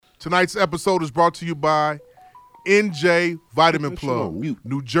Tonight's episode is brought to you by NJ Vitamin Plug,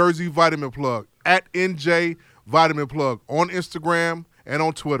 New Jersey Vitamin Plug, at NJ Vitamin Plug on Instagram and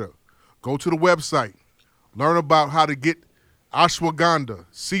on Twitter. Go to the website. Learn about how to get ashwagandha,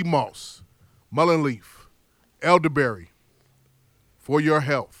 sea moss, mullein leaf, elderberry for your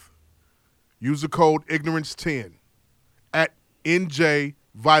health. Use the code IGNORANCE10 at NJ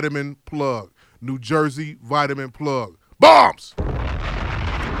Vitamin Plug, New Jersey Vitamin Plug. Bombs!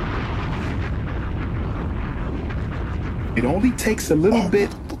 It only takes a little bit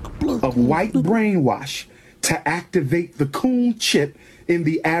of white brainwash to activate the coon chip in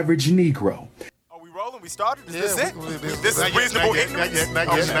the average Negro. Are we rolling? We started? Is this it? This is reasonable ignorance?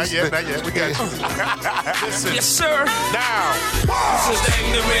 Not yet. We got you. Yes, sir. Now, This is the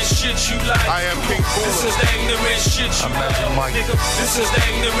ignorant shit you like. I am King This is Cooler. the ignorant shit you like. Nigga, this is the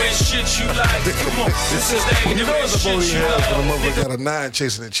ignorant shit you like. Come on. This is the ignorant shit you like. The motherfucker got a 9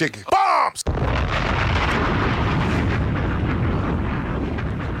 chasing a chicken. Bombs!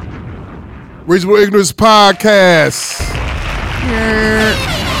 Reasonable Ignorance Podcast.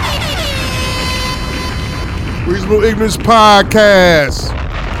 Reasonable Ignorance Podcast.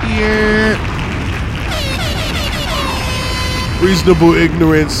 Reasonable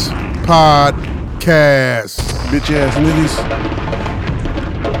Ignorance Podcast. Bitch ass niggas.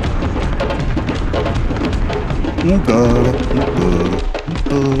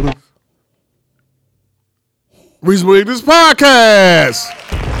 Reasonable Ignorance Podcast.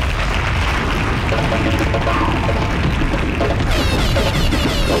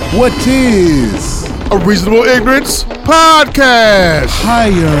 What is A Reasonable Ignorance Podcast.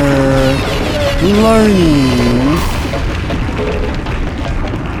 higher learning?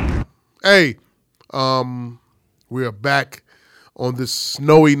 Hey, we are back on this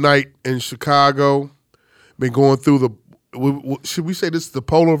snowy night in Chicago. Been going through should we say this is the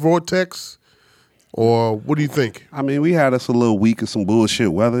polar vortex? Or what do you think? I mean, we had us a little week of some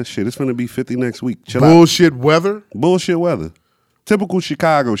bullshit weather. Shit, it's gonna be 50 next week. Chill out. Bullshit weather? Bullshit weather. Typical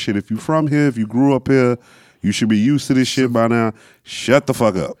Chicago shit. If you from here, if you grew up here, you should be used to this shit by now. Shut the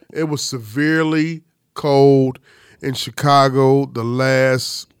fuck up. It was severely cold in Chicago the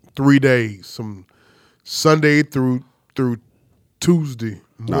last 3 days, from Sunday through Tuesday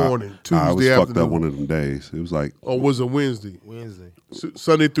morning, I was Tuesday fucked afternoon. up one of them days. It was like, Or was it Wednesday? Wednesday.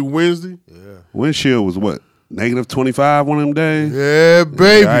 Sunday through Wednesday? windshield was what? -25 one of them days? Yeah,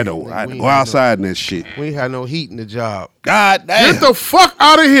 baby. I had to go outside in that shit. We ain't had no heat in the job. God damn. Get the fuck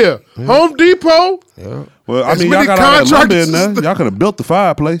out of here. Home Depot? Yeah. Well, I As mean, y'all many got all that lumber contractors in as there. Y'all could have built the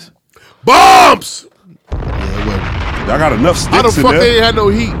fireplace. Bombs! Y'all got enough How the sticks in fuck they there. ain't had no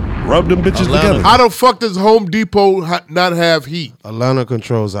heat? Rub them bitches Atlanta. together. How the fuck does Home Depot not have heat? Atlanta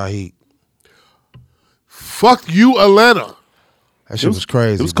controls our heat. Fuck you, Atlanta. That shit was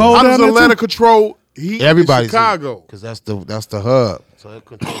crazy. it was bro. cold. How does down there, Atlanta too? control heat Everybody's in Chicago? because that's the hub. So it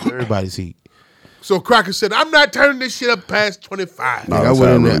controls everybody's heat. So Cracker said, "I'm not turning this shit up past 25." No, I that's went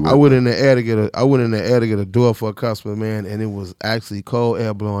how in it there. really I works. went in the air to get a door for a customer, man, and it was actually cold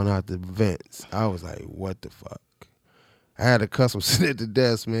air blowing out the vents. I was like, "What the fuck?" I had a customer sitting at the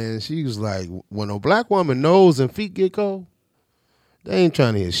desk, man. She was like, "When a black woman nose and feet get cold, they ain't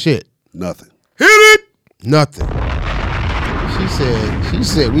trying to hear shit. Nothing. Hit it. Nothing." She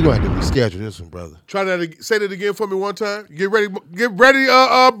said, "We gonna have to reschedule this one, brother." Try that. Say that again for me one time. Get ready,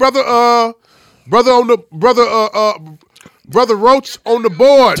 brother. Brother Roach on the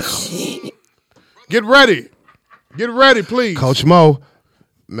boards. Get ready, please. Coach Mo,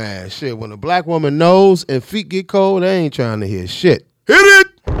 man, shit. When a black woman nose and feet get cold, they ain't trying to hear shit. Hit it.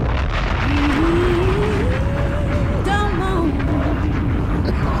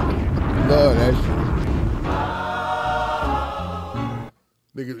 Love that shit.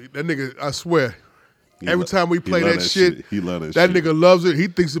 That nigga, I swear. Every time we play love that shit, he love that that shit. nigga loves it. He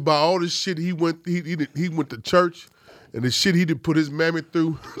thinks about all this shit he went to church and the shit he did put his mammy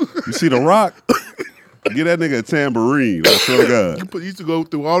through. You see The Rock? Get that nigga a tambourine. I swear to God. He used to go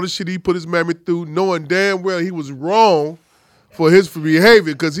through all the shit he put his mammy through, knowing damn well he was wrong for his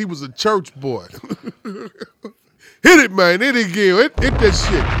behavior because he was a church boy. Hit it, man. Hit it again. Hit that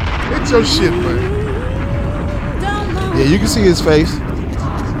shit. Hit your shit, man. Yeah, you can see his face.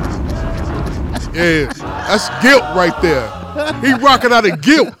 Yeah, that's guilt right there. He rocking out of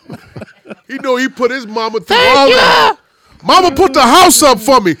guilt. He know he put his mama through all that. Mama put the house up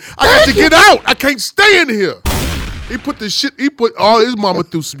for me. I got to get out. I can't stay in here. He put all his mama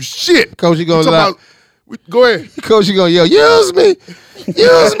through some shit. Coach, you gonna lie. Go ahead. Coach, you gonna yell, "Use me,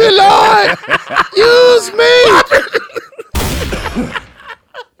 use me, Lord, use me."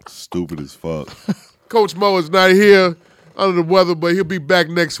 Stupid as fuck. Coach Mo is not here. under the weather, but he'll be back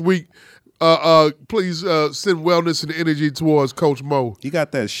next week. Please send wellness and energy towards Coach Mo. He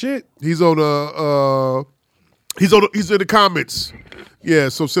got that shit. He's on he's in the comments. Yeah,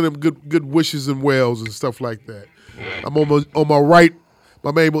 so send him good wishes and wells and stuff like that. I'm on my right.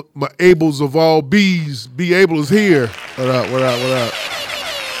 My Ables of all bees. B. Able is here. What up?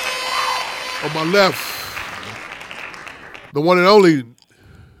 On my left, the one and only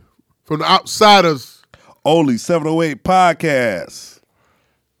from the Outsiders. Only 708 Podcast.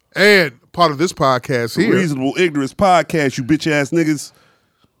 And part of this podcast here. Reasonable Ignorance Podcast, you bitch ass niggas.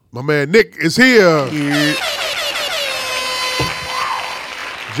 My man Nick is here. Yeah.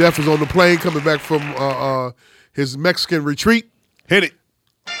 Jeff is on the plane coming back from his Mexican retreat. Hit it.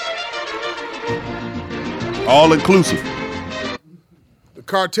 All inclusive. The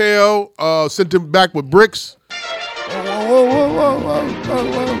cartel sent him back with bricks. Whoa.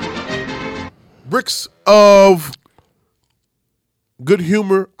 Bricks of good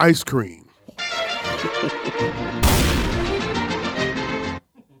humor ice cream.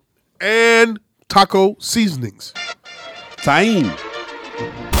 And taco seasonings. Taim.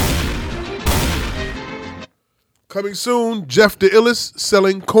 Coming soon, Jeff the Illest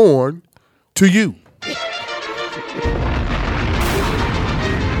selling corn to you.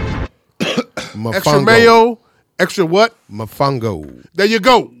 Extra mayo, extra what? Mofongo. There you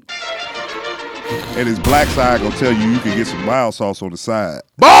go. And his black side gonna tell you can get some mild sauce on the side.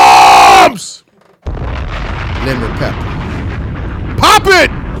 Bombs! Lemon pepper. Pop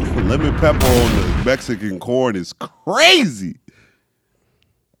it! Lemon pepper on the Mexican corn is crazy.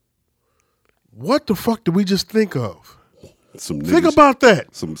 What the fuck did we just think of? Some Think niggas, about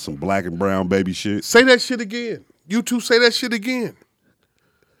that. some black and brown baby shit. Say that shit again. You two say that shit again.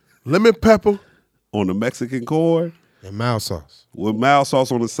 Lemon pepper. On the Mexican corn And mild sauce. with mild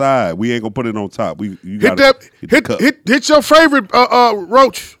sauce on the side. We ain't gonna put it on top. You Hit gotta that. hit the cup. Hit your favorite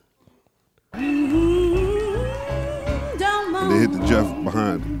Roach. And then hit the Jeff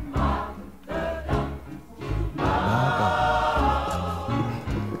behind him.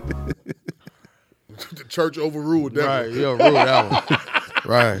 The church overruled that. Right, you rule that one.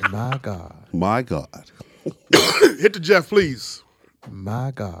 Right. My God. My God. Hit the Jeff, please.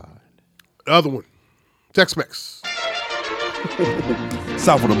 My God. The other one. Tex-Mex.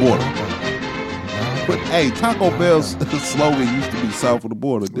 South of the border. But hey, Taco Bell's slogan used to be south of the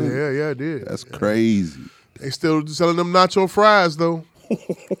border, didn't it? Yeah, it did. That's crazy. They still selling them nacho fries, though.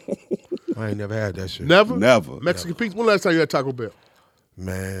 I ain't never had that shit. Never? Never. Mexican pizza. When last time you had Taco Bell?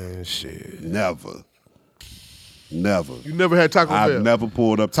 Man, shit. Never. You never had Taco Bell? I've never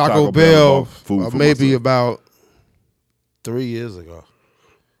pulled up to Taco and Bell, bought food for maybe myself. about 3 years ago.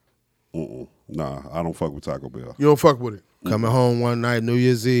 Nah, I don't fuck with Taco Bell. You don't fuck with it? Coming home one night, New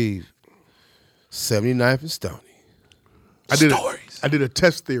Year's Eve, 79th and Stony. I did a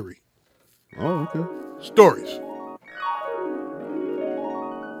test theory. Oh, okay. Stories.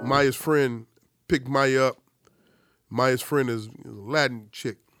 Maya's friend picked Maya up. Maya's friend is a Latin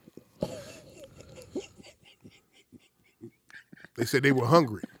chick. They said they were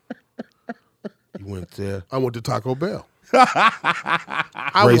hungry. You went there. I went to Taco Bell.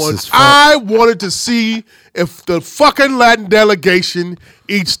 Racist fuck. I wanted to see if the fucking Latin delegation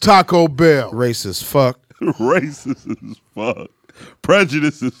eats Taco Bell. Racist fuck. Racist as fuck.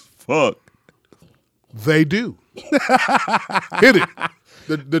 Prejudice as fuck. They do. Hit it.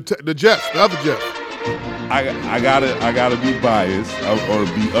 The Jeff, the other Jeff. I gotta be biased or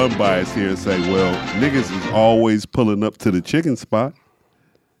be unbiased here and say, well, niggas is always pulling up to the chicken spot.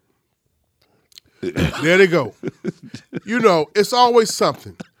 There they go. You know, it's always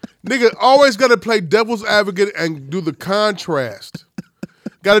something. Nigga always got to play devil's advocate and do the contrast.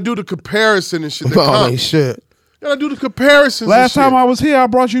 Got to do the comparison and shit. Oh, ain't shit. Got to do the comparisons. Last and time shit. I was here, I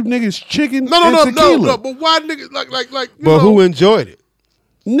brought you niggas chicken No. and tequila. But why niggas like? You But know, who enjoyed it?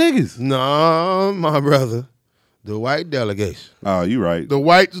 Niggas. No, my brother. The white delegation. Oh, you right. the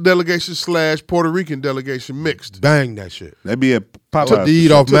white delegation / Puerto Rican delegation mixed. Bang that shit. They be at Popeyes. Took the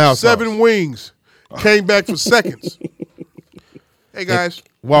heat off Took mouth 7 wings. Came back for seconds. Hey guys,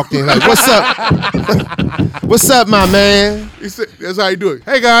 Walked in like, what's up? What's up, my man? he said, that's how you do it.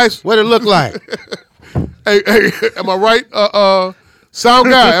 Hey guys, What it look like? hey, am I right? Sound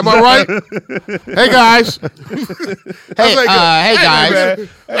guy, am I right? Hey guys, Hey, hey guys. man.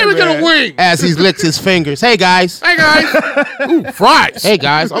 Hey, we get a wing. As he licked his fingers. Hey guys. Hey guys, ooh, fries. Hey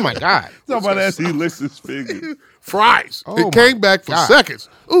guys. Oh my God. Somebody asked he licks his fingers. Fries. Oh, it came back for God. seconds.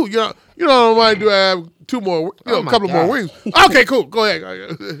 Ooh, you know, I don't mind. Do I have 2 more? Oh, A my couple God. more wings? Okay, cool. Go ahead.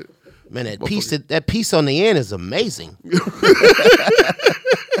 Man, that piece on the end is amazing.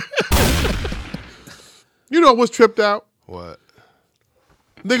 You know what's tripped out? What?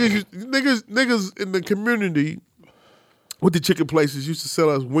 Niggas in the community with the chicken places used to sell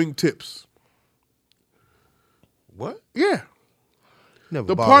us wing tips. What? Yeah. Never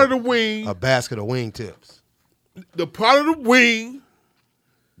The bought part of the wing. a basket of wing tips. The part of the wing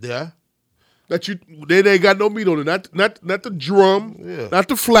Yeah. that they ain't got no meat on it. Not the drum, not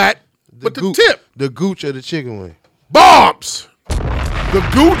the flat, but the tip. The gooch of the chicken wing. Bombs. The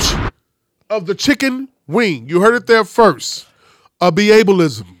gooch of the chicken wing. You heard it there first. A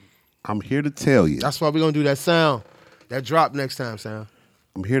beableism. I'm here to tell you. That's why we're going to do that sound. That drop next time, sound.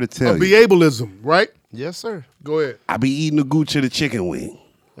 I'm here to tell A you. beableism, right? Yes, sir. Go ahead. I be eating the gooch of the chicken wing.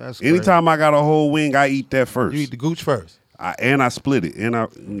 That's crazy. Anytime I got a whole wing, I eat that first. You eat the gooch first. I split it.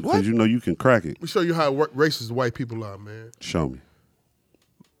 Because you know you can crack it. Let me show you how racist white people are, man. Show me.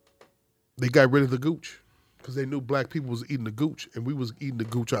 They got rid of the gooch because they knew black people was eating the gooch, and we was eating the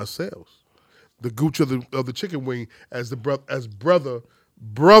gooch ourselves. The gooch of the chicken wing, as brother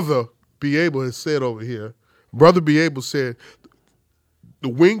Be Able has said over here. Brother Be Able said, the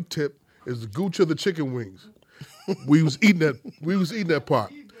wing tip is the gooch of the chicken wings. We was eating that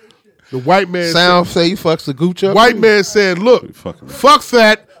part. The white man say he fucks the gooch up. White man said, look, fuck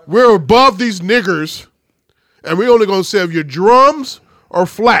that. We're above these niggers, and we're only gonna serve you drums or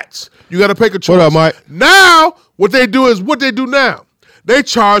flats. You gotta pick a choice. What up, Mike? Now, what they do is what they do now. They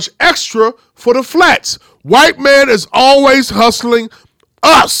charge extra for the flats. White man is always hustling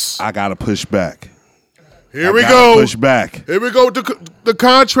us. I gotta push back. Here we go. Push back. Here we go with the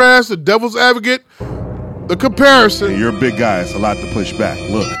contrast, the devil's advocate, the comparison. And you're a big guy. It's a lot to push back.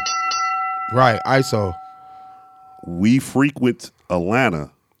 Look. Right, ISO. We frequent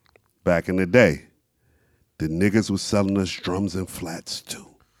Atlanta back in the day. The niggas was selling us drums and flats too.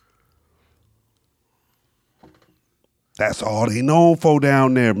 That's all they known for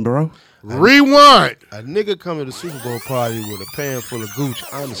down there, bro. Rewind. A nigga come to the Super Bowl party with a pan full of gooch,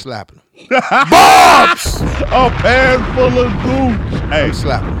 I'm slapping him. Bombs! A pan full of gooch. Hey, I'm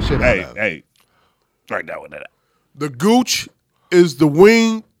slapping the shit out of him. Hey. Right now with that. The gooch is the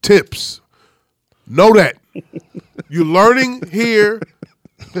wing tips. Know that. You're learning here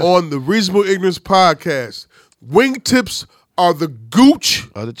on the Reasonable Ignorance Podcast. Wing tips are the gooch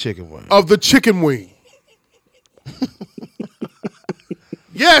Of the chicken wing. of the chicken wing.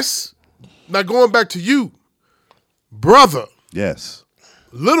 Yes. Now going back to you, brother, Yes.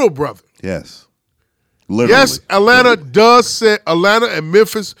 little brother. Yes. Literally. Yes, Atlanta and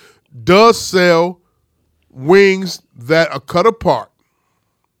Memphis does sell wings that are cut apart.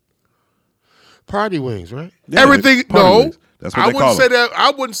 Party wings, right? Yeah, Everything party no. wings. That's what they call them.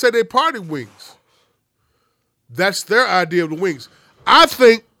 I wouldn't say they're party wings. That's their idea of the wings. I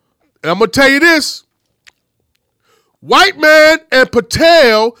think, and I'm gonna tell you this. White man and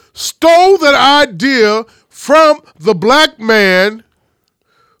Patel stole that idea from the black man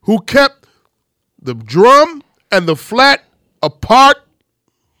who kept the drum and the flat apart.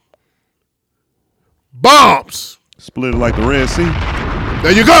 Bombs. Split it like the Red Sea.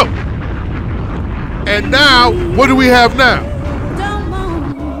 There you go. And now, what do we have now?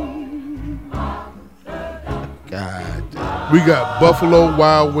 God. We got Buffalo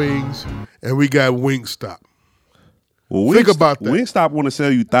Wild Wings and we got Wingstop. Well, Think about that. Wingstop want to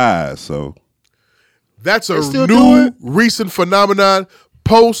sell you thighs, so That's a still do new it? recent phenomenon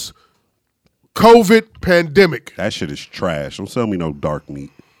post-COVID pandemic. that shit is trash. Don't sell me no dark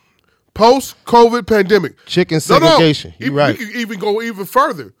meat. Post-COVID pandemic. Chicken segregation. No. You right. We can even go even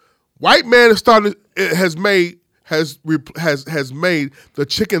further. White man has made the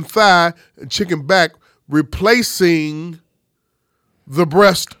chicken thigh and chicken back replacing the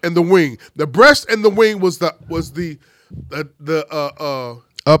breast and the wing. The breast and the wing was the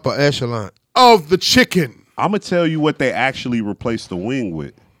Upper echelon. of the chicken. I'm gonna tell you what they actually replaced the wing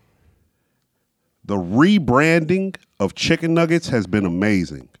with. The rebranding of chicken nuggets has been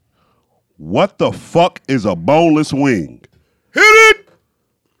amazing. What the fuck is a boneless wing? Hit it!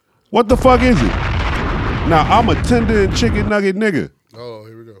 What the fuck is it? Now I'm a tender and chicken nugget nigga. Oh,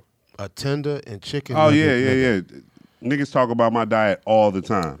 here we go. A tender and chicken. Oh nugget, yeah. nigga. Niggas talk about my diet all the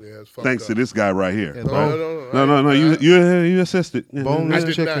time. Yeah, it's fucked Thanks up. to this guy right here. Yeah, No. You assisted. Boneless I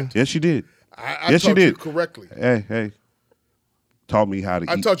did chicken. not. Yes, you did. I Yes, you taught you did. correctly. Hey. Taught me how to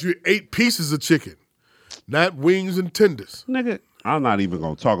I eat. taught you 8 pieces of chicken, not wings and tenders. Nigga, I'm not even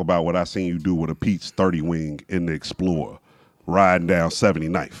gonna talk about what I seen you do with a Pete's 30 wing in the Explorer, riding down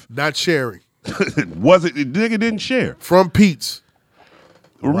 79th. Not sharing. Was it? The nigga didn't share. From Pete's.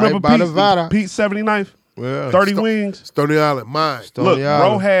 Remember by the Pete's, Vada. Pete's 79th? Well, 30 wings. Stony Island, mine. Look, bro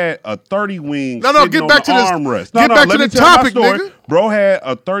Island. had a 30 wing. No, sitting get on back the to this. armrest. Get back to let me the tell my topic, story. nigga. Bro had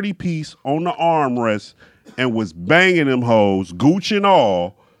a 30 piece on the armrest, and was banging them hoes, gooch and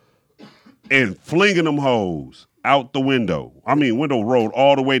all, and flinging them hoes out the window. I mean, window rolled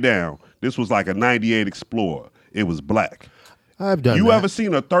all the way down. This was like a 98 Explorer. It was black. I've done You that. ever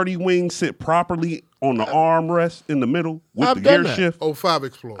seen a 30 wing sit properly on the armrest in the middle with I've the done gear that. shift? 05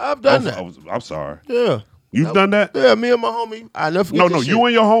 Explorer. I've done that. I'm sorry. Yeah. You've done that? Yeah, me and my homie. I never forget No, this shit. you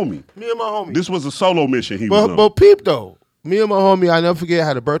and your homie. Me and my homie. This was a solo mission he was on. But peep though, me and my homie, I never forget,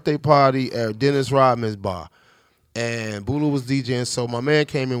 had a birthday party at Dennis Rodman's bar, and Bulu was DJing. So my man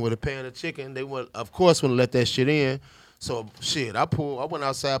came in with a pan of chicken. They would, of course, wouldn't let that shit in. So shit, I went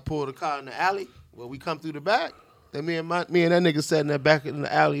outside, pulled the car in the alley where we come through the back. Then me and that nigga sat in the back in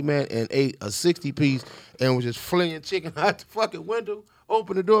the alley, man, and ate a 60-piece and was just flinging chicken out the fucking window.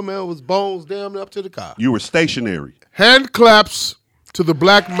 Opened the door, man, it was bones damn up to the car. You were stationary. Hand claps to the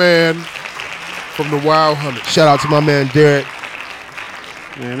black man from the Wild Hunters. Shout out to my man Derek.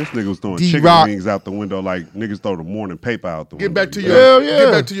 Man, this nigga was throwing D-Rock. chicken wings out the window like niggas throw the morning paper out the Get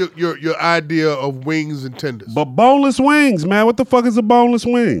window. back to your idea of wings and tenders. But boneless wings, man. What the fuck is a boneless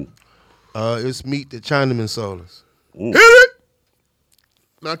wing? It's meat that Chinaman sold us. Hit it!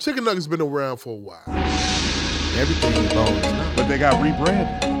 Now, chicken nuggets been around for a while. Everything is boneless now. But they got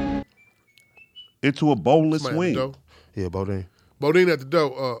rebranded into a boneless Somebody at wing. the door. Yeah, Bodine. Bodine at the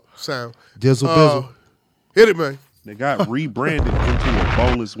door, sound. Dizzle bizzle. Hit it, man. They got rebranded into a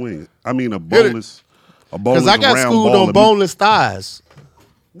boneless wing. I mean, a boneless Because I got round schooled ball on of boneless thighs.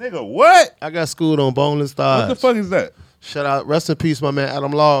 meat. Nigga, what? I got schooled on boneless thighs. What the fuck is that? Shout out, rest in peace, my man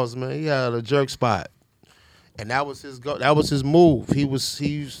Adam Laws, man. He had a jerk spot, and that was his that was his move. That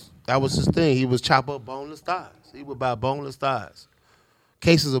was his thing. He was chop up boneless thighs. He would buy boneless thighs,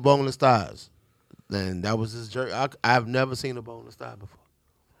 cases of boneless thighs. And that was his jerk. I've never seen a boneless thigh before,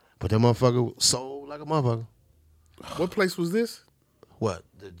 but that motherfucker sold like a motherfucker. What place was this? What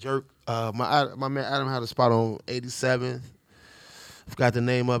the jerk? My man Adam had a spot on 87th. Forgot the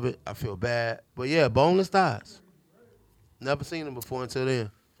name of it. I feel bad, but yeah, boneless thighs. Never seen them before until then.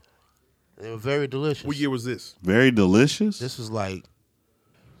 They were very delicious. What year was this? Very delicious. This was like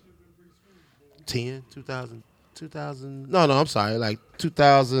 2000. No, I'm sorry, like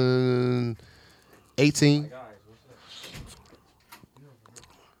 2018.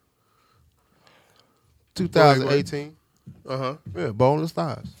 2018. Yeah, boneless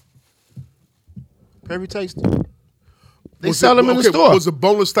thighs. Very tasty. They sell them in the store. Was the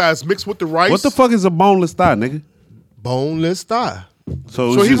boneless thighs mixed with the rice? What the fuck is a boneless thigh, nigga? Boneless thigh.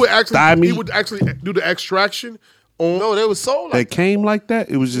 So he would thigh meat? actually do the extraction on. No, they was sold They like came like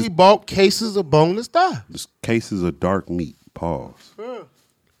that? It was he just bought cases of boneless thigh. cases of dark meat. Pause.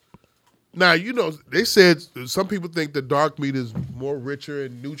 Now they said some people think the dark meat is more richer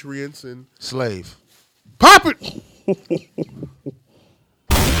in nutrients and Slave. pop it.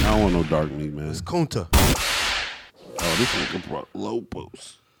 I don't want no dark meat, man. It's Kunta. Oh, this nigga brought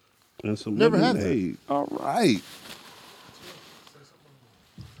Lobos. And some Never had lemonade. All right.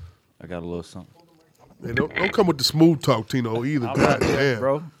 I got a little something. Hey, don't come with the smooth talk, Tino, either. God damn.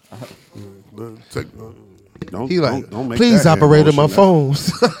 Bro. Don't, He like, don't make please, that operator, my emotion.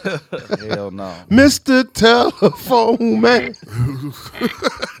 phones. Hell no. Mr. Telephone Man.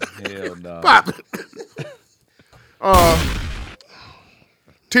 Hell no. Pop it.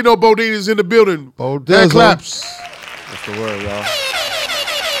 Tino Bodine is in the building. Bodine. Hand claps. What's the word, y'all?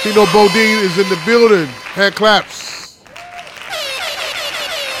 Tino Bodine is in the building. Hand claps.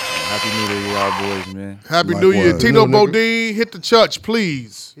 Happy New Year, you all boys, man. Happy New Year. Likewise. Tino Little nigga. Bodine, hit the church,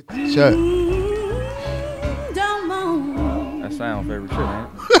 please. Shut. That sound favorite shit, man.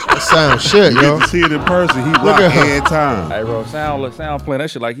 That sounds shit, You yo. get to see it in person. He rock at him. every time. Hey, bro, sound playing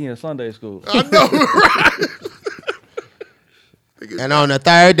that shit like he in Sunday school. I know, right? And on the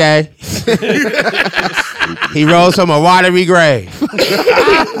third day, he rose from a watery grave.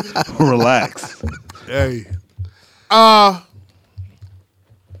 Relax. Hey.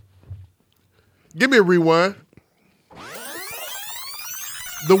 Give me a rewind.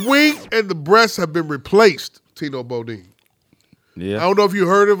 The wing and the breast have been replaced, Tino Bodine. I Yeah. don't know if you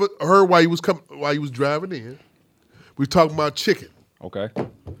heard of it, heard while he was driving in. We talking about chicken. Okay.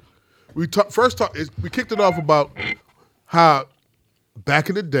 We kicked it off about how back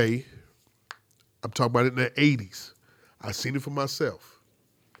in the day, I'm talking about it in the 80s, I seen it for myself.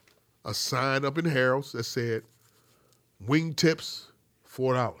 A sign up in Harold's that said, wing tips,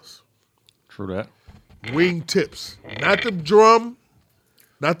 $4. True that. Wing tips. Not the drum,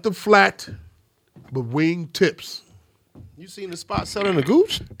 not the flat, but wing tips. You seen the spot selling the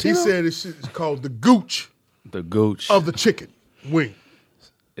gooch? He Tino? said this shit is called the gooch The gooch. of the chicken wing.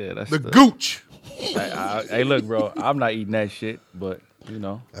 Yeah, that's The gooch. Hey, look, bro, I'm not eating that shit, but, you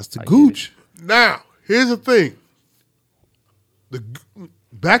know. That's the I get gooch. Now, here's the thing.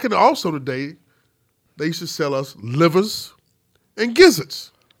 Back in the day, they used to sell us livers and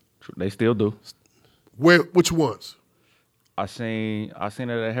gizzards. They still do. Which ones? I seen it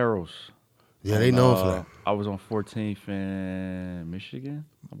at Harold's. Yeah, they know for that. I was on 14th in Michigan,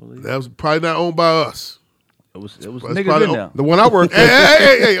 I believe. That was probably not owned by us. It was That's niggas probably in there. The one I worked at.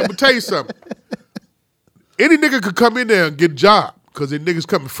 Hey, I'm gonna tell you something. Any nigga could come in there and get a job because the niggas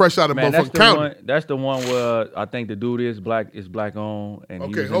coming fresh out of motherfucking county. That's the one where I think the dude is black owned, and he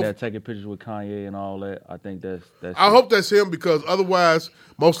was in there taking pictures with Kanye and all that. I think that's. I hope that's him because otherwise,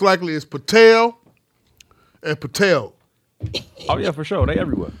 most likely it's Patel and Patel. Oh yeah, for sure. They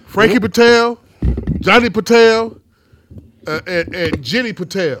everywhere. Frankie Patel, Johnny Patel, and Jenny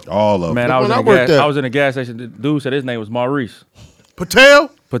Patel. All of them. Man, I was in a gas station. The dude said his name was Maurice Patel.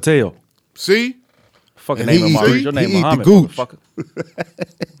 See? Fucking And name he of eat- Maurice. Your he name eat the Muhammad, gooch. motherfucker.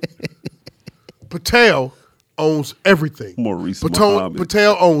 Patel owns everything. Maurice Muhammad.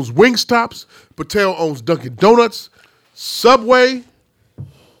 Patel owns Wingstops. Patel owns Dunkin' Donuts, Subway,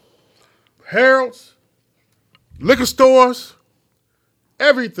 Harold's, liquor stores,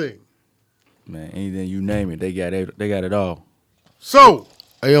 everything. Man, anything you name it, they got it all. So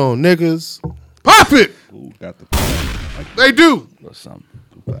They own niggas. pop it. Ooh, got the They do. Or something.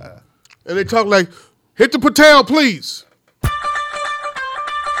 And they talk like, hit the Patel, please.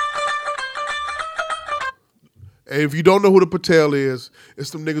 And if you don't know who the Patel is, it's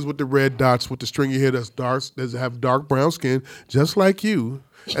them niggas with the red dots with the stringy hair that's dark, that have dark brown skin, just like you.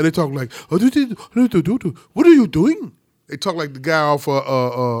 And they talk like, what are you doing? They talk like the guy off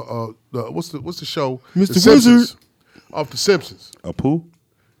what's the show? Mr. The Simpsons. Wizard. Off The Simpsons. a poo?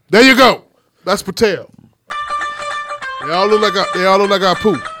 There you go. That's Patel. They all look like our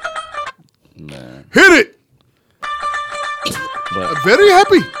poo. Man. Hit it. But I'm very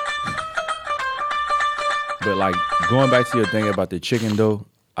happy. But like going back to your thing about the chicken though,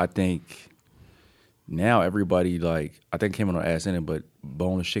 I think now everybody I think came on the ass in it, but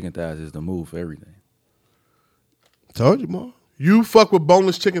boneless chicken thighs is the move for everything. Told you, Ma. You fuck with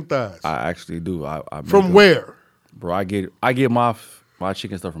boneless chicken thighs. I actually do. I make From them. where? Bro, I get my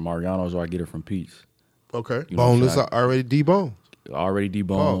chicken stuff from Mariano's or I get it from Pete's. Okay. You know what I'm Boneless saying? are already deboned. Already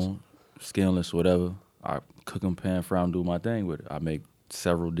deboned, skinless, whatever. I cook them, pan fry them, do my thing with it. I make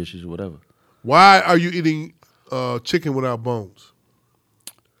several dishes, whatever. Why are you eating chicken without bones?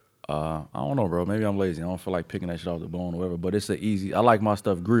 I don't know, bro. Maybe I'm lazy. I don't feel like picking that shit off the bone or whatever. But it's I like my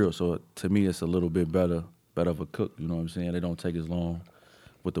stuff grilled, so to me it's a little bit better of a cook. You know what I'm saying? They don't take as long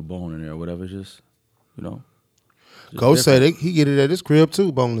with the bone in there or whatever. It's just, you know. Coach said he get it at his crib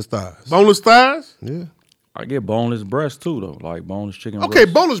too, boneless thighs. Boneless thighs? Yeah. I get boneless breasts too, though. Like boneless chicken Okay,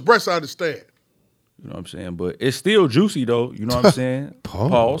 breasts. boneless breasts I understand. You know what I'm saying? But it's still juicy, though. You know what I'm saying?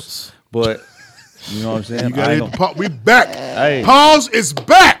 Pause. But, you know what I'm saying? You gotta hit the pause. We back. Hey. Pause is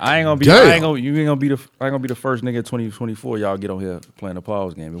back. I ain't gonna be. Damn. I ain't gonna be the first nigga in 2024. Y'all get on here playing the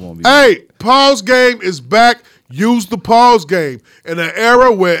pause game. It won't be. Hey, pause game is back. Use the pause game in an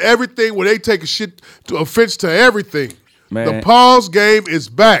era where they take a shit to offense to everything. Man. The pause game is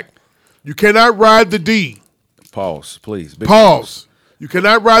back. You cannot ride the D. Pause, please. Big Pause. You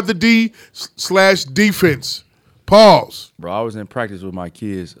cannot ride the D/defense. Pause. Bro, I was in practice with my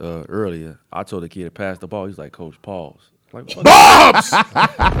kids earlier. I told the kid to pass the ball. He's like, Coach, pause. Like, what? Bobs!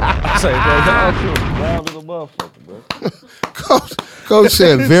 I say, bro, y'all wild as a motherfucker, bro. Coach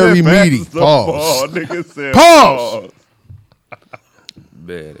said very meaty. Pause. Nigga said Pause.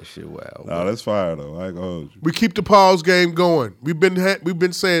 Man, that shit wild. Nah, that's fire though. I ain't gonna hold you. We keep the pause game going. We've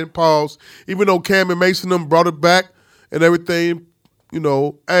been saying pause, even though Cam and Mason them brought it back and everything. You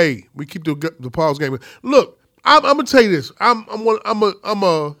know, hey, we keep the pause game. Look, I'm gonna tell you this. I'm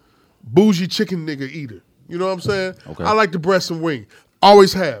a bougie chicken nigga eater. You know what I'm saying? Okay. I like the breast and wing.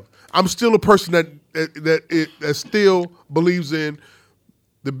 Always have. I'm still a person that still believes in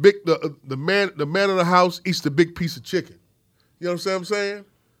the man of the house eats the big piece of chicken. You know what I'm saying?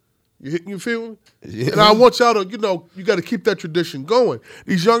 You feel me? Yeah. And I want y'all to, you got to keep that tradition going.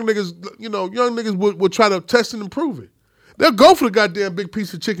 These young niggas, will try to test and improve it. They'll go for the goddamn big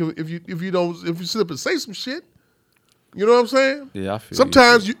piece of chicken if you sit up and say some shit. You know what I'm saying? Yeah, I feel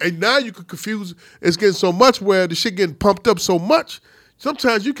Sometimes and now you could confuse. It's getting so much where the shit getting pumped up so much.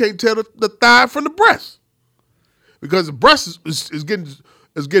 Sometimes you can't tell the thigh from the breast because the breast is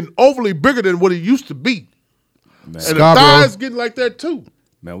getting overly bigger than what it used to be. Man. And the thigh is getting like that too.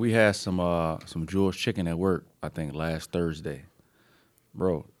 Man, we had some George chicken at work, I think last Thursday.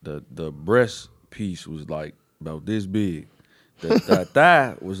 Bro, the breast piece was like about this big. The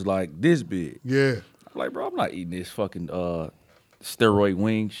thigh was like this big. Yeah. I'm like, bro, I'm not eating this fucking steroid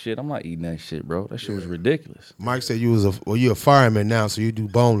wing shit. I'm not eating that shit, bro. That shit was ridiculous. Mike said you a fireman now, so you do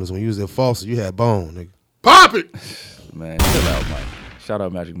boneless. When you was at Foster, you had bone, nigga. Pop it! Man, shout out Mike. Shout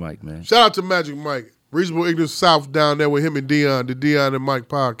out Magic Mike, man. Shout out to Magic Mike. Reasonable Ignorance South down there with him and Dion, the Dion and Mike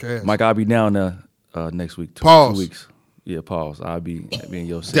podcast. Mike, I'll be down there next week. Pause. 2 weeks. Yeah, pause. I'll be in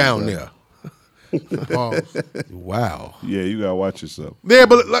your city. Down there. Pause. Wow. Yeah, you gotta watch yourself. Yeah,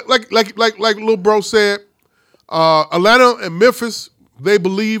 but like little bro said, Atlanta and Memphis, they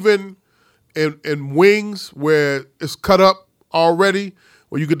believe in wings where it's cut up already,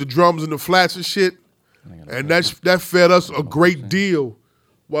 where you get the drums and the flats and shit. And that fed us a great deal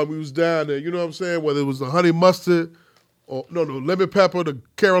while we was down there. You know what I'm saying? Whether it was the honey mustard or the lemon pepper, the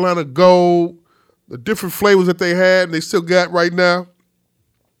Carolina Gold, the different flavors that they had and they still got right now.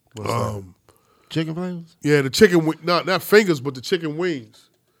 Chicken flavors? Yeah, the chicken not fingers, but the chicken wings.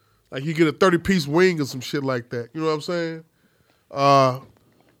 Like you get a 30-piece wing or some shit like that. You know what I'm saying? A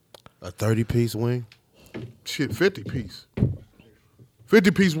 30-piece wing? Shit, 50-piece.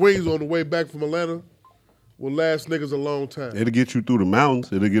 50-piece wings on the way back from Atlanta will last niggas a long time. It'll get you through the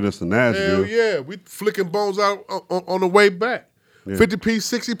mountains. It'll get us to Nashville. Hell yeah. We flicking bones out on the way back. Yeah. 50-piece,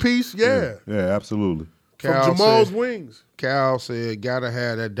 60-piece, yeah. Yeah, absolutely. From Cal Jamal's said- wings. Cal said, gotta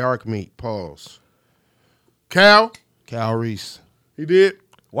have that dark meat. Pause. Cal Reese. He did.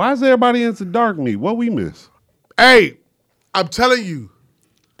 Why is everybody into dark meat? What we miss? Hey, I'm telling you,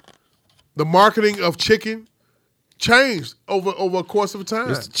 the marketing of chicken changed over a course of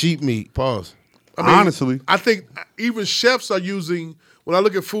time. It's the cheap meat. Pause. I mean, Honestly. I think even chefs are using, when I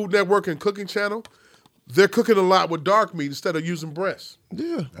look at Food Network and Cooking Channel, they're cooking a lot with dark meat instead of using breast.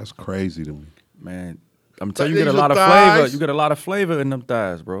 Yeah. That's crazy to me. Man, I'm telling you, Like you get a these lot of are flavor. thighs. You get a lot of flavor in them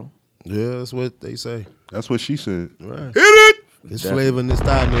thighs, bro. Yeah, that's what they say. That's what she said. Right. Hit it! It's flavor in this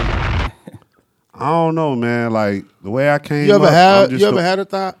thigh, nigga. I don't know, man. Like the way I came You ever up, had I'm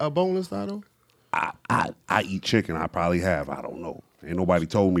just a boneless thigh though? I eat chicken. I probably have. I don't know. Ain't nobody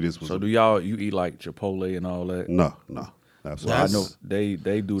told me this was. So you eat like Chipotle and all that? No. That's Well, I know they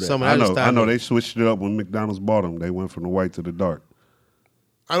do that. Some of I that is know. I know thigh they switched it up when McDonald's bought them. They went from the white to the dark.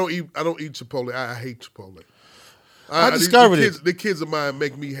 I don't eat Chipotle. I hate Chipotle. I discovered it. The kids of mine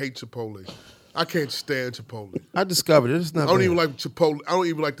make me hate Chipotle. I can't stand Chipotle. I discovered it. It's not I don't bad. even like Chipotle. I don't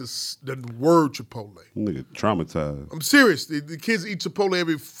even like the word Chipotle. Nigga, traumatized. I'm serious. The kids eat Chipotle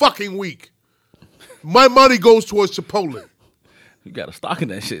every fucking week. My money goes towards Chipotle. You got a stock in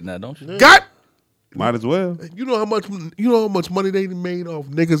that shit now, don't you? Got? Might as well. You know how much money they made off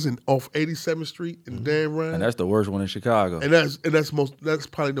niggas off 87th Street in Dan Ryan? And that's the worst one in Chicago. And that's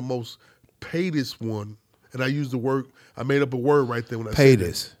probably the most paidest one. And I used the word. I made up a word right there when I said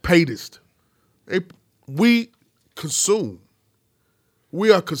Paidest. that. Paidest. We consume.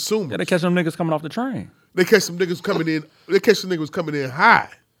 We are consumers. Yeah, they catch them niggas coming off the train. They catch some niggas coming in. They catch some niggas coming in high.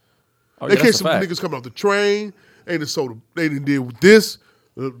 Oh, They yeah, catch that's a some fact. niggas coming off the train. They didn't deal with this.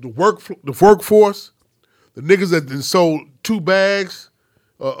 The workforce. The niggas that then sold 2 bags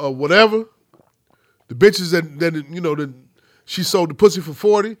or whatever. The bitches that she sold the pussy for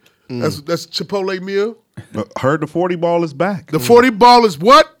 40. That's Chipotle meal. Heard the 40 ball is back. The 40 ball is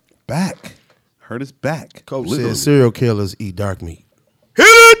what? Back. Heard it's back. Coach Literally. says serial killers eat dark meat. Hit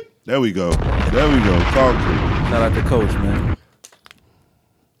it! There we go. Talk to me. Shout out to Coach, man.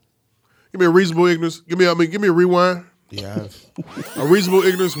 Give me a reasonable ignorance. Give me a rewind. Yeah, A reasonable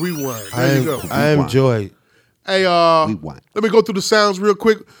ignorance rewind. There you go. I enjoy. Hey, Rewind. let me go through the sounds real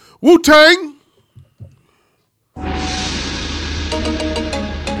quick. Wu-Tang.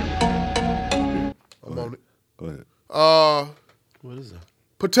 I'm on it. Go ahead. What is that?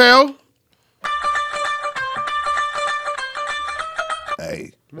 Patel.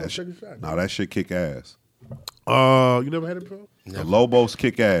 Hey. No, take a shot. No, that shit kick ass. You never had it before? The Lobos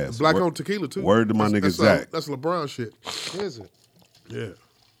kick ass. Black Word- on tequila too. Word to my nigga that's Zach. That's LeBron shit. Is it?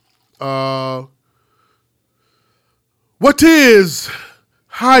 Yeah. What is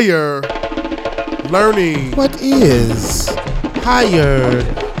higher learning? What is higher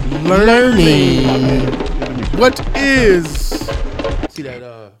learning? What is See that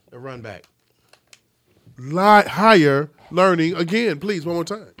the run back. higher learning? Again, please, one more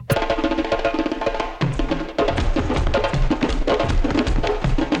time.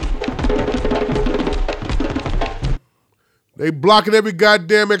 They blocking every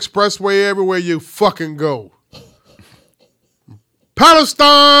goddamn expressway everywhere you fucking go.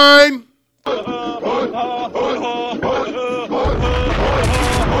 Palestine!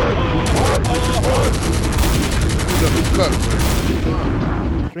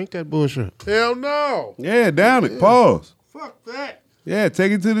 Drink that bullshit. Hell no. Yeah, down it. Pause. Fuck that. Yeah,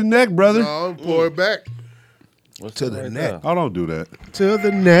 take it to the neck, brother. No, pour it back. What's To that the right neck. there? I don't do that. To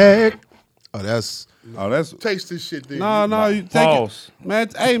the neck. Oh, that's Taste this shit, then. No, you take Pause. it, man.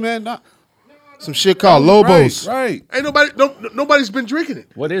 Hey, man, nah. some shit called Lobos. Right. Ain't nobody's been drinking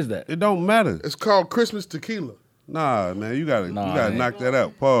it. What is that? It don't matter. It's called Christmas tequila. Nah, man, you gotta man. knock that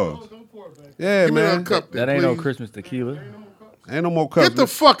out. Pause. Yeah, Give me man. another cup. That then, ain't no please. Christmas tequila. Ain't no more cups. Get the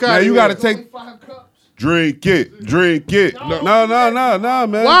fuck out man, of you here. gotta take. Drink it. No,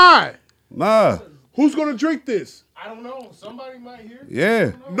 man. Why? Nah. Who's gonna drink this? I don't know. Somebody might hear.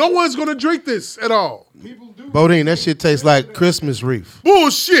 Yeah. No one's gonna drink this at all. Bodine, that shit tastes like Christmas reef.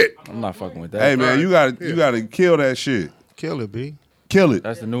 Bullshit. I'm not fucking with that. Hey, man, you gotta kill that shit. Kill it, B. Kill it.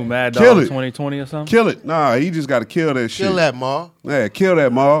 That's the new Mad Kill Dog it. 2020 or something? Kill it. Nah, he just gotta kill that shit. Kill that, Ma. Yeah, kill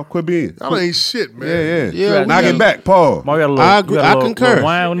that, Ma. Quit being. Y'all ain't shit, man. Yeah. Yeah, Knock we it got- back, Paul. Mar, you got a little, I agree. you got a I little- concur. little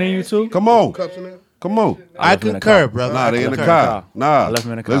wine in you too? Come on. Cups in there. Come on. I left him in the concur, car. brother. Nah, they in the left him in the car. car. Nah. I left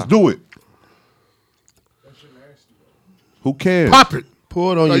him in the car. Let's do it. Who cares? Pop it.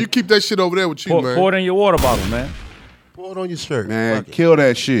 Pour it on No, your you keep that shit over there with you, man. Pour it in your water bottle, man. pour it on your shirt. Man, Fuck it. kill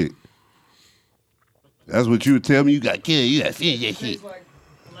that shit. That's what you would tell me. You got to kill. You got to kill that shit.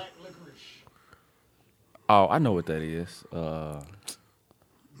 Oh, I know what that is.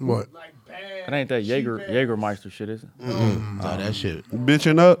 What? It ain't that Jägermeister shit, is it? Nah, that shit.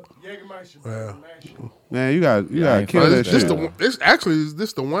 Bitching up. Well, Man, you got to ain't kill fucking that this shit.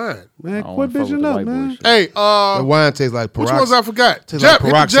 this the wine. Man, I quit don't wanna fuck with bitching the up, white boy man. shit. Hey, The wine tastes like which peroxide. ones I forgot? Tastes Jeff, like hit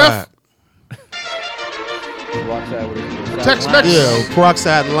the peroxide. Jeff. Peroxide with it. Tex-Mex. Yeah,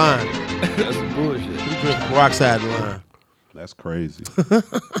 peroxide and lime. That's some bullshit. You drink peroxide and lime. That's crazy. It's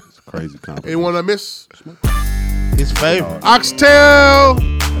a crazy compliment. Anyone I miss? His favorite. Oxtail,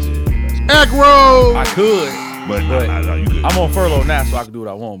 egg roll. I could, But but you good. I'm on furlough now, so I can do what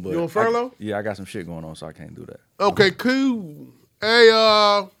I want. But You on furlough? yeah, I got some shit going on, so I can't do that. Okay, cool. Hey,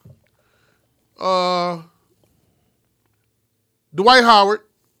 Dwight Howard.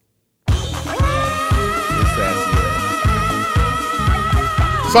 It's sassy.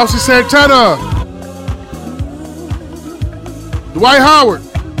 Saucy Santana. Dwight Howard.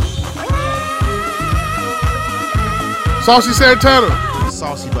 Saucy Santana.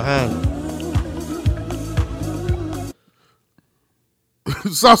 Saucy behind him.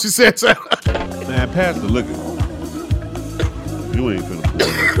 Saucy Santana. Man, pass the liquor. You ain't finna pour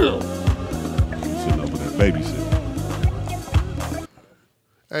that. You sitting over there babysitting.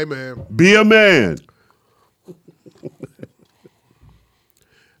 Hey, man. Be a man.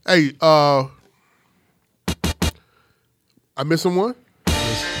 Hey, I missing one?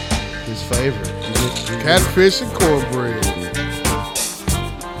 His favorite. Catfish and cornbread.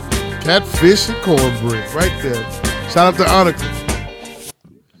 Catfish and cornbread. Right there. Shout out to Annika.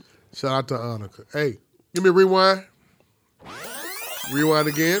 Shout out to Annika. Hey, give me a rewind. Rewind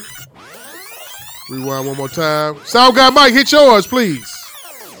again. Rewind one more time. Sound guy Mike, hit yours, please.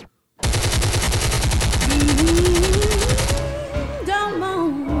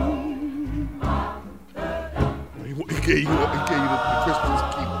 He gave you the Christmas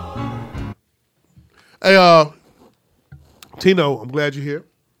key. Hey, Tino, I'm glad you're here.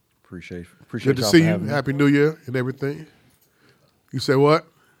 Appreciate Good to y'all see for you. having me. Happy New Year and everything. You say what?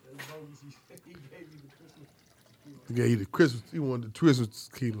 He gave you the Christmas. He wanted the Christmas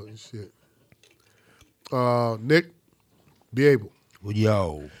tequila and shit. Nick, be able.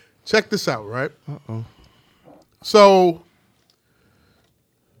 Yo. Check this out, right? So,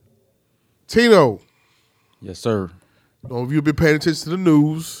 Tino, Yes, sir. I don't know if you've been paying attention to the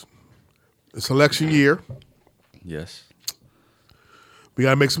news. It's election year. Yes. We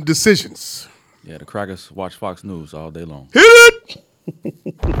gotta make some decisions. Yeah, the crackers watch Fox News all day long. Hit it!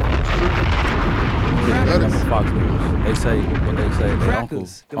 That's Fox News. They say what they say. They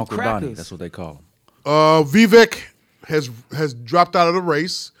Crackers. Them Uncle Donnie. crackers. That's what they call him. Vivek has dropped out of the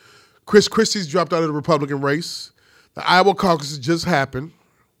race. Chris Christie's dropped out of the Republican race. The Iowa caucuses just happened.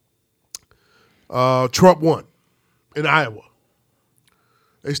 Trump won in Iowa.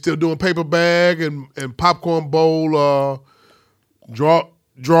 They still doing paper bag and popcorn bowl, drawing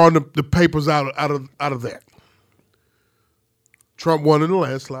the papers out of that. Trump won in the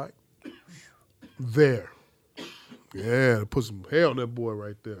landslide. There. Yeah, put some hell on that boy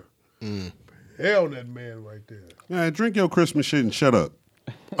right there. Hell on that man right there. Man, drink your Christmas shit and shut up.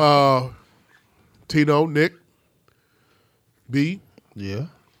 Tino, Nick, B. Yeah.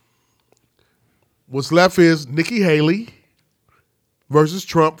 What's left is Nikki Haley versus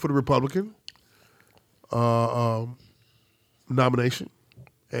Trump for the Republican nomination.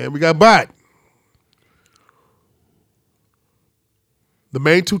 And we got Biden. The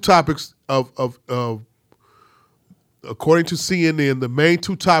main two topics of according to CNN, the main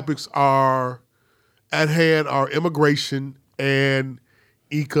two topics are at hand are immigration and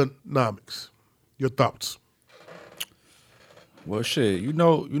economics. Your thoughts? Well, shit, you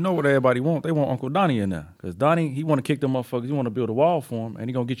know what everybody want. They want Uncle Donnie in there. Because Donnie, he want to kick them motherfuckers. He want to build a wall for him, and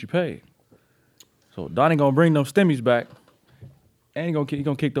he going to get you paid. So Donnie going to bring them stimmies back, and he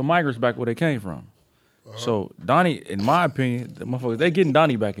gonna kick the migrants back where they came from. So Donnie, in my opinion, the motherfuckers, they getting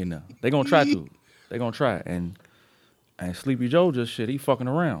Donnie back in there. They going to try to. They going to try. And Sleepy Joe just shit, he fucking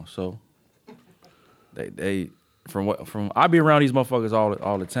around. So from I be around these motherfuckers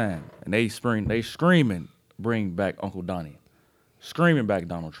all the time, and they screaming, bring back Uncle Donnie. Screaming back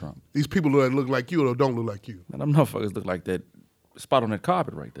Donald Trump. These people that look like you or don't look like you. Man, them motherfuckers look like that spot on that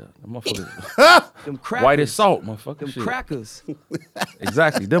carpet right there. Them motherfuckers them crackers. White as salt, motherfucker. Them shit. crackers.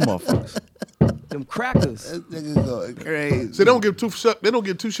 Exactly, them motherfuckers. Them crackers. That nigga going crazy. So they don't give two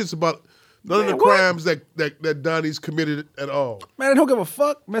shits about none of the crimes that Donnie's committed at all. Man, they don't give a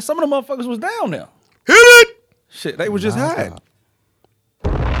fuck. Man, some of the motherfuckers was down there. Hit it! Shit, they was just high.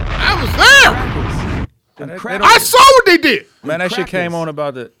 I was there! I saw what they did. Man, that shit came on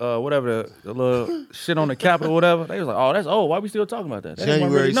about the whatever the little shit on the Capitol or whatever. They was like, oh, that's old. Why we still talking about that?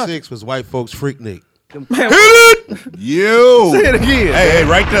 January 6th was White Folks Freaknik. Man, hit it! You. Say it again. Hey,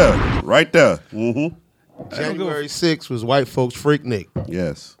 right there. Right there. Mm-hmm. January 6th was White Folks Freaknik.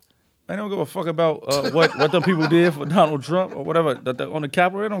 Yes. They don't give a fuck about what them people did for Donald Trump or whatever on the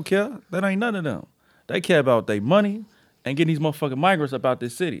Capitol. They don't care. That ain't none of them. They care about their money and getting these motherfucking migrants up out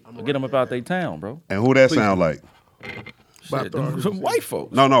this city. Or get them up out their town, bro. And who that sound like? Shit, some white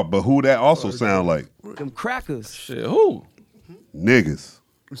folks. No, but who that also sound like? Them crackers. Shit, who? Niggas.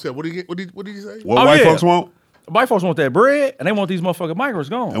 You said, what did he say? What white folks want? White folks want that bread, and they want these motherfucking migrants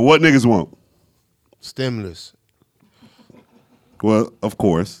gone. And what niggas want? Stimulus. Well, of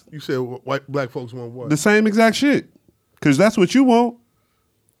course. You said black folks want what? The same exact shit. Because that's what you want.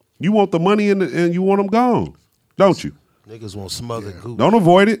 You want the money and you want them gone, don't you? Niggas want smothered gooch. Don't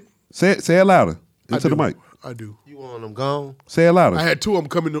avoid it. Say it louder into the mic. I do. You want them gone? Say it louder. I had two of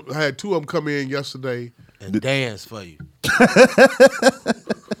them come in yesterday and dance for you.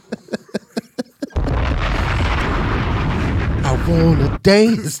 I wanna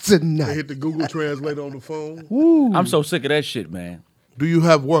dance tonight. They hit the Google Translator on the phone. Woo. I'm so sick of that shit, man. Do you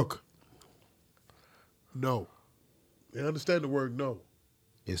have work? No. They understand the word no.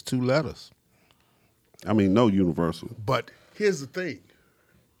 It's 2 letters. I mean, no universal. But here's the thing.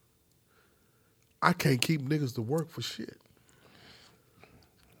 I can't keep niggas to work for shit.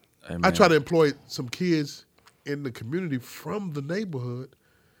 Hey, I try to employ some kids in the community from the neighborhood.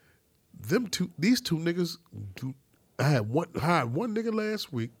 These two niggas I hired one nigga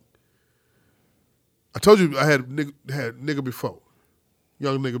last week. I told you I had nigga before.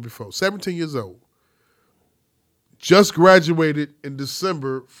 Young nigga before. 17 years old. Just graduated in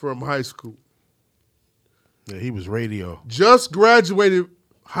December from high school. Yeah, he was radio. Just graduated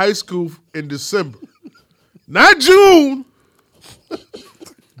high school in December. Not June.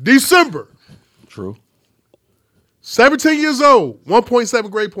 December. True. 17 years old. 1.7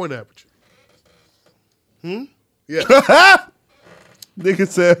 grade point average. Yeah. Nigga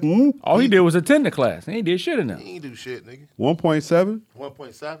said, All he did was attend the class. He ain't did shit in there. He ain't do shit, nigga. 1.7?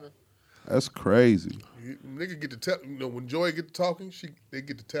 1.7. That's crazy. Nigga get to tell, when Joy get to talking, they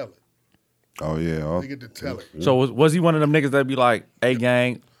get to tell it. Oh, yeah. They get to tell it. So was he one of them niggas that be like, hey,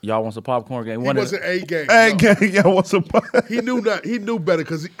 gang, y'all want some popcorn, gang? He wasn't a gang. Hey, no. gang, y'all want some He knew better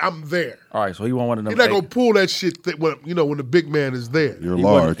because I'm there. All right, so he wasn't one of them. He's not going to pull that shit when the big man is there. You're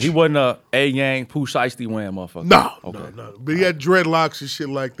large. He wasn't a A-gang, Pooh Shiesty wearing motherfucker. No, Okay. no. But he had dreadlocks and shit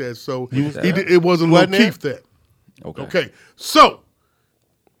like that, so it wasn't Lil Keith that. Okay, so,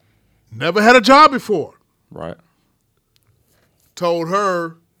 never had a job before. Right. Told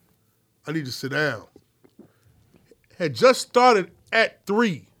her, I need to sit down. Had just started at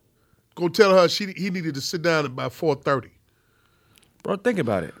 3. Go tell her he needed to sit down at about 4:30. Bro, think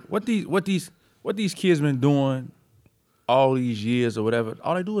about it. What these kids been doing all these years or whatever,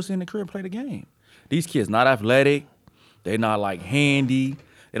 all they do is sit in the crib and play the game. These kids not athletic. They not like handy.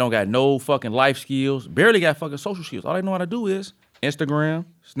 They don't got no fucking life skills. Barely got fucking social skills. All they know how to do is Instagram,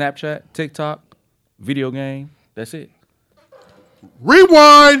 Snapchat, TikTok, video game. That's it.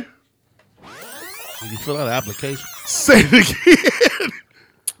 Rewind. Did you fill out an application? Say it again.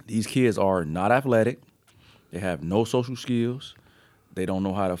 These kids are not athletic. They have no social skills. They don't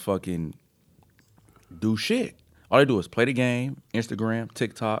know how to fucking do shit. All they do is play the game, Instagram,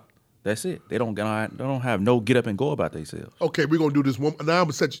 TikTok. That's it. They don't have no get up and go about themselves. Okay, we're gonna do this one. Now I'm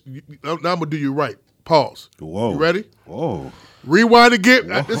gonna do you right. Pause. Whoa. You ready? Whoa. Rewind again.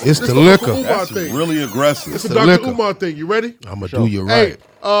 It's the liquor. That's really aggressive. It's a Dr. Umar thing. You ready? I'm gonna do you right.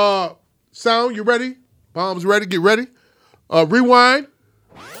 Hey, sound, you ready? Bombs ready? Get ready. Rewind.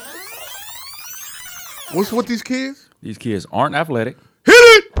 What's with these kids? These kids aren't athletic. Hit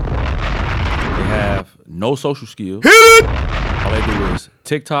it! They have no social skills. Hit it! All they do is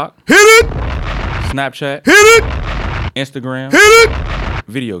TikTok. Hit it! Snapchat. Hit it! Instagram. Hit it!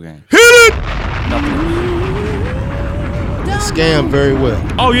 Video games. Hit it! Nothing else. Scam very well.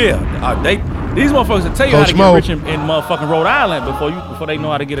 Oh yeah, these motherfuckers will tell you Coach how to Mo. get rich in motherfucking Rhode Island before they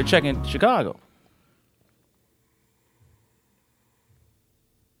know how to get a check in Chicago.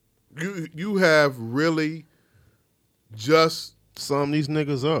 You have really just summed these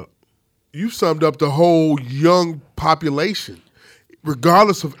niggas up. You summed up the whole young population,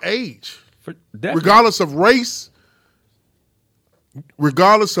 regardless of age, regardless of race,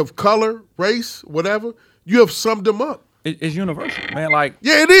 regardless of color, race, whatever. You have summed them up. It's universal, man. Like,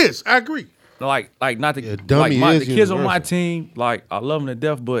 yeah, it is. I agree. Like not the dummy the is kids on my universal. team. Like, I love them to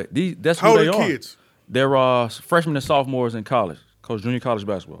death, but that's How who old they are are. kids? They're freshmen and sophomores in college. Coach junior college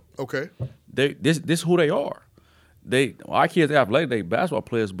basketball. Okay. This who they are. Our kids are athletic, they basketball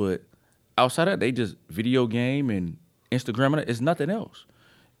players, but outside of that, they just video game and Instagram. It's nothing else.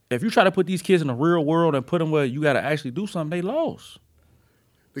 If you try to put these kids in the real world and put them where you got to actually do something, they lost.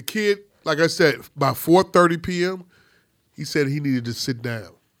 The kid, like I said, by 4:30 p.m., he said he needed to sit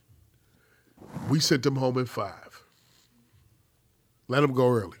down. We sent him home at 5. Let him go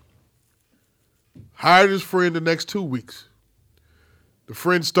early. Hired his friend the next 2 weeks. The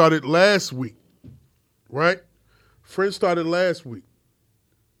friend started last week, right? Friend started last week.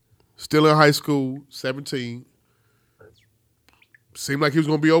 Still in high school, 17. Seemed like he was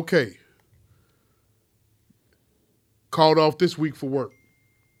going to be okay. Called off this week for work.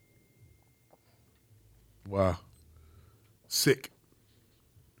 Wow. Sick.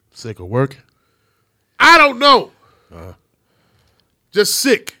 Sick of work? I don't know. Just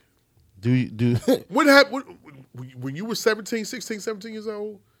sick. Do What happened when you were 16, 17 years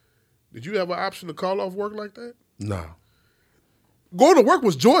old? Did you have an option to call off work like that? No. Going to work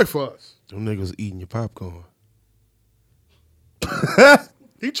was joy for us. Them niggas eating your popcorn.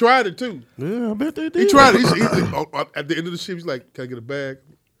 He tried it too. Yeah, I bet they did. He tried it. At the end of the shift, he's like, "Can I get a bag?"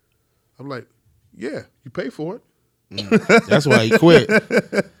 I'm like, "Yeah, you pay for it." That's why he quit.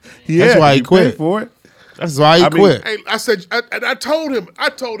 Yeah, That's why he you quit. pay for it. That's why he quit. Hey, I said, I told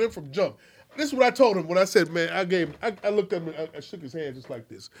him from jump. This is what I told him when I said, man, I looked at him, I shook his hand just like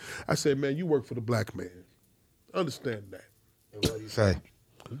this. I said, man, you work for the black man. Understand that. And what he Say.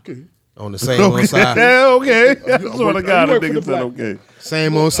 Okay. On the same on side. Okay. That's what I got. You A work for nigga the said black okay.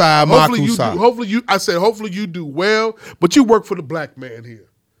 Same on side, Hopefully Maku you side. do. Hopefully you do well, but you work for the black man here.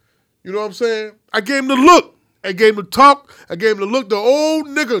 You know what I'm saying? I gave him the look. I gave him the talk. I gave him the look. The old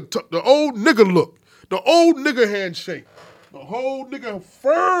nigga look. The old nigga handshake. The whole nigga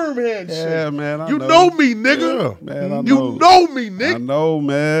firm handshake. Yeah, man. I You know me, nigga. Yeah. Man, I know. You know me, nigga. I know,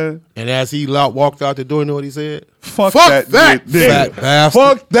 man. And as he walked out the door, you know what he said? Fuck that nigga. fat bastard.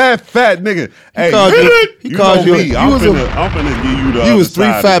 Fuck that fat nigga. Hey, called you- he you called know you- me. you I'm was finna give you the You other was 3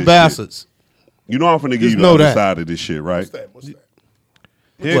 side of fat this bastards. shit. You know I'm finna give Just you the know other that. side of this shit, right? What's that?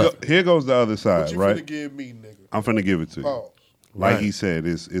 Here goes the other What side, you right? finna give me, nigga? I'm finna give it to you. Pause. Like Right. he said,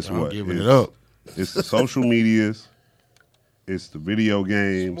 it's I'm what? giving It's- it up. It's the social medias, it's the video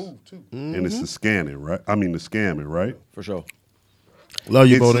games, Smooth, too. and it's the scanning, right? I mean the scamming, right? For sure. Love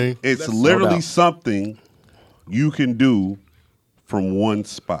you, Bodine. It's literally doubt. something you can do from one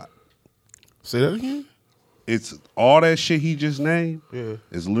spot. Say that again? It's all that shit he just named. Yeah.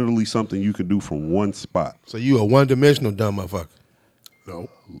 Is literally something you can do from one spot. So you a one-dimensional dumb motherfucker. No.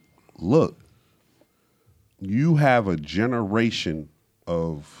 Look, you have a generation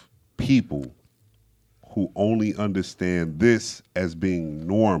of people who only understand this as being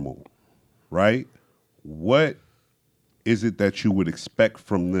normal, right? What is it that you would expect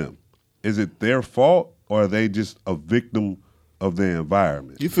from them? Is it their fault, or are they just a victim of their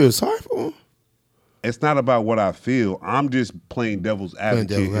environment? You feel sorry for him? It's not about what I feel. I'm just playing devil's advocate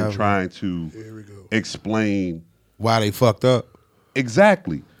devil's and advocate. trying to Here we go. explain Why they fucked up?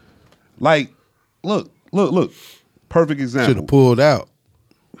 exactly. Like, look. Perfect Should example. have pulled out.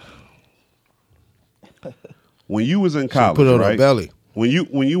 When you was in college, put it on her right? belly. When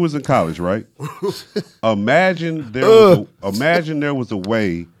you was in college, right? imagine there was a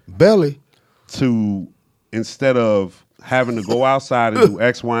way Belly. to, instead of having to go outside and do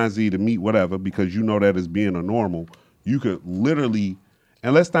X, Y, and Z to meet whatever, because you know that as being a normal, you could literally,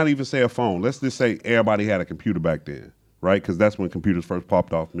 and let's not even say a phone. Let's just say everybody had a computer back then, right? Because that's when computers first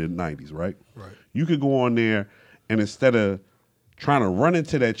popped off, mid-90s, right? Right. You could go on there, and instead of trying to run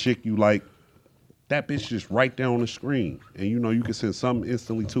into that chick you like, that bitch just right there on the screen, and you know you can send something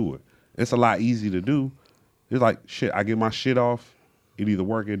instantly to her. It's a lot easier to do It's like, shit, I get my shit off. It either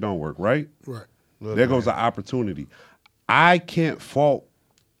work or it don't work, right? Right. There goes the opportunity. I can't fault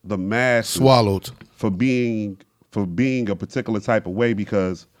the masses Swallowed. for being a particular type of way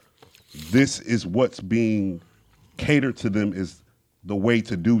because this is what's being catered to them is the way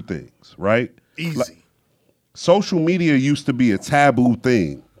to do things, right? Easy. Like, social media used to be a taboo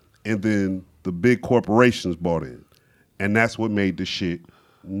thing, and then the big corporations bought in, and that's what made the shit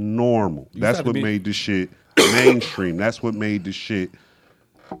normal. That's what made the shit mainstream. That's what made the shit,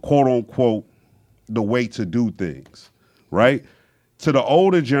 quote unquote, the way to do things, right? To the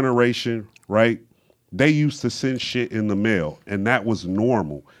older generation, right, they used to send shit in the mail, and that was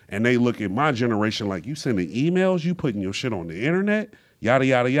normal. And they look at my generation like, you sending emails, you putting your shit on the internet, yada,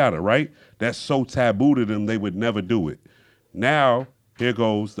 yada, yada, right? That's so taboo to them, they would never do it. Now, here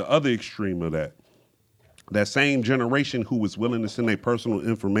goes the other extreme of that. That same generation who was willing to send their personal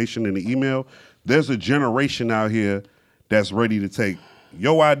information in the email, there's a generation out here that's ready to take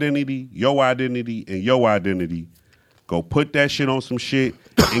your identity, and your identity, go put that shit on some shit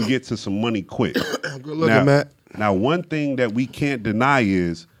and get to some money quick. Good looking, Matt. Now, one thing that we can't deny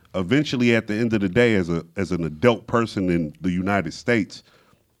is eventually at the end of the day, as an adult person in the United States,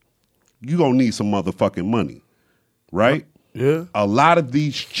 you gonna need some motherfucking money, right? Yeah. A lot of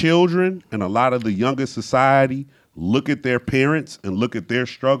these children and a lot of the younger society look at their parents and look at their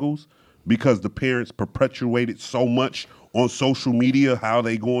struggles because the parents perpetuated so much on social media, how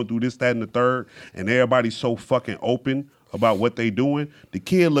they going through this, that, and the third, and everybody's so fucking open about what they doing. The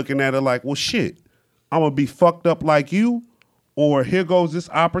kid looking at it like, well, shit, I'm gonna be fucked up like you, or here goes this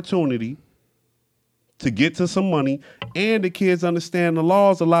opportunity to get to some money, and the kids understand the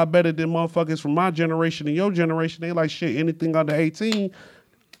laws a lot better than motherfuckers from my generation and your generation. They like, shit, anything under 18,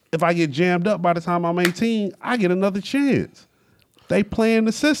 if I get jammed up by the time I'm 18, I get another chance. They playing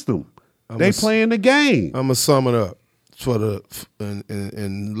the system. They playing the game. I'm gonna sum it up for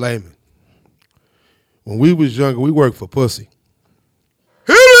in layman. When we was younger, we worked for pussy.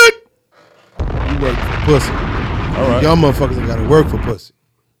 Hit it! We worked for pussy. All right. Y'all motherfuckers ain't gotta work for pussy.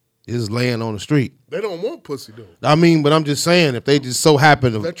 It's just laying on the street. They don't want pussy though. I mean, but I'm just saying, if they just so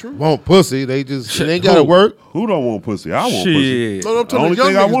happen to want pussy, they ain't gotta Who? work. Who don't want pussy? I want pussy. No, I'm The only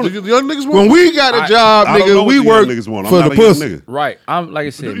telling thing I you, want the young niggas want. When we got a job, I don't nigga, know we what the work young niggas want. I'm for not the a young pussy. nigga. Right. I'm like I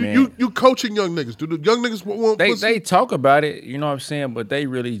said, man. You coaching young niggas. Do the young niggas want pussy? They talk about it, you know what I'm saying, but they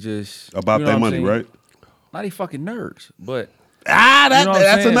really just About you know their what I'm money, saying? right? Not they fucking nerds, but Ah, you know what I'm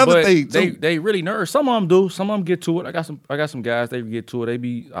that's saying? another But thing too. They really nerds. Some of them do. Some of them get to it. I got some guys. They get to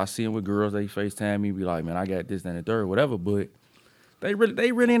it. I see them with girls. They FaceTime me. Be like, man, I got this, that, and the third, whatever. But they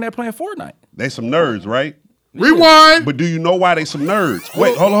really in there playing Fortnite. They some nerds, right? Rewind. But do you know why they some nerds?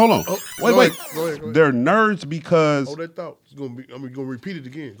 Wait, hold on. Wait. Go ahead. They're nerds because Hold that thought. I'm gonna repeat it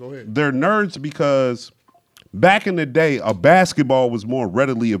again. Go ahead. they're nerds because back in the day, a basketball was more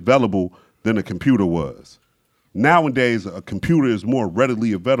readily available than a computer was. Nowadays, a computer is more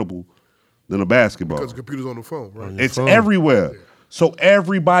readily available than a basketball. Because the computer's on the phone, right? It's everywhere. So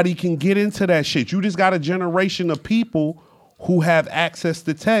everybody can get into that shit. You just got a generation of people who have access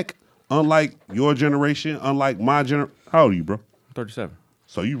to tech, unlike your generation, unlike my generation. How old are you, bro? 37.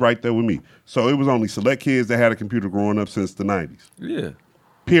 So you right there with me. So it was only select kids that had a computer growing up since the 90s. Yeah.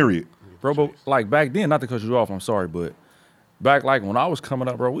 Period. Bro, but like back then, not to cut you off, I'm sorry, but back like when I was coming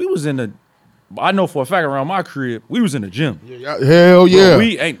up, bro, we was in the, I know for a fact around my crib, we was in the gym. Hell yeah. Bro,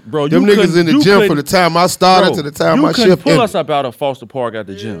 we ain't, bro. Them niggas in the gym from the time I started to the time my shift ended. You couldn't pull us up out of Foster Park at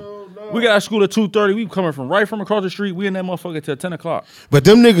the gym. No. We got out of school at 2:30. We coming from across the street. We in that motherfucker till 10 o'clock. But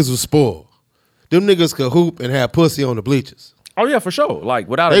them niggas was spoiled. Them niggas could hoop and have pussy on the bleachers. Oh yeah, for sure. Like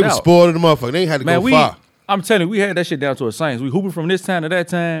without a They doubt. was spoiled in the motherfucker. They ain't had to go far. I'm telling you, we had that shit down to a science. We hooping from this time to that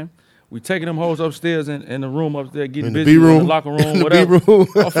time. We taking them hoes upstairs in the room upstairs, getting busy in the locker room, whatever. B-room.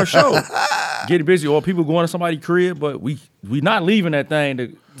 Oh, for sure. Getting busy, or people going to somebody's crib, but we not leaving that thing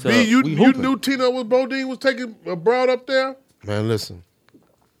to You we hooping. knew Tino was Bodine was taking a broad up there? Man, listen.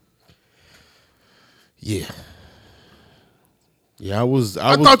 Yeah. Yeah,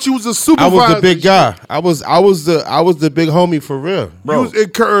 I thought you was a supervisor. I was the big guy. I was the big homie for real. Bro. You was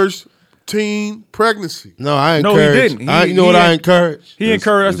encouraged teen pregnancy. No, I encouraged. No, he didn't. You know what I encouraged? He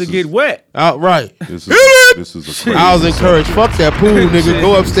encouraged us to get wet. Outright. This is a crazy I was encouraged. Fuck that pool, nigga.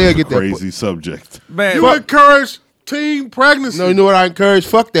 Go upstairs and get that crazy subject. Man, you encouraged teen pregnancy. No, you know what I encouraged?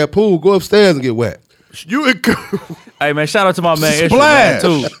 Fuck that pool. Go upstairs and get wet. You encouraged. Hey man, shout out to my man Splash.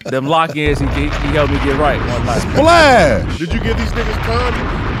 Ishmael, too. Them lock-ins, he helped me get right one night. Splash. Did you give these niggas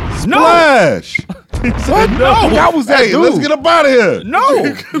condoms? No. Splash. What? No. I was that Hey, dude. let's get up out of here. No.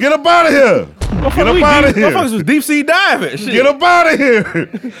 Get up out of here. Get up out of here. Motherfuckers was deep sea diving. Shit. Get up out of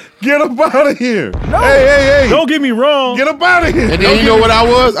here. Get up out of here. No. Hey. Don't get me wrong. Get up out of here. And then you know what I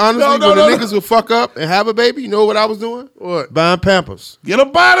was? Honestly, when the niggas would fuck up and have a baby, you know what I was doing? What? Buying Pampers. Get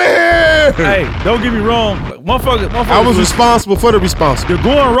up out of here. Hey, don't get me wrong. Motherfuckers I was responsible for the responsible. The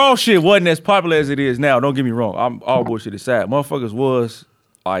going raw shit wasn't as popular as it is now. Don't get me wrong. I'm all bullshit aside. Motherfuckers was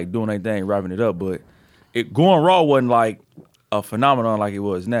like doing their thing, wrapping it up, but it going raw wasn't like a phenomenon like it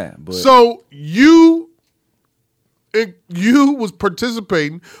was now. But So you was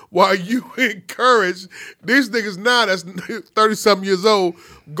participating while you encouraged these niggas now that's 30-something years old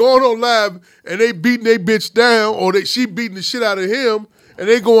going on live and they beating they bitch down or she beating the shit out of him and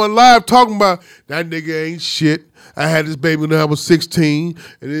they going live talking about that nigga ain't shit. I had this baby when I was 16,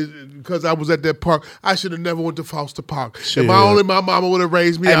 and because I was at that park, I should have never went to Foster Park. Shit. If my mama would have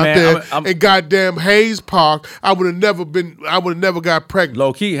raised me out there in goddamn Hayes Park, I would have never got pregnant.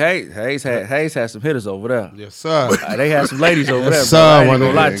 low key, Hayes had some hitters over there. Yes, sir. They had some ladies over there. Yes, Bro. sir, I ain't my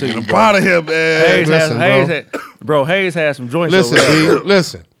gonna nigga. lie to you. Get Bro. out of here, man. Hayes had some joints Listen, over there. B,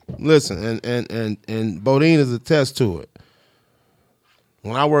 listen, and Bodine is a test to it.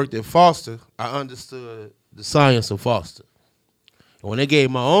 When I worked at Foster, I understood the science of Foster. And when they gave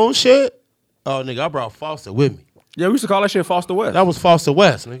my own shit, oh nigga, I brought Foster with me. Yeah, we used to call that shit Foster West. That was Foster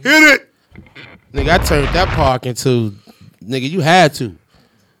West, nigga. Hit it. Nigga, I turned that park into, nigga, you had to.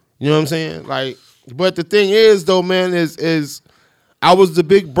 You know what I'm saying? Like, but the thing is though, man, is I was the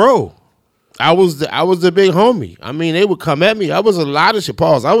big bro. I was the big homie. I mean, they would come at me. I was a lot of shit.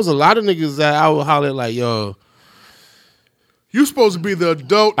 Pause. I was a lot of niggas that I would holler like, yo. You supposed to be the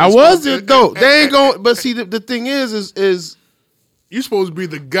adult. I was the adult. They ain't going. But see, the thing is you supposed to be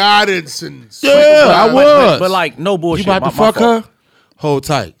the guidance and yeah, I was. But like, no bullshit. You about to My fuck fault. her? Hold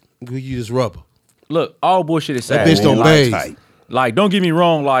tight. You just rubber. Look, all bullshit aside. That bitch don't bathe. Like, don't get me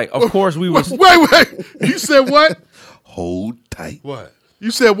wrong. Like, of course we was. Wait. You said what? Hold tight. What?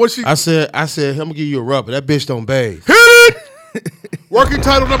 You said what? I said, I'm gonna give you a rubber. That bitch don't bathe. Hit it. Working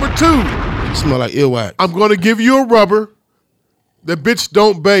title number 2. You smell like earwax. I'm going to give you a rubber. That bitch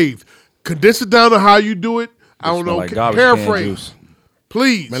don't bathe. Condense it down to how you do it. I don't know. Like garbage can paraphrase. juice.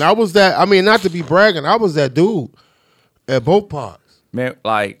 Please. Man, I was that. I mean, not to be bragging, I was that dude at both parks. Man,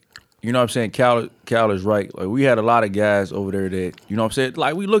 like, you know what I'm saying? Cal is right. Like, we had a lot of guys over there that, you know what I'm saying?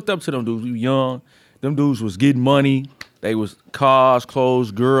 Like, we looked up to them dudes. We were young. Them dudes was getting money. They was cars,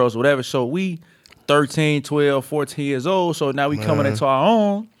 clothes, girls, whatever. So we 13, 12, 14 years old. So now we coming into our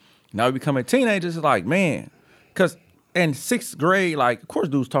own. Now we becoming teenagers. It's like, man, because in 6th grade, like, of course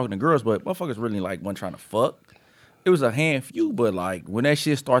dudes talking to girls, but motherfuckers really, like, wasn't trying to fuck. It was a handful, but, like, when that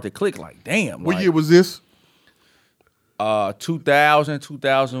shit started to click, like, damn. What like, year was this? 2000,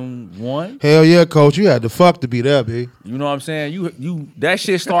 2001. Hell yeah, coach. You had to fuck to be there, B. You know what I'm saying? You that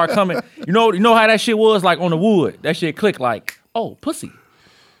shit started coming. You know how that shit was like on the wood. That shit clicked like, oh, pussy.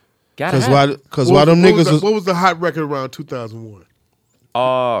 Because why them niggas what was the hot record around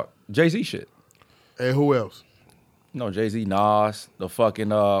 2001? Jay-Z shit. And who else? No, Jay-Z, Nas, the fucking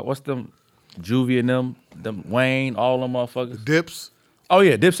what's them Juvie and them Wayne, all them motherfuckers. Dips. Oh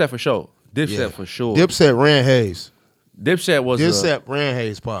yeah, Dipset for sure. Dipset for sure. Dipset ran Hayes. Dipset ran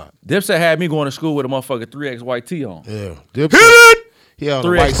Hayes Park. Dipset had me going to school with a motherfucker 3X white tee on. Yeah. Dipset. He had a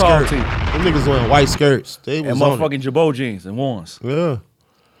 3X white tall skirt. tee. Them niggas wearing white skirts. They was And on motherfucking Jabot jeans and ones. it. Yeah.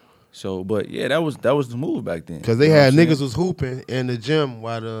 So, but yeah, that was the move back then. Because they You know had what I'm niggas was hooping in the gym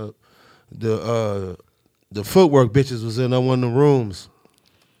while the footwork bitches was in one of the rooms.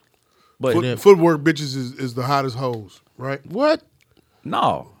 But Footwork bitches is the hottest hoes, right? What?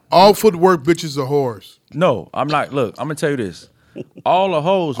 no, All footwork bitches are whores. no, I'm not. Look, I'm gonna tell you this. All the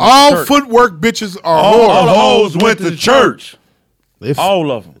hoes. went to All church. footwork bitches are All whores. the hoes went to church. They f-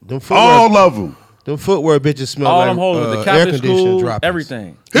 All of them. them footwear, All of them. them footwear bitches smell All like them hoes with the air Catholic conditioner school, droppings.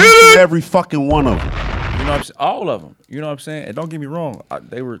 everything. Each and every fucking one of them. You know what I'm saying? All of them. You know what I'm saying? And don't get me wrong,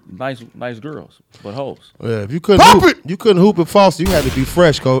 they were nice girls, but hoes. Yeah, if you couldn't Pop hoop, it! you couldn't hoop at Foster. You had to be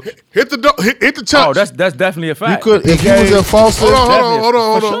fresh, coach. Hit the church. Oh, that's definitely a You fact. could if you was at Foster. Hold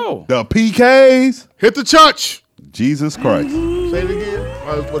on. For sure. The PKs. Hit the church. Jesus Christ. Say it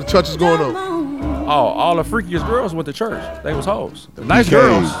again. What the church is going on? Oh, all the freakiest girls went to church. They was hoes. Nice PKs.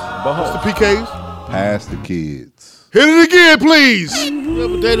 girls, but The hoes. PKs. Pass the kids. Hit it again, please. You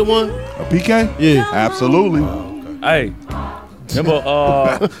ever dated one? A PK? Yeah. Absolutely. Hey, remember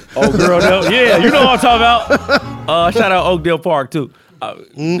old girl there? Yeah, you know what I'm talking about. Shout out Oakdale Park too.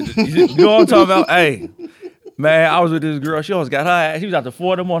 You know what I'm talking about? Hey, man, I was with this girl. She always got her ass. She was out to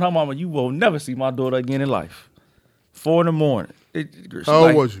 4 in the morning. Her mama, you will never see my daughter again in life. 4 in the morning. How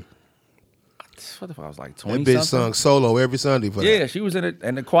old was you? what the fuck, I was like 20 That bitch something. sung solo every Sunday for that. Yeah, she was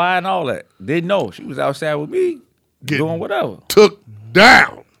in the choir and all that. Didn't know. She was outside with me doing whatever. Took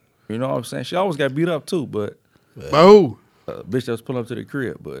down. You know what I'm saying? She always got beat up too, but By who? bitch that was pulling up to the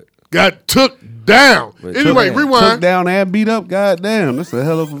crib, but Got took down. But Anyway, took rewind. Took down and beat up. Goddamn, that's a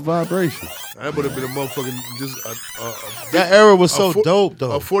hell of a vibration. That would have been a motherfucking just That era was so fo- dope,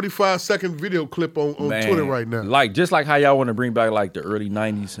 though. a 45-second video clip on man, Twitter right now. Like just like how y'all want to bring back like the early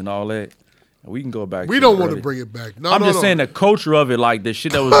 '90s and all that. We can go back. We to don't the want to early- bring it back. No, I'm no, just no. saying the culture of it, like the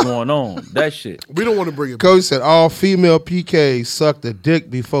shit that was going on. That shit. We don't want to bring it back. Coach said all female PKs sucked a dick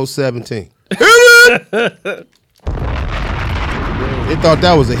before 17. They thought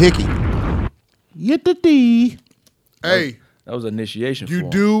that was a hickey. Hey, That was initiation. you for 'em.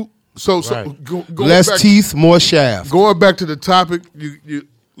 do so. Right. Going Less back, teeth, more shaft. Going back to the topic, you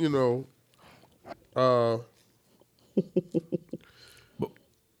know,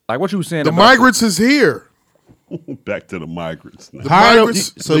 Like what you were saying. the about migrants is here. Back to the migrants. Now. Hire them,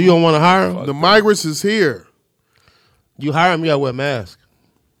 migrants- so you don't want to hire them? The migrants is here. You hire them, you got to wear a mask.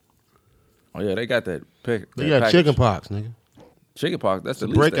 Oh yeah, they got that. They got chicken pox, nigga. Chicken pox. That's the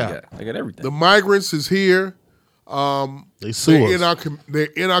It's a least they breakout. got. They got everything. The migrants is here. They sue us. They're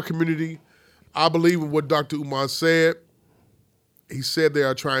in our community. I believe in what Dr. Umar said. He said they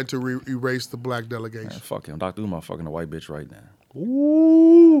are trying to erase the black delegation. Man, fuck him. Dr. Umar fucking a white bitch right now.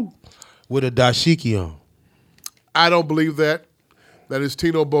 Ooh. With a dashiki on. I don't believe that. That is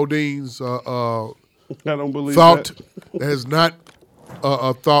Tino Bodine's I don't believe thought. that. That is not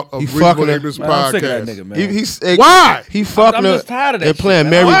a thought of He Reasonable fucking her. Ignorance Man, I'm sick of that podcast. nigga, man. Why? He I'm fucking just her tired of that and playing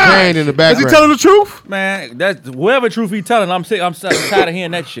shit, man. Mary Why? Jane in the Is background. he telling the truth? Man, that's whatever truth he telling. I'm sick. I'm tired of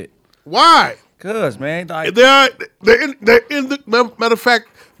hearing that shit. Why? Cause man, like, They're in the matter of fact,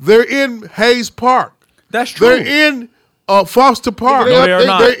 they're in Hayes Park. that's true. They're in Foster Park. No, they are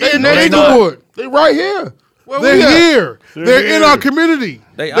not. They're in No, they not. Inglewood. They right here. They're here. They're in here. our community.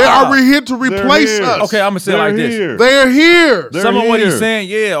 They They are. are here to replace here. us. Okay, I'm gonna say it like this. Here. They're here. They're Some of what he's here. saying,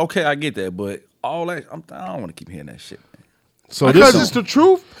 yeah, okay, I get that, but all that, I don't want to keep hearing that shit. Man. So Because this it's the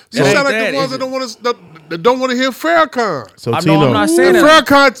truth. It You ain't sound like that, the ones is that don't want to hear Farrakhan. So I know Tino, I'm not And saying that.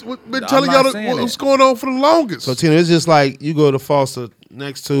 Farrakhan's been telling not y'all saying what's that. going on for the longest. So Tino, it's just like you go to Foster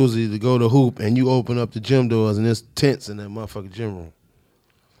next Tuesday to go to hoop, and you open up the gym doors, and there's tents in that motherfucking gym room.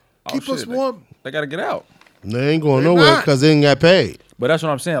 Keep us shit, warm. They gotta get out. And they ain't going They nowhere not. because they ain't got paid. But that's what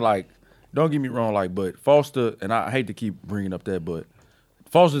I'm saying. Like, don't get me wrong. Like, but Foster, and I hate to keep bringing up that, but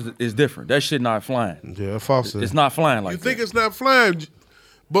Foster is different. That shit not flying. Yeah, Foster. It's not flying like You think that. it's not flying,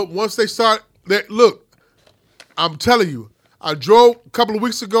 but once they start, look, I'm telling you, I drove a couple of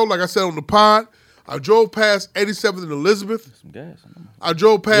weeks ago, like I said on the pod, I drove past 87th and Elizabeth. Some gas. I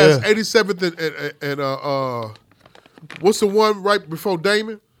drove past Yeah. 87th and what's the one right before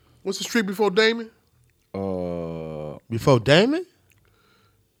Damon? What's the street before Damon? Before Damon?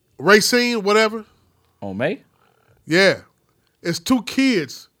 Racine, whatever. On May? Yeah. It's two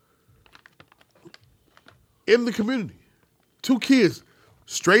kids in the community. Two kids,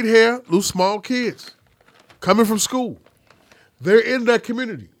 straight hair, little small kids, coming from school. They're in that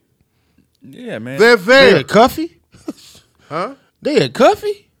community. Yeah, man. They're They there. at Cuffy? Huh? They at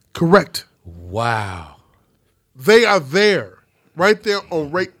Cuffy? Correct. Wow. They are there. Right there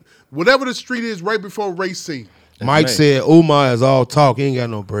on whatever the street is right before Racine. Mike May. said Umar is all talk. He ain't got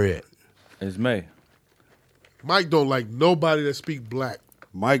no bread. It's May. Mike don't like nobody that speak black.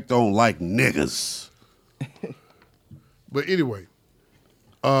 Mike don't like niggas. But anyway,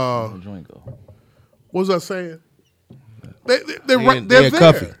 Where the joint go? what was I saying? They're They there. at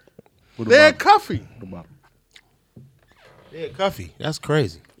Cuffy. They're at Cuffy. They at Cuffy. That's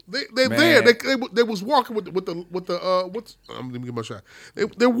crazy. They're Man. there. They was walking with the what's I'm gonna give my shot.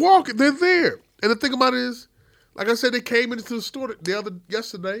 They're walking. They're there. And the thing about it is, like I said, they came into the store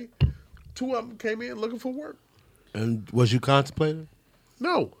yesterday. Two of them came in looking for work. And was you contemplating?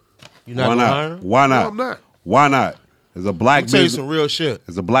 No, You not Why gonna hire not? him? Why no, not? I'm not. Why not? As a black I'm tell you business, some real shit.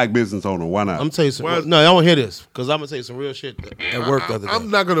 as a black business owner, why not? I'm tell you some. Why- No, I don't hear this because I'm gonna tell you some real shit at work the other day. I'm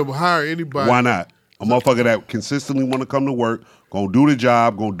not gonna hire anybody. Why not? A motherfucker that consistently want to come to work, gonna do the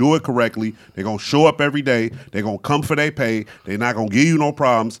job, gonna do it correctly. They're gonna show up every day. They're gonna come for their pay. They're not gonna give you no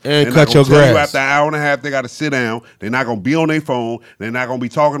problems. And They're cut not gonna your tell you grass. after an hour and a half they got to sit down. They're not gonna be on their phone. They're not gonna be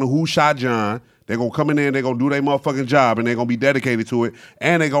talking to who shot John. They're gonna come in there and they're gonna do their motherfucking job and they're gonna be dedicated to it.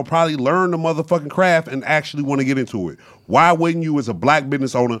 And they're gonna probably learn the motherfucking craft and actually want to get into it. Why wouldn't you, as a black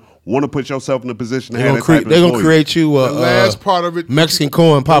business owner, want to put yourself in a position to They're have gonna, that type of they're gonna employee? create you The last part of it, Mexican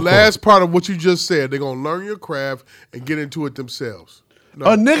corn popcorn. The last part of what you just said, they're gonna learn your craft and get into it themselves. No,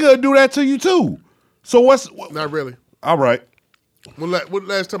 A nigga will do that to you too. So what's not really. all right? When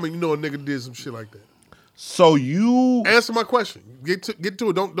last time you know a nigga did some shit like that? So you answer my question. Get to it.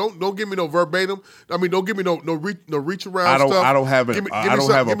 Don't give me no verbatim. I mean, don't give me no reach around stuff. I don't have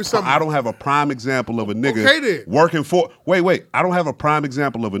a prime example of a nigga working for. Wait. I don't have a prime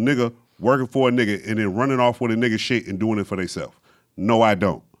example of a nigga working for a nigga and then running off with a nigga shit and doing it for themselves. No, I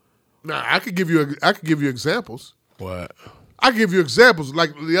don't. Nah, I could give you examples. What? I can give you examples.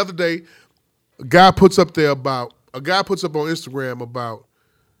 Like the other day, a guy puts up on Instagram about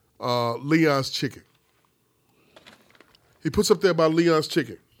Leon's Chicken. He puts up there about Leon's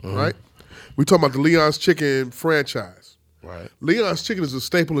Chicken, right? We talking about the Leon's Chicken franchise. Right. Leon's Chicken is a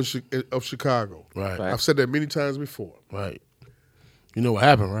staple of Chicago. Right. I've said that many times before. Right. You know what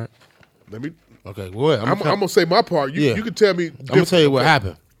happened, right? Let me. Okay, go ahead. I'm gonna say my part. You can tell me. I'm gonna tell you what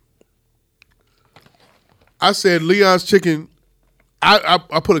happened. I said Leon's Chicken. I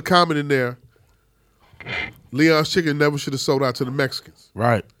put a comment in there. Leon's Chicken never should have sold out to the Mexicans.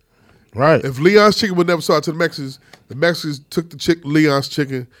 Right. If Leon's Chicken would never sold out to the Mexicans took the Leon's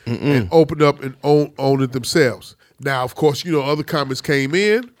Chicken and opened up and owned it themselves. Now, of course, other comments came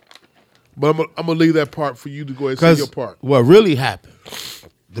in, but I'm gonna leave that part for you to go ahead and say your part. What really happened?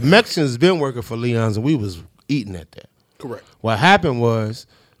 The Mexicans been working for Leon's and we was eating at that. Correct. What happened was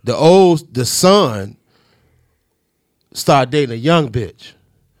the son started dating a young bitch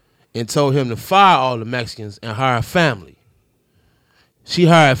and told him to fire all the Mexicans and hire a family. She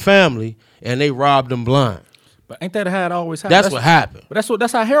hired family and they robbed them blind. But ain't that how it always happened? That's what happened. But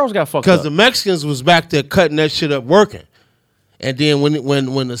that's how Harold's got fucked up. Because the Mexicans was back there cutting that shit up working. And then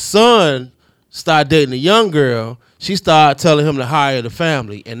when the son started dating a young girl, she started telling him to hire the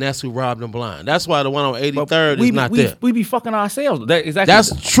family, and that's who robbed them blind. That's why the one on 83rd is not there. We be fucking ourselves.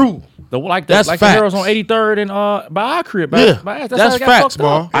 That's true. That's the Harold's on 83rd and by our crib. That's facts,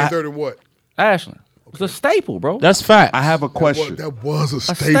 bro. 83rd and what? Ashland. It's a staple, bro. That's fact. I have a question. That was a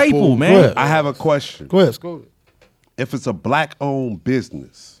staple, man. I have a question. Go ahead. If it's a black-owned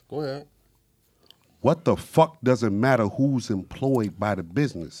business, go ahead. What the fuck does it matter who's employed by the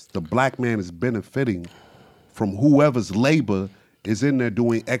business? The black man is benefiting from whoever's labor is in there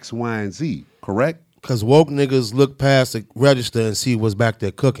doing X, Y, and Z, correct? Because woke niggas look past the register and see what's back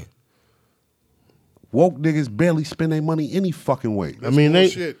there cooking. Woke niggas barely spend their money any fucking way. That's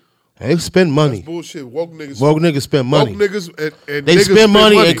bullshit. They spend money. That's bullshit. Woke niggas spend money. Woke niggas and they niggas spend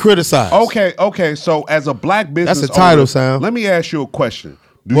money and criticize. Okay. So as a black business that's a title owner, sound. Let me ask you a question.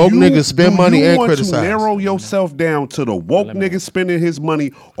 Woke niggas spend money and criticize. Do you want to narrow yourself down to the woke nigga spending his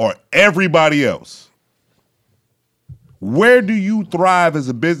money or everybody else? Where do you thrive as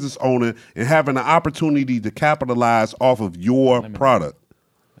a business owner and having the opportunity to capitalize off of your product?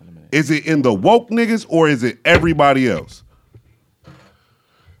 Is it in the woke niggas or is it everybody else?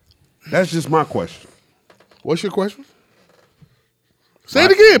 That's just my question. What's your question? Say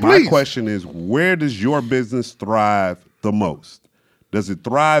it again, please. My question is, where does your business thrive the most? Does it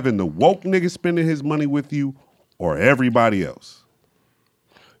thrive in the woke nigga spending his money with you or everybody else?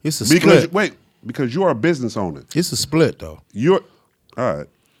 It's a split. Because you're a business owner. It's a split, though. All right.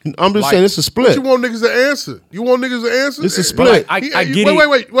 I'm just saying it's a split. But you want niggas to answer? It's a split. I get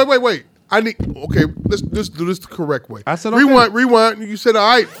it. Wait. Let's do this the correct way. I said rewind. You said all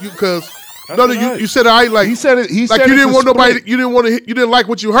right because you said all right like he said it. He like said you didn't want split. nobody. You didn't want to. You didn't like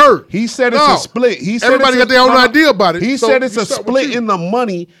what you heard. He said it's a split. He said everybody got their own idea about it. He so said it's a split in the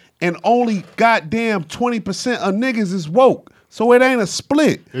money, and only goddamn 20% of niggas is woke. So it ain't a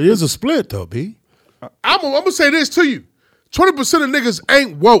split. It is a split though, B. I'm gonna say this to you: 20% of niggas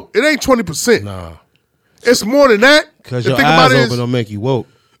ain't woke. It ain't 20%. Nah, it's more than that. Because your eyes open don't make you woke.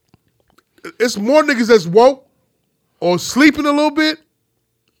 It's more niggas that's woke or sleeping a little bit,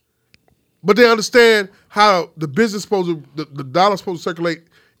 but they understand how the business the dollar's supposed to circulate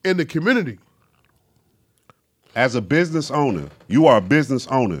in the community. As a business owner, you are a business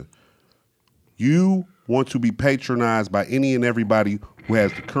owner. You want to be patronized by any and everybody who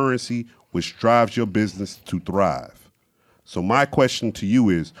has the currency which drives your business to thrive. So my question to you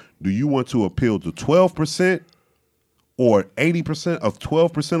is, do you want to appeal to 12% or 80% of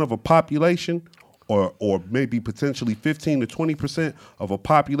 12% of a population or maybe potentially 15 to 20% of a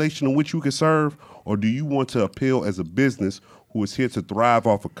population in which you can serve? Or do you want to appeal as a business who is here to thrive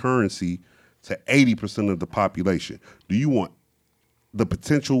off of currency to 80% of the population? Do you want the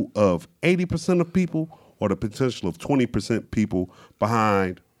potential of 80% of people or the potential of 20% people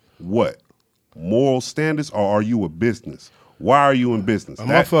behind what? Moral standards, or are you a business? Why are you in business? A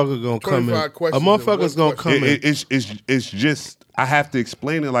motherfucker gonna come in. A motherfucker's gonna come in. It's just, I have to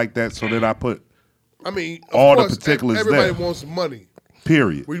explain it like that so that I put I mean, all course, the particulars everybody there. wants money.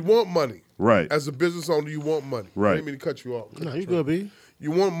 Period. We want money. Right. As a business owner, you want money. Right. I didn't mean to cut you off. No, you good, B.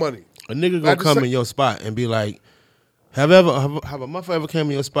 You want money. A nigga gonna come in your spot and be like, have a motherfucker ever came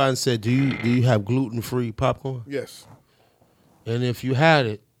in your spot and said, do you have gluten-free popcorn? Yes. And if you had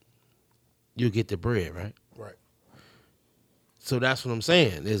it, you'll get the bread, right? Right. So that's what I'm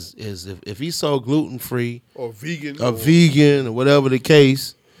saying. Is if he sold gluten-free or vegan or whatever the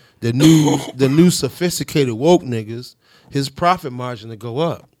case, the new sophisticated woke niggas, his profit margin to go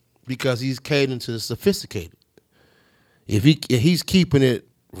up because he's catering to the sophisticated. If he's keeping it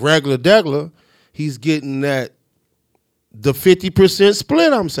regular, he's getting the 50%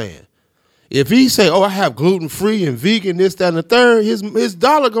 split, I'm saying. If he say, I have gluten-free and vegan, this, that, and the third, his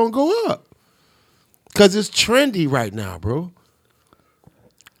dollar gonna go up. Because it's trendy right now, bro.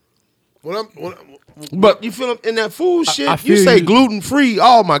 But you feel in that food shit, you say gluten-free,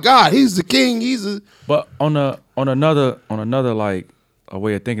 oh my God, he's the king, But on another like a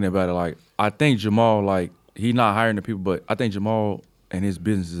way of thinking about it, like I think Jamal, like, he not hiring the people, but I think Jamal and his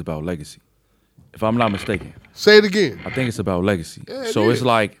business is about legacy. If I'm not mistaken. Say it again. I think it's about legacy. Yeah, so it's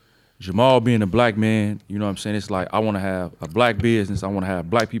like Jamal being a black man, you know what I'm saying? It's like I want to have a black business. I want to have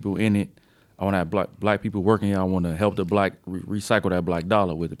black people in it. I want to have black people working here. I want to help the black recycle that black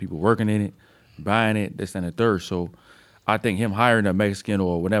dollar with the people working in it, buying it, this and the third. So I think him hiring a Mexican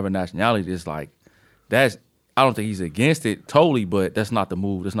or whatever nationality is like, I don't think he's against it totally, but that's not the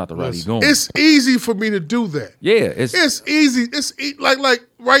move. That's not the route he's going. It's easy for me to do that. Yeah, it's easy. It's like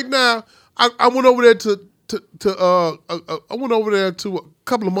right now. I went over there I went over there to a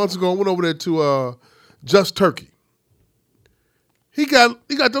couple of months ago. I went over there to Just Turkey. He got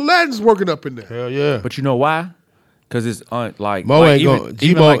the Latins working up in there. Hell yeah! But you know why? Because it's like Mo ain't going.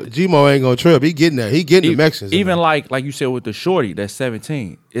 G-Mo ain't gonna trip. He getting that. He getting the Mexicans. Even like you said with the shorty that's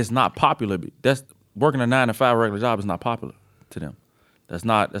 17, it's not popular. That's working a 9-to-5 regular job is not popular to them. That's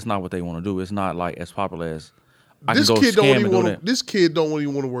not what they want to do. It's not like as popular as This kid don't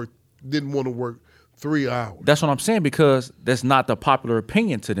even want to work. Didn't want to work 3 hours. That's what I'm saying, because that's not the popular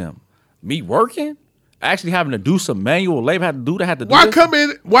opinion to them. Me working, actually having to do some manual labor, had to do this. Why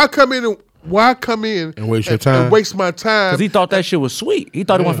come in and waste your time? And waste my time? Because he thought that shit was sweet. He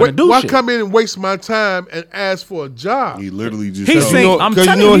thought he wasn't going to do why shit. Why come in and waste my time and ask for a job? He literally just I'm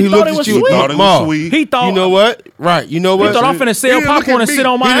telling you, he thought it was sweet. He thought, you know what? Right. You know what? He thought I'm finna sell popcorn and sit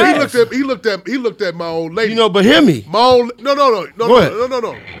on my ass. He looked at my old lady. You know, but hear me. No.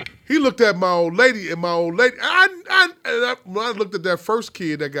 He looked at my old lady, and my old lady. When I looked at that first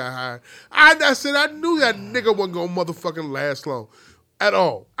kid that got hired, I said I knew that nigga wasn't gonna motherfucking last long, at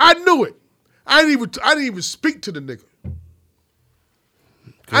all. I knew it. I didn't even speak to the nigga.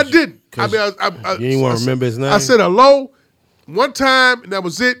 I didn't. I mean, you didn't want to remember his name. I said hello one time, and that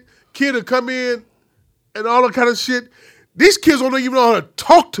was it. Kid would come in, and all that kind of shit. These kids don't even know how to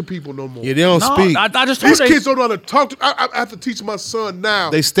talk to people no more. Yeah, they don't speak. I just These kids don't know how to talk to. I have to teach my son now.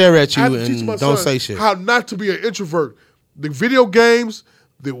 They stare at you and don't say shit. How not to be an introvert. The video games,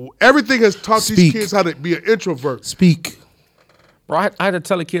 everything has taught these kids how to be an introvert. Speak. Bro, I had to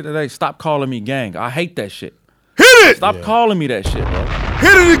tell a kid today, stop calling me gang. I hate that shit. Hit it! Stop calling me that shit, bro.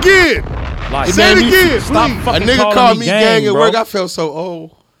 Hit it again. Like, say it again, stop please. fucking a nigga called me gang at bro. work. I felt so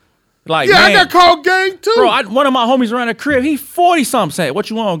old. Like, yeah, man, I got called gang too. Bro, one of my homies around the crib, he 40-something said,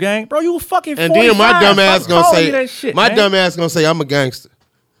 what you want, gang? Bro, you fucking 45. And then my dumb ass gonna say, that shit, dumb ass gonna say, I'm a gangster.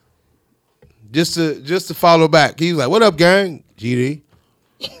 Just to follow back. He was like, what up, gang? GD.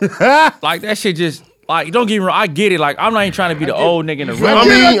 Like, that shit just, like, don't get me wrong, I get it. Like, I'm not even trying to be the old nigga in the room.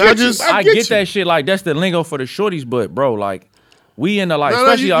 I get that shit. Like, that's the lingo for the shorties, but, bro, like, we in the, like,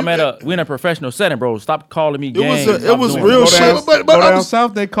 we in a professional setting, bro. Stop calling me gang. It was real shit. But down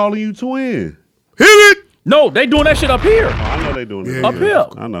south, they calling you twin. Hit it! No, they doing that shit up here. I know they doing it. Up here.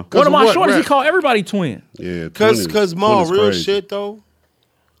 I know. One of my shorties, he call everybody twin. Yeah, Cause Ma, real shit though.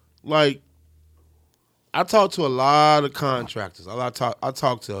 Like, I talk to a lot of contractors. I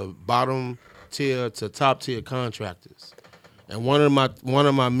talk to bottom tier to top tier contractors. And one of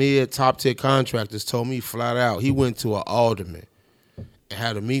my mid top tier contractors told me flat out, he went to an alderman and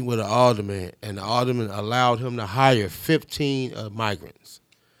had a meeting with an alderman, and the alderman allowed him to hire 15 migrants.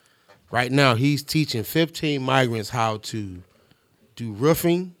 Right now, he's teaching 15 migrants how to do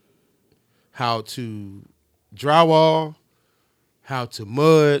roofing, how to drywall, how to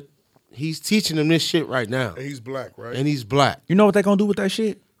mud. He's teaching them this shit right now. And he's black, right? And he's black. You know what they gonna do with that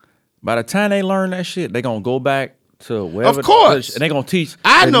shit? By the time they learn that shit, they gonna go back to wherever. Of course. And they gonna teach.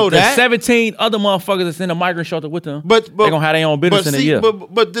 I know that. 17 other motherfuckers that's in the migrant shelter with them. But they gonna have their own business in a year.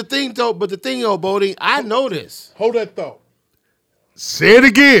 But the thing though, Bodie, I know this. Hold that thought. Say it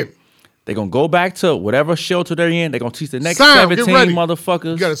again. They're going to go back to whatever shelter they're in. They're going to teach the next Sam, get 17 ready.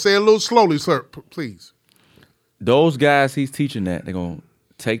 motherfuckers. You got to say it a little slowly, sir, please. Those guys he's teaching that, they're going to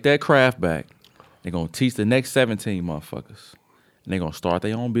take that craft back. They're going to teach the next 17 motherfuckers. And they're going to start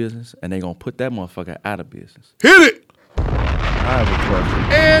their own business, and they're going to put that motherfucker out of business. Hit it! I have a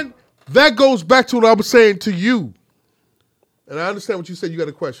question. And that goes back to what I was saying to you. And I understand what you said. You got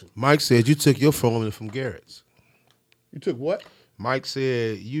a question. Mike said you took your formula from Garrett's. You took what? Mike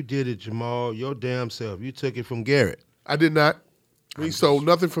said you did it, Jamal, your damn self. You took it from Garrett. I did not. We sold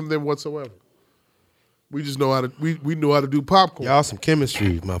nothing from them whatsoever. We just know how to. We know how to do popcorn. Y'all some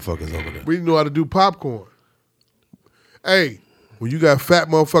chemistry motherfuckers over there. We know how to do popcorn. Hey, when you got fat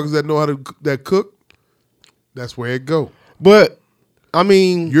motherfuckers that know how to that cook, that's where it go. But I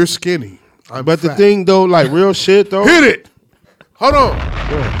mean, you're skinny. I'm but fat. the thing though, like real shit though. Hit it. Hold on.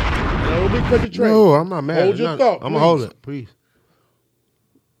 Now, let me cut your train. No, I'm not mad. Hold your thought. I'm gonna hold it, please.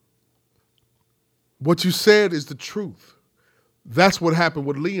 What you said is the truth. That's what happened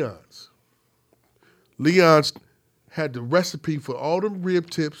with Leon's. Leon's had the recipe for all them rib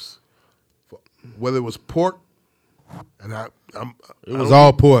tips, whether it was pork, and it was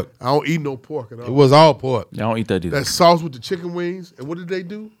all pork. I don't eat no pork at all. It was all pork. I don't eat that either. That sauce with the chicken wings. And what did they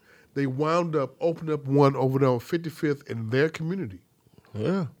do? They wound up opening up one over there on 55th in their community.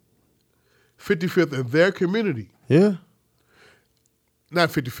 Yeah. 55th in their community. Yeah. Not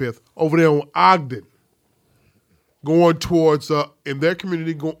 55th. Over there on Ogden. Going towards, in their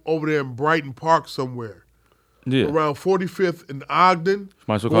community, going over there in Brighton Park somewhere. Yeah. Around 45th in Ogden.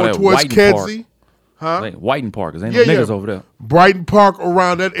 Might as well call going that towards Whiten Kedzie. Park. Like Whiten Park, because ain't no niggas over there. Brighton Park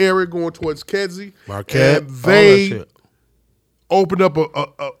around that area going towards Kedzie. Marquette, and they opened up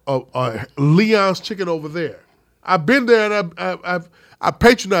a Leon's Chicken over there. I've been there and I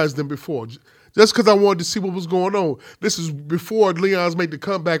patronized them before. Just because I wanted to see what was going on. This is before Leon's made the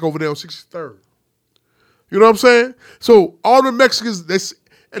comeback over there on 63rd. You know what I'm saying? So all the Mexicans,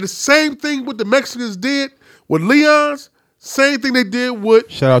 and the same thing what the Mexicans did with Leon's, same thing they did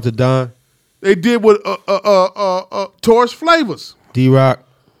with. Shout out to Don. They did with Taurus Flavors. D-Rock.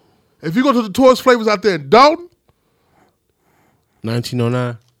 If you go to the Taurus Flavors out there in Dalton,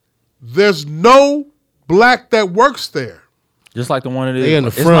 1909. There's no black that works there. Just like the one it is. They in the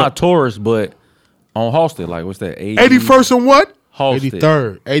it's front. not Taurus, but on Halstead. Like, what's that? 81st and what? Halstead.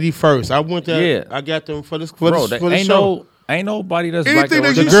 83rd. 81st. I went there. Yeah. I got them for this Bro, the ain't show. ain't nobody that's Anything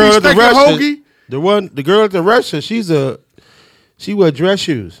black that that you works see girl at the steak and restaurant, hoagie, the girl at the restaurant, she wear dress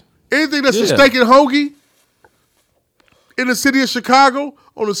shoes. anything that's a Yeah. steak and hoagie in the city of Chicago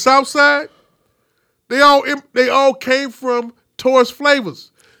on the south side, they all came from Taurus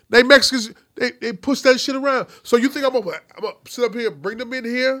Flavors. They Mexicans, they push that shit around. So you think I'm gonna sit up here, bring them in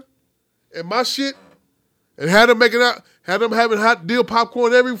here and my shit and have them making out, have them having hot deal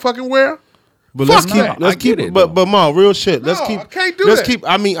popcorn every fucking where? But Fuck let's no. keep let's I keep get it, but Ma, real shit. Let's No, keep I can't do let's that. keep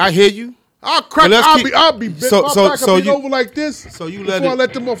I mean, I hear you. I'll crack. But let's keep- I'll be bent so- my so- back. so I'll be you- over like this. So you before let I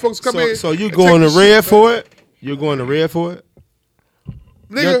let them motherfuckers come in. So you and going to take the red shit, for it? You're going to red for it?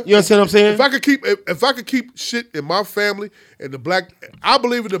 nigga. You understand what I'm saying? If I could keep shit in my family and the black, I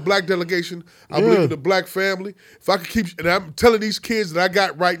believe in the black delegation. I believe in the black family. If I could keep, and I'm telling these kids that I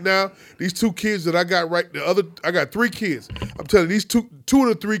got right now, these two kids that I got right, I got 3 kids. I'm telling these two of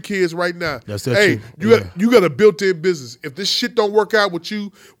the 3 kids right now. That's that hey, true. you got a built-in business. If this shit don't work out with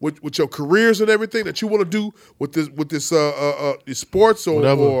you, with your careers and everything that you want to do with this sports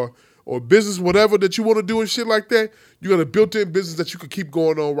or business, whatever that you want to do and shit like that, you got a built-in business that you could keep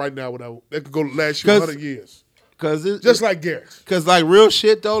going on right now without that could go last you 100 years. Cause Like Garrett's. Cause like real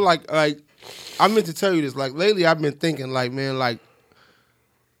shit though, like I meant to tell you this. Like lately, I've been thinking like, man, like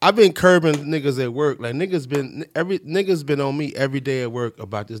I've been curbing niggas at work. Like niggas been on me every day at work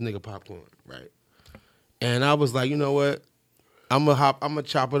about this nigga popcorn, right? And I was like, you know what? I'm gonna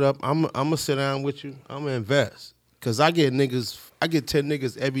chop it up. I'm gonna sit down with you. I'm gonna invest. Cause I get 10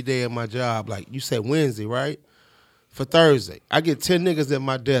 niggas every day at my job. Like you said Wednesday, right? For Thursday. I get 10 niggas at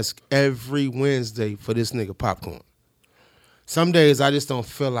my desk every Wednesday for this nigga popcorn. Some days I just don't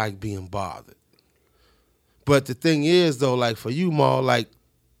feel like being bothered. But the thing is though, like for you, Maul, like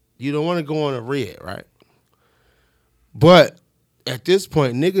you don't want to go on a red, right? But at this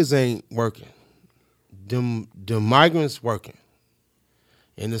point, niggas ain't working. Them migrants working.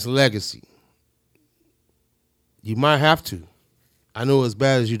 And it's legacy. You might have to. I know as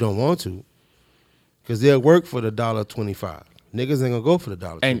bad as you don't want to. Because they'll work for the $1.25. Niggas ain't gonna go for the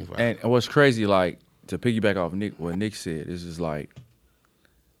 $1.25. And what's crazy, like, to piggyback off what Nick said, is just like,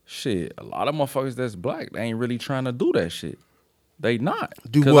 shit, a lot of motherfuckers that's black, they ain't really trying to do that shit. They not.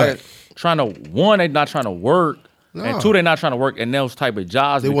 Do 'Cause, what? like, they not trying to work. No. And two, they're not trying to work in those type of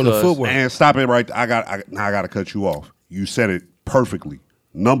jobs. They want the footwork. And stop it right there. I got to cut you off. You said it perfectly.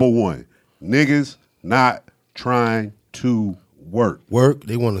 Number one, niggas not trying to work.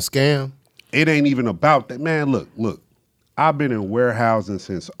 They want to scam. It ain't even about that. Man, look. I've been in warehousing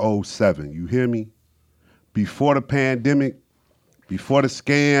since 2007. You hear me? Before the pandemic, before the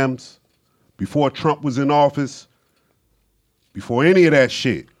scams, before Trump was in office, before any of that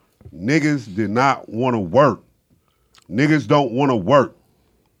shit, niggas did not want to work. Niggas don't want to work.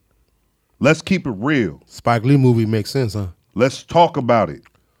 Let's keep it real. Spike Lee movie makes sense, huh? Let's talk about it.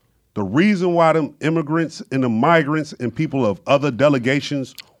 The reason why them immigrants and the migrants and people of other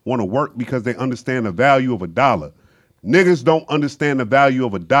delegations want to work because they understand the value of a dollar. Niggas don't understand the value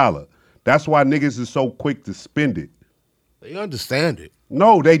of a dollar. That's why niggas is so quick to spend it. They understand it.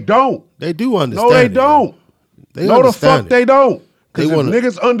 No, they don't. They do understand it. No, they don't. They no, the fuck it. they don't. Because if wanna,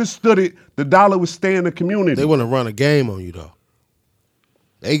 niggas understood it, the dollar would stay in the community. They want to run a game on you, though.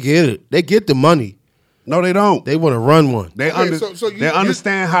 They get it. They get the money. No, they don't. They want to run one. They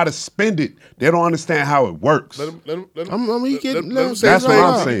understand how to spend it. They don't understand how it works. Let him That's what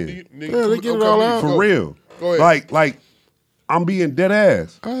I'm saying. Yeah, they get it all out. For real. Go ahead. Like, I'm being dead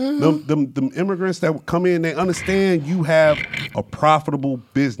ass. Them immigrants that come in, they understand you have a profitable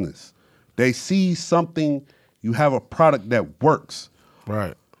business. They see something, you have a product that works.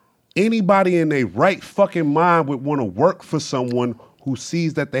 Right. Anybody in their right fucking mind would want to work for someone who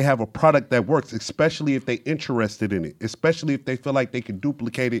sees that they have a product that works, especially if they're interested in it, especially if they feel like they can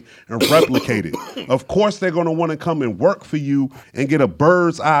duplicate it and replicate it. Of course, they're going to want to come and work for you and get a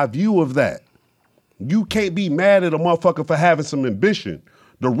bird's eye view of that. You can't be mad at a motherfucker for having some ambition.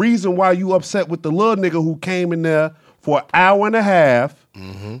 The reason why you upset with the little nigga who came in there for an hour and a half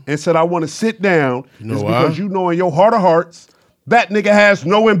and said, I want to sit down, is because you know in your heart of hearts, that nigga has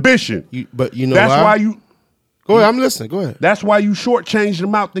no ambition. But you know that's why you... Go ahead, I'm listening. Go ahead. That's why you shortchanged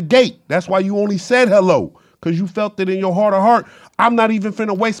him out the gate. That's why you only said hello, because you felt it in your heart of heart. I'm not even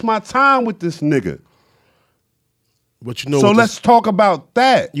finna waste my time with this nigga. But you know, so let's talk about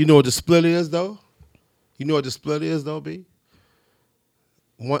that. You know what the split is, though? B?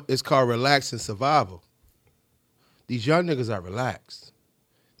 It's called relax and survival. These young niggas are relaxed.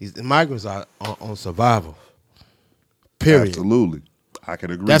 These migrants are on survival. Period. Absolutely. I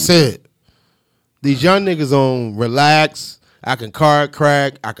can agree. That's it. These young niggas on relax. I can card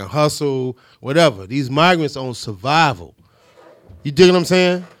crack. I can hustle. Whatever. These migrants on survival. You dig what I'm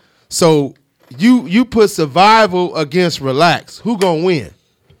saying? So you put survival against relax. Who gonna win?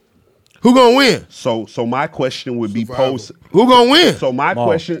 Who gonna win? So my question would be posed. Who gonna win? So my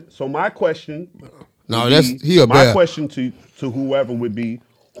question. No, that's he a my bad. question to whoever would be,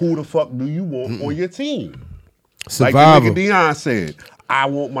 who the fuck do you want on your team? Survival. Like the nigga Deion said, I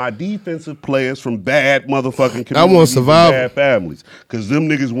want my defensive players from bad motherfucking communities, I want survival. bad families, because them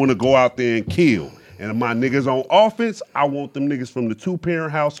niggas want to go out there and kill. And my niggas on offense, I want them niggas from the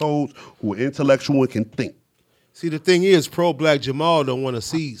 2-parent households who are intellectual and can think. See, the thing is, pro-black Jamal don't want to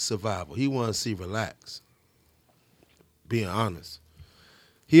see survival. He want to see relax. Being honest.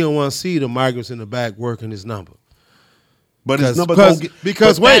 He don't want to see the migrants in the back working his number. But his number gonna get,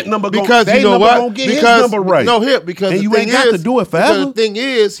 because but wait, number because gonna, you know number what? Gonna get because his number right. No, here because and the you thing ain't got is, to do it forever. The thing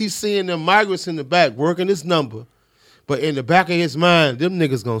is, he's seeing the migrants in the back working his number, but in the back of his mind, them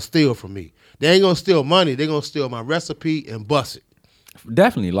niggas gonna steal from me. They ain't gonna steal money. They gonna steal my recipe and bust it.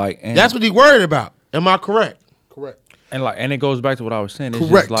 Definitely, like and that's what he worried about. Am I correct? Correct. And it goes back to what I was saying. It's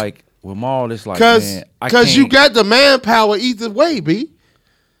Correct. just like with Maul, it's like because you got the manpower either way, B.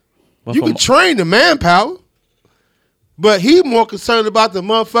 You can train the manpower. But he more concerned about the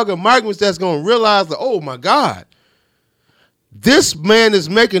motherfucking migrants that's gonna realize that, oh my God, this man is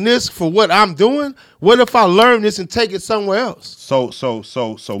making this for what I'm doing. What if I learn this and take it somewhere else? So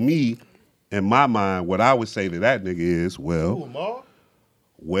me, in my mind, what I would say to that nigga is, well,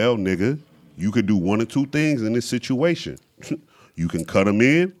 nigga, you could do one or two things in this situation. You can cut him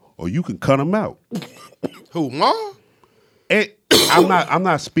in, or you can cut him out. Who, Ma? I'm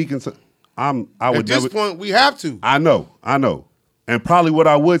not speaking to. At this point, we have to. I know. And probably what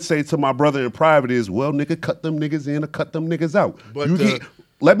I would say to my brother in private is, well, nigga, cut them niggas in or cut them niggas out. But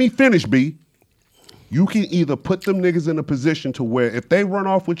let me finish, B. You can either put them niggas in a position to where if they run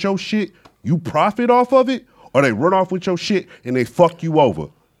off with your shit, you profit off of it, or they run off with your shit and they fuck you over.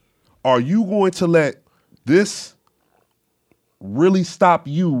 Are you going to let this really stop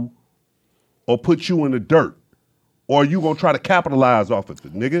you or put you in the dirt? Or are you going to try to capitalize off of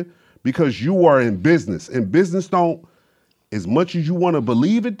it, nigga? Because you are in business. And business don't, as much as you want to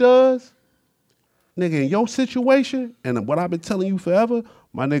believe it does, nigga, in your situation, and what I've been telling you forever,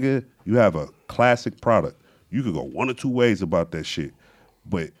 my nigga, you have a classic product. You could go one or two ways about that shit.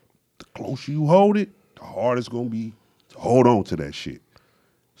 But the closer you hold it, the harder it's going to be to hold on to that shit.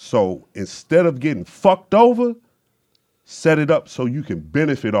 So instead of getting fucked over, set it up so you can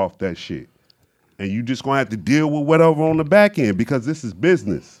benefit off that shit. And you just going to have to deal with whatever on the back end because this is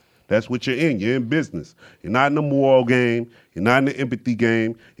business. That's what you're in. You're in business. You're not in the moral game. You're not in the empathy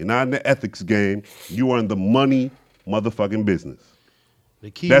game. You're not in the ethics game. You are in the money motherfucking business.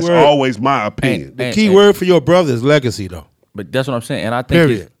 That's always my opinion. The key word for your brother is legacy, though. But that's what I'm saying. And I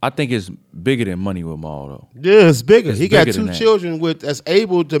think it's bigger than money with Maul, though. Yeah, it's bigger. It's he got bigger 2 children that's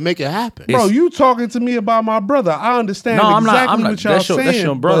able to make it happen. Bro, you talking to me about my brother. I understand exactly what y'all saying. That's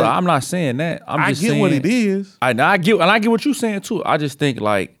your brother. I'm not saying that. I get what it is. I get what you're saying, too. I just think,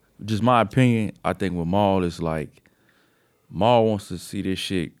 like, just my opinion, I think with Maul is like, Maul wants to see this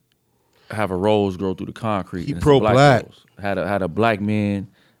shit have a rose grow through the concrete. He pro-black. Had a black man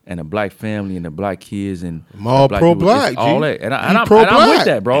and a black family and the black kids and Maul pro-black, all that. And I'm with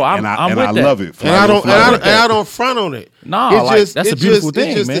that, bro. I'm with that. I love it. And I don't front on it. No, that's a beautiful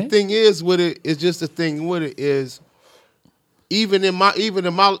thing, man. The thing is with it. It's just the thing with it is even in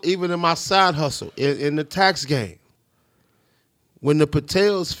my side hustle in the tax game. When the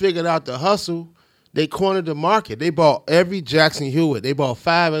Patels figured out the hustle, they cornered the market. They bought every Jackson Hewitt. They bought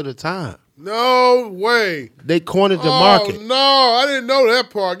 5 at a time. No way. They cornered the market. Oh, no. I didn't know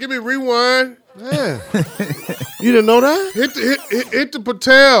that part. Give me rewind. Yeah. You didn't know that? Hit the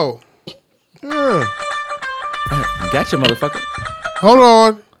Patel. Yeah. Gotcha, motherfucker. Hold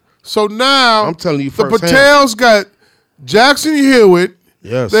on. So now I'm telling you the firsthand. Patels got Jackson Hewitt.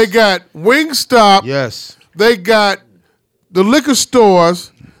 Yes. They got Wingstop. Yes. They got the liquor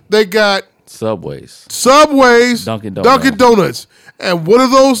stores. They got Subways, Dunkin' Donuts. And what do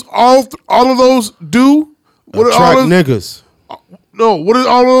those all of those do? What attract niggas. No, what do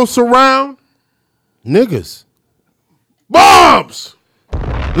all of those surround? Niggas. Bombs.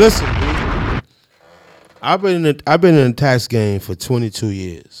 Listen, dude. I've been in the tax game for 22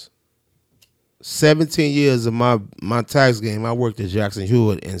 years. 17 years of my tax game, I worked at Jackson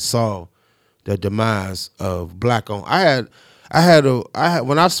Hewitt and saw the demise of black owned. I had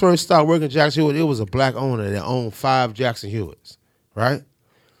when I first started working at Jackson Hewitt, it was a black owner that owned 5 Jackson Hewitts, right?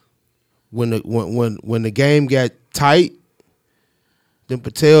 When the game got tight, then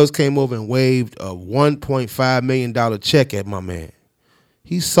Patels came over and waved a $1.5 million check at my man.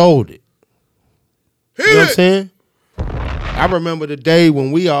 He sold it. You know what I'm saying? I remember the day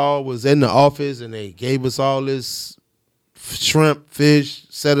when we all was in the office and they gave us all this shrimp, fish,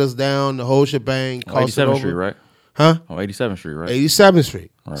 set us down, the whole shebang. 87th Street, right? Huh? On 87th Street, right? 87th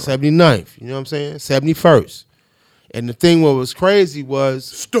Street, right. 79th. You know what I'm saying? 71st. And the thing what was crazy was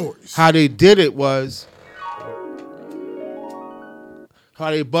stories. How they did it was how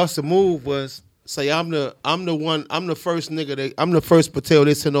they bust a move was say I'm the first nigga I'm the first Patel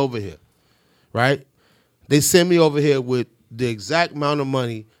they sent over here, right? They sent me over here with the exact amount of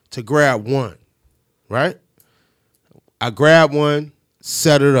money to grab one, right? I grabbed one,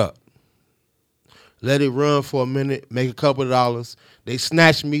 set it up. Let it run for a minute, make a couple of dollars. They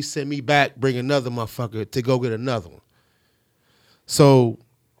snatch me, send me back, bring another motherfucker to go get another one. So,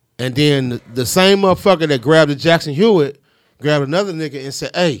 and then the same motherfucker that grabbed the Jackson Hewitt grabbed another nigga and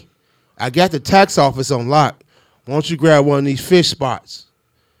said, hey, I got the tax office on lock. Why don't you grab one of these fish spots,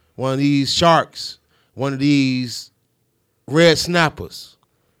 one of these sharks, one of these red snappers.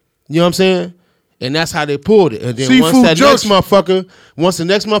 You know what I'm saying? And that's how they pulled it. And then once the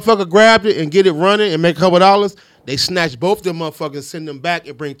next motherfucker grabbed it and get it running and make a couple of dollars, they snatch both them motherfuckers, send them back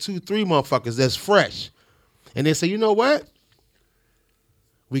and bring 2-3 motherfuckers that's fresh. And they say, you know what?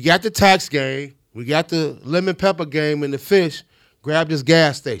 We got the tax game. We got the lemon pepper game and the fish. Grab this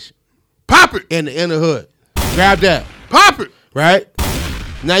gas station. Pop it. In the inner hood. Grab that. Pop it. Right?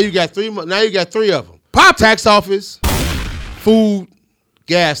 Now you got 3 of them. Pop tax office, food,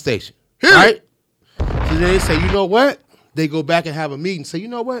 gas station. Hit right? It. So then they say, you know what? They go back and have a meeting. Say, you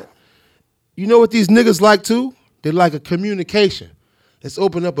know what? You know what these niggas like too? They like a communication. Let's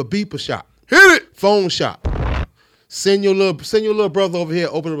open up a beeper shop. Hit it. Phone shop. Send your little brother over here,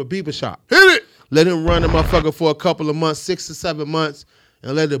 open up a beeper shop. Hit it. Let him run the motherfucker for a couple of months, 6 to 7 months,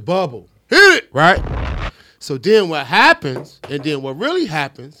 and let it bubble. Hit it. Right? So then what happens, and then what really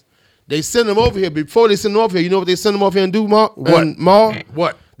happens, they send them over here. Before they send them over here, you know what they send them over here and do, What?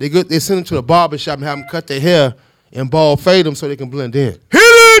 What? They send them to the barber shop and have them cut their hair and bald fade them so they can blend in. Hit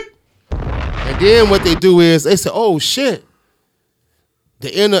it! And then what they do is they say, oh shit,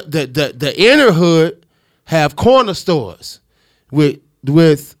 the inner hood have corner stores with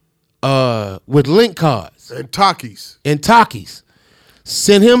link cards and Takis.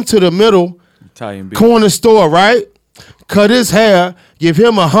 Send him to the middle. Italian beef. Corner store, right? Cut his hair, give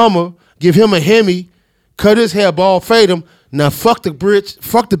him a Hummer, give him a Hemi, cut his hair, bald, fade him. Now fuck the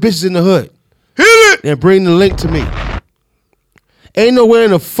bitches in the hood. Hit it! And bring the link to me. Ain't nowhere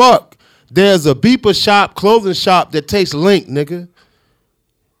in the fuck there's a beeper shop, clothing shop that takes link, nigga.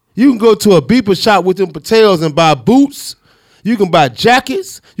 You can go to a beeper shop with them potatoes and buy boots. You can buy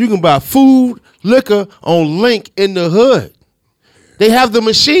jackets. You can buy food, liquor on link in the hood. They have the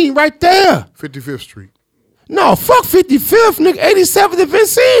machine right there. 55th Street. No, fuck 55th, nigga. 87th and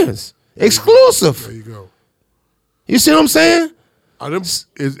Vincennes. Exclusive. There you go. You see what I'm saying?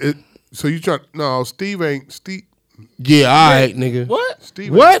 So you try? No, Steve ain't Steve. Yeah, all right, nigga. What?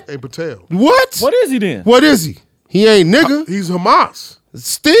 Steve What? ain't Patel. What? What is he then? What is he? He ain't nigga. He's Hamas.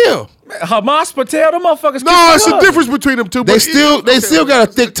 Still. Hamas Patel, them motherfuckers. No, it's a difference between them two. They still got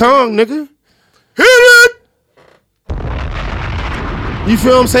a thick tongue, nigga. Hit it! You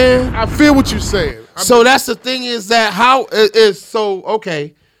feel what I'm saying? I feel what you're saying. So that's the thing is that how is so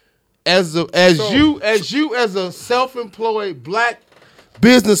okay. As you as a self-employed black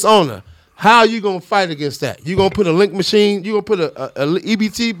business owner, how you gonna fight against that? You gonna put a link machine? You gonna put a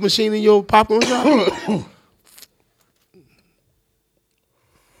EBT machine in your popcorn shop?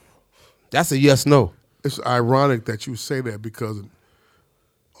 That's a yes no. It's ironic that you say that because an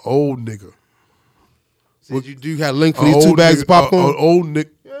old nigga. Did you do have link for these 2 bags of popcorn? Old nigga.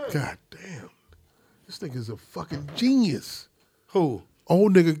 Yeah. God damn. This nigga's a fucking genius. Who?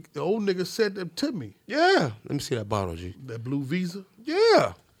 Old nigga said that to me. Yeah. Let me see that bottle, G. That blue Visa.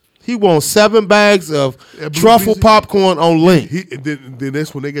 Yeah. He wants 7 bags of That blue truffle Visa. popcorn on link. And then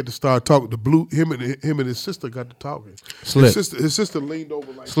that's when they get to start talking. The blue him and his sister got to talking. Slick. His sister leaned over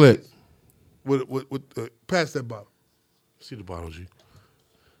like Slick. this. With pass that bottle. See the bottle, G.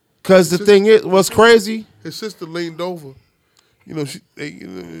 Because the thing is, what's crazy? His sister leaned over. You know,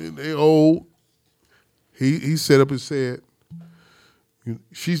 they old. He sat up and said,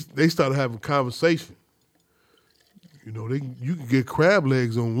 they started having conversation. You know, you can get crab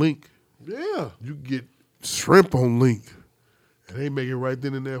legs on link. Yeah. You can get shrimp on link. And they make it right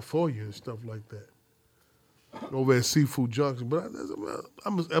then and there for you and stuff like that. Over at Seafood Junction. But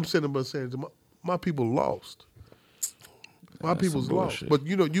I'm sitting there saying, my people lost. My people's lost. But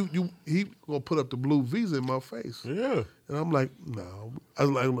you know, he gonna put up the blue Visa in my face. Yeah. And I'm like, no. I was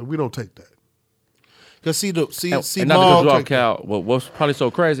like, we don't take that. Cause see and not to Maul, cut you off, Cal. What's probably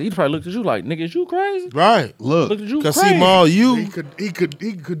so crazy? He probably looked at you like, nigga, is you crazy? right? Looked at you Cause crazy. see Maul, He could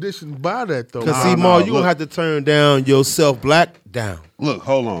condition by that though. Cause see Maul, you gonna have to turn down yourself black down, Look,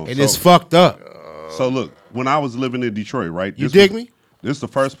 hold on. and it's fucked up. So look, when I was living in Detroit, right? You dig me? This is the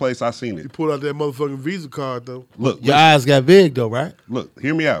first place I seen You it. pulled out that motherfucking Visa card though. Look, Your eyes got big though, right? look,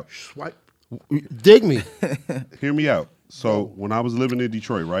 hear me out. Swipe. Dig me. Hear me out. So when I was living in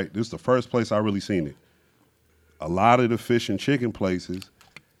Detroit, right? This is the first place I really seen it. A lot of the fish and chicken places,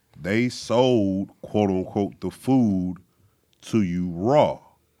 they sold, quote unquote, the food to you raw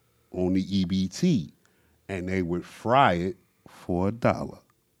on the EBT. And they would fry it for $1.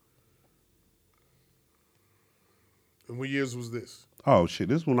 And what years was this? Oh shit,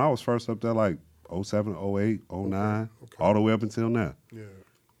 this is when I was first up there like 07, 08, 09, all the way up until now. Yeah.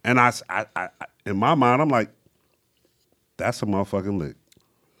 And I in my mind, I'm like, that's a motherfucking lick.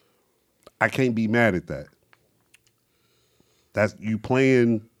 I can't be mad at that. That's you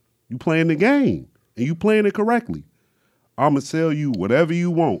playing the game and you playing it correctly. I'ma sell you whatever you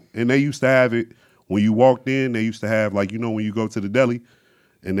want. And they used to have it when you walked in, they used to have like, you know, when you go to the deli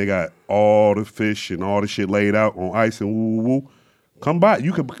and they got all the fish and all the shit laid out on ice and woo woo woo. Come by,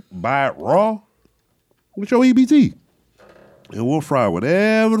 you can buy it raw with your EBT. And we'll fry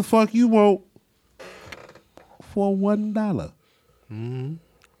whatever the fuck you want for $1. Mm-hmm.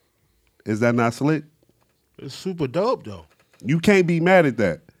 Is that not slick? It's super dope though. You can't be mad at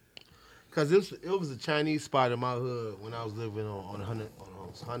that. Cause it was a Chinese spot in my hood when I was living on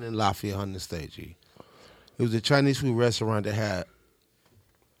 100 Lafayette, 100 State. G. It was a Chinese food restaurant that had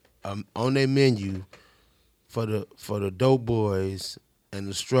on their menu for the doughboys and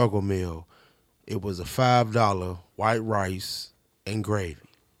the struggle meal. It was a $5 white rice and gravy.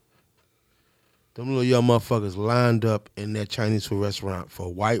 Them little young motherfuckers lined up in that Chinese food restaurant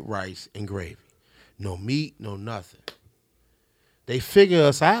for white rice and gravy. No meat, no nothing. They figure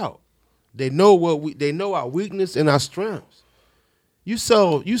us out. They know our weakness and our strengths. You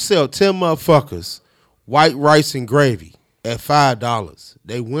sell 10 motherfuckers white rice and gravy at $5.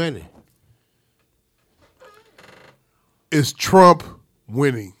 They winning. Is Trump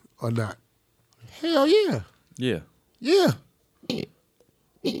winning or not? Hell yeah. Yeah. Yeah.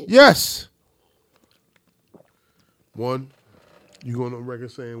 Yes. One, you going on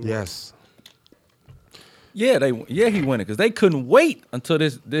record saying one? Yes. Yeah, he winning because they couldn't wait until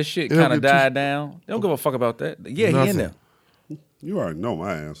this shit kind of died down. They don't give a fuck about that. Yeah, he in there. You already know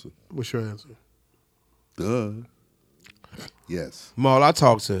my answer. What's your answer? Duh. Yes. Maul, I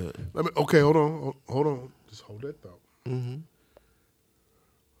talked to. Okay, hold on. Just hold that thought. Mm-hmm.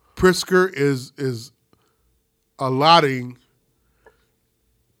 Pritzker is allotting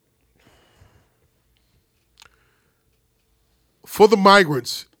for the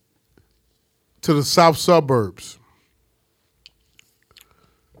migrants to the south suburbs,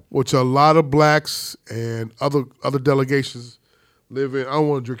 which a lot of blacks and other delegations live in. I don't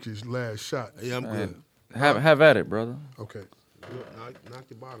want to drink this last shot. Yeah, I'm good. Have at it, brother. Okay. Knock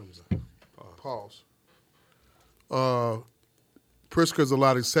your bottoms out. Pause. Pritzker's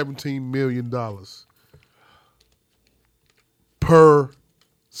allotted $17 million per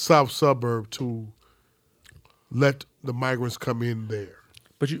south suburb to let the migrants come in there.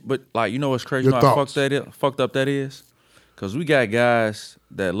 But like, you know what's crazy? Your You know how thoughts. fucked up that is? Because we got guys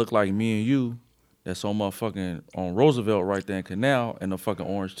that look like me and you that's on motherfucking on Roosevelt right there in Canal in the fucking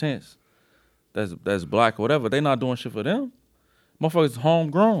orange tents. That's black or whatever. They not doing shit for them. Motherfuckers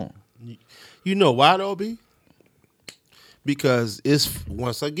homegrown. You know why though, B? Because it's,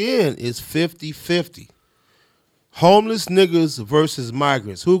 once again, it's 50-50. Homeless niggas versus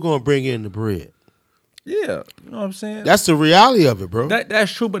migrants. Who gonna bring in the bread? Yeah, you know what I'm saying? That's the reality of it, bro.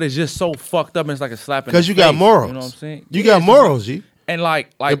 That's true, but it's just so fucked up and it's like a slap in the face. Because you got morals. You know what I'm saying? You got morals, G. And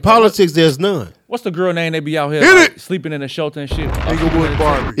like in politics, there's none. What's the girl name they be out here sleeping in the shelter and shit? Inglewood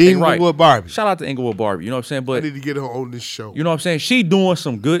Barbie. Inglewood Barbie. Shout out to Inglewood Barbie. You know what I'm saying? But I need to get her on this show. you know what I'm saying? She doing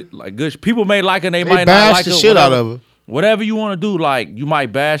some good people may like her, they might not bash like the her. shit Whatever. out of her. Whatever you want to do, like you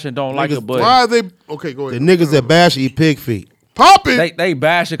might bash and don't like her, but why are they okay? Go The ahead. niggas that bash eat pig feet. Pop it. they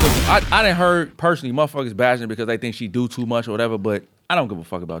bash it because I didn't heard personally motherfuckers bashing because they think she do too much or whatever, but I don't give a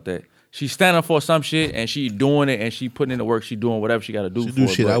fuck about that. She's standing for some shit and she doing it and she putting in the work, she doing whatever she got to do. She for do it,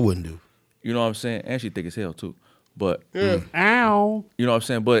 shit but, I wouldn't do. You know what I'm saying? And she thick as hell too. But Ow. you know what I'm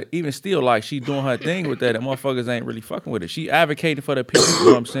saying? But even still, like she doing her thing with that, and motherfuckers ain't really fucking with it. She advocating for the people. You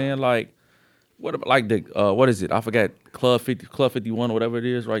know what I'm saying? Like what about like the what is it? I forgot Club 51 or whatever it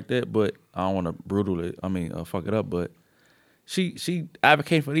is right there. But I don't want to fuck it up. But she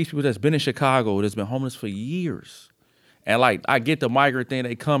advocating for these people that's been in Chicago, that's been homeless for years. And like I get the migrant thing,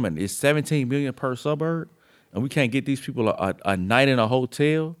 they coming. It's 17 million per suburb, and we can't get these people a night in a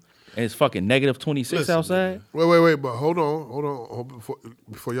hotel, and it's fucking negative 26 outside. Wait, but hold on.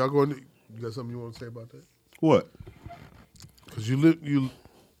 Before y'all go in, you got something you want to say about that? What? Because we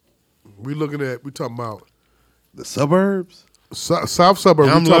talking about The suburbs? South suburb.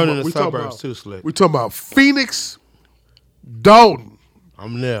 I'm we talking learning about, the we talking suburbs about- too, Slick. We talking about Phoenix, Dalton,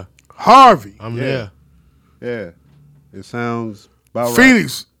 I'm there. Harvey, I'm there. Yeah. It sounds about right.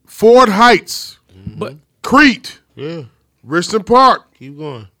 Phoenix, Ford Heights, But Crete, Yeah. Richmond Park. Keep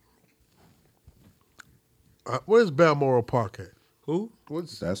going. Where's Balmoral Park at? Who?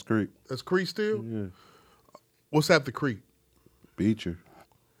 That's Creek. That's Crete still? Yeah. What's after Crete? Beecher.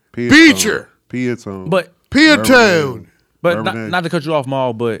 Beecher. Peatone. but Peatown. not to cut you off,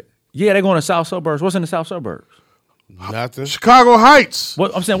 Maul, but yeah, they going to South suburbs. What's in the South suburbs? Nothing. Chicago Heights.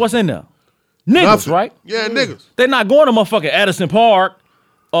 What I'm saying, what's in there? Niggas, Nothing. right? Yeah, niggas. They're not going to motherfucking Addison Park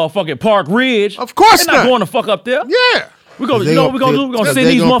or fucking Park Ridge. Of course They're not not. going to fuck up there. Yeah. We gonna, They you know what gonna- we gonna do? We're gonna they send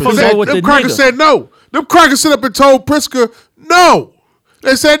these gonna motherfuckers present- over with the Them crackers niggas. said no. Them crackers sit up and told Pritzker no.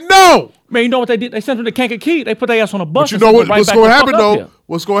 They said no. Man, you know what they did? They sent them to Kankakee. They put their ass on a bus. But you and know sent what, them right what's back going to the happen fuck up though? there.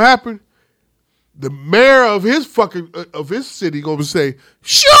 What's going to happen? The mayor of his fucking of his city going to say,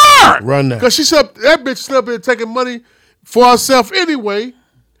 sure, Run that. because that bitch sit up here taking money for herself anyway.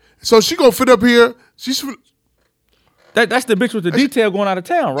 So she gonna fit up here. That's the bitch with the detail going out of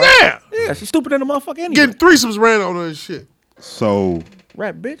town, right? Yeah. Yeah, she's stupid in the motherfucker anyway. Getting threesomes ran on her and shit. So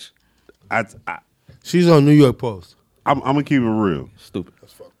Rap bitch. She's on New York Post. I'm gonna keep it real. Stupid.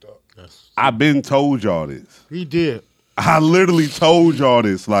 That's fucked up. I've been told y'all this. He did. I literally told y'all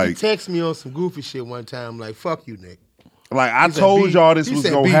this. He Like texted me on some goofy shit one time, like, fuck you, Nick. I He said, told "Be-" y'all this he was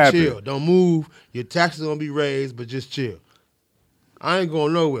said, gonna "Be happen. chill. Don't move. Your taxes gonna be raised, but just chill. I ain't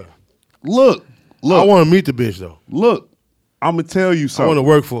going nowhere. Look. I want to meet the bitch, though. Look. I'm gonna tell you I something. want to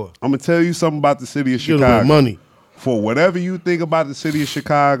work for her. I'm gonna tell you something about the city of Give her Chicago. money. For whatever you think about the city of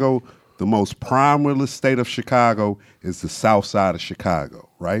Chicago, the most primalist state of Chicago is the south side of Chicago,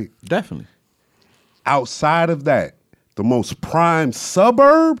 right? Definitely. Outside of that, the most prime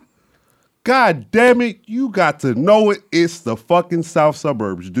suburb, God damn it, you got to know it. It's the fucking south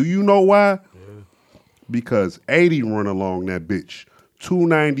suburbs. Do you know why? Because 80 run along that bitch.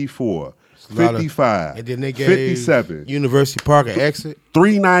 294, 55, And then they gave 57, University Park an exit.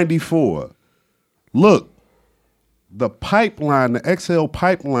 394. Look, the pipeline, the XL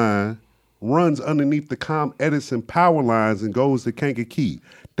pipeline, runs underneath the Com Edison power lines and goes to Kankakee.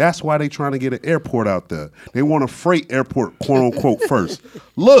 That's why they trying to get an airport out there. They want a freight airport, quote unquote, first.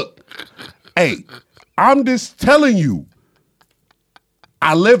 Look, hey, I'm just telling you,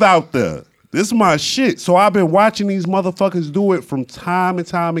 I live out there. This is my shit. So I've been watching these motherfuckers do it from time and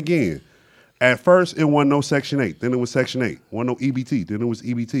time again. At first, it wasn't no Section 8. Then it was Section 8. Wasn't no EBT. Then it was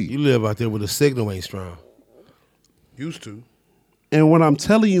EBT. You live out there where the signal ain't strong. Used to. And what I'm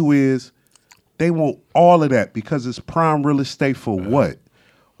telling you is, they want all of that because it's prime real estate for what?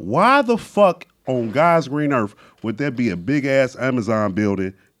 Why the fuck on God's green earth would there be a big ass Amazon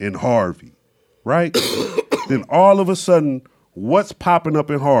building in Harvey, right? Then all of a sudden, what's popping up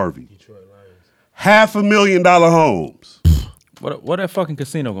in Harvey? $500,000 homes. What that fucking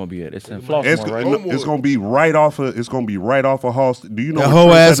casino gonna be at? It's in Flossmoor, right? It's gonna be right off of. It's gonna be right off of Hall. Do you know the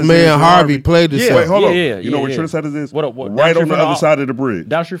whole ass man Harvey played this? Yeah, wait, hold on. Yeah, you know where Trinidad is? What, right on the other side of the bridge.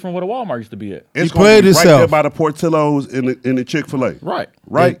 Down street from where the Walmart used to be at. It's he played right himself there by the Portillo's in the Chick-fil-A. Right.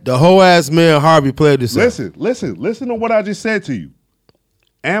 Right. The whole ass man Harvey played this. Listen to what I just said to you.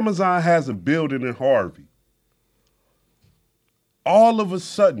 Amazon has a building in Harvey. All of a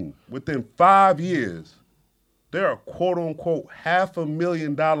sudden, within 5 years, there are quote unquote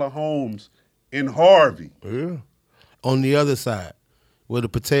 $500,000 homes in Harvey. Yeah. On the other side, where the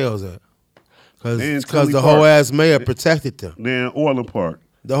Patels at. Because the Park. whole ass mayor protected them. Then Orland Park.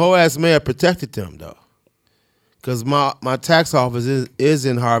 The whole ass mayor protected them though. Because my tax office is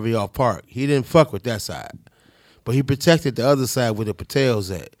in Harvey off Park. He didn't fuck with that side. But he protected the other side where the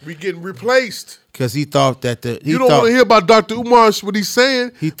Patels at. We getting replaced. Because he thought that you don't want to hear about Dr. Umar, what he's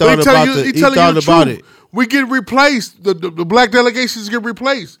saying. He thought about it. We get replaced. The black delegations get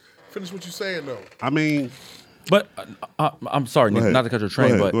replaced. Finish what you're saying, though. I mean. But I'm sorry, not to cut your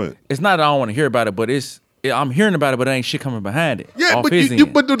train, go but ahead. it's not that I don't want to hear about it, but I'm hearing about it, but there ain't shit coming behind it. Yeah, but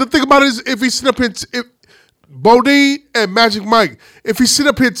the thing about it is if he sit up here, Bodine and Magic Mike, if he sit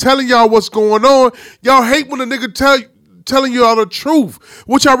up here telling y'all what's going on, y'all hate when a nigga telling you all the truth.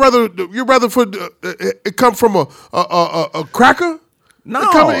 Which you rather for it come from a cracker? No,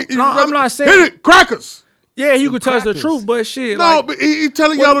 I'm not saying hit it, crackers. Yeah, you could tell us the truth, but shit. No, but he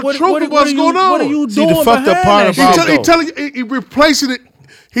telling y'all the truth of what's going on. What are you doing? The fucked up part about he replacing it.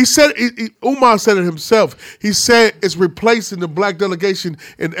 He said Umar said it himself. He said it's replacing the black delegation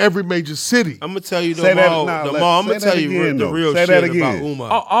in every major city. I'm gonna tell you I'm gonna tell you the real shit about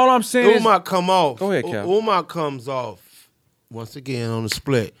Umar. All I'm saying Umar come off. Go ahead, Cap. Umar comes off once again on the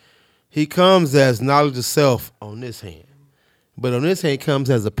split. He comes as knowledge of self on this hand, but on this hand comes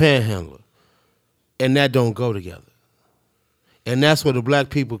as a panhandler, and that don't go together. And that's what the black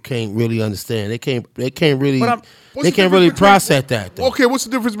people can't really understand. They can't really process that. Though. Okay, what's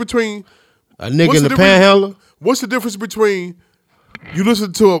the difference between a nigga and a panhandler? What's the difference between you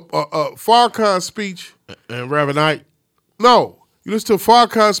listen to a Farrakhan speech and Reverend Knight? No, you listen to a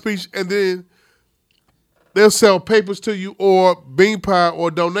Farrakhan speech and then they'll sell papers to you or bean pie or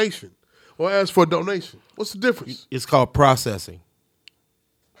donation or ask for a donation. What's the difference? It's called processing.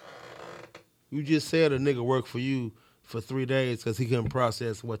 You just said a nigga worked for you for 3 days because he couldn't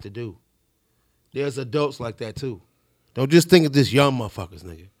process what to do. There's adults like that too. Don't just think of this young motherfuckers,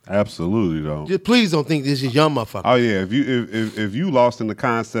 nigga. Absolutely don't. Just please don't think this is young motherfuckers. Oh yeah, if you lost in the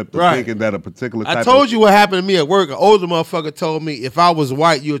concept of thinking that a particular type I told you what happened to me at work. An older motherfucker told me if I was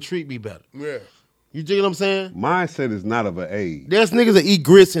white, you'll treat me better. Yeah. You dig what I'm saying? Mindset is not of an age. There's niggas that eat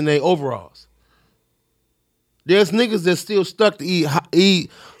grits in their overalls. There's niggas that still stuck to eat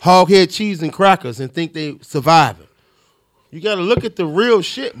hog head cheese and crackers and think they surviving. You got to look at the real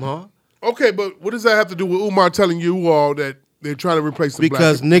shit, man. Okay, but what does that have to do with Umar telling you all that they're trying to replace the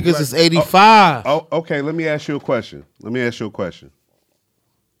because black niggas is 85. Okay, let me ask you a question.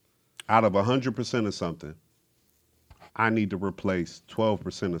 Out of 100% of something, I need to replace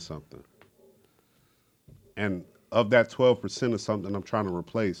 12% of something. And of that 12% of something I'm trying to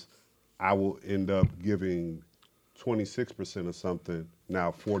replace, I will end up giving 26% of something,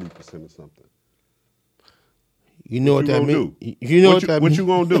 now 40% of something. You know what that means? You know what you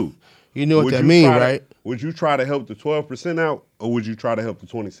gonna do? You know what that means, right? Would you try to help the 12% out, or would you try to help the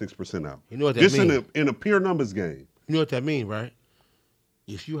 26% out? You know what that means? Just in a pure numbers game. You know what that means, right?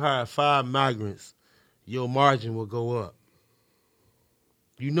 If you hire 5 migrants, your margin will go up.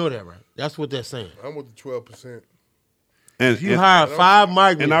 You know that, right? That's what they're saying. I'm with the 12%. And if you hire 5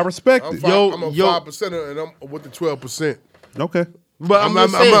 migrants, and I respect it. I'm a 5%er, and I'm with the 12%. Okay, but I'm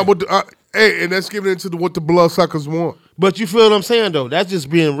not with the. Hey, and that's giving into what the bloodsuckers want. But you feel what I'm saying, though? That's just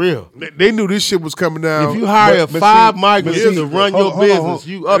being real. They knew this shit was coming down. If you hire 5 migrants to run your business,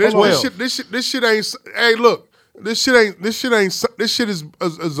 you up 12. This shit ain't. Hey, look, This shit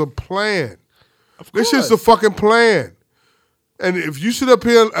is a plan. This shit's a fucking plan. And if you sit up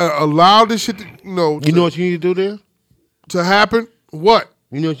here and allow this shit to, you know what you need to do there? To happen, what?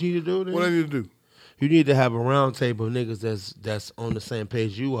 You know what you need to do there? What I need to do? You need to have a round table of niggas that's on the same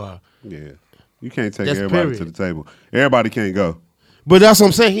page you are. Yeah. You can't take everybody to the table. Everybody can't go. But that's what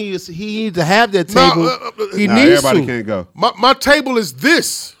I'm saying. He needs to have that table. He needs everybody to. can't go. My table is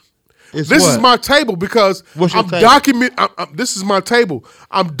this. It's this what? is my table because I'm documenting. This is my table.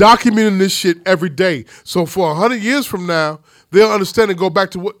 I'm documenting this shit every day. So for 100 years from now, they'll understand and go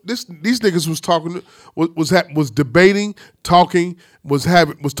back to what these niggas was talking, was debating, talking, was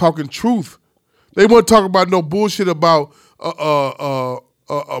talking truth. They weren't talking about no bullshit about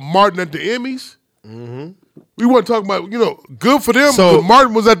Martin at the Emmys. Mm-hmm. We weren't talking about, good for them. So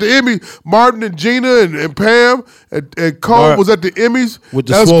Martin was at the Emmys. Martin and Gina and Pam and Cole was at the Emmys.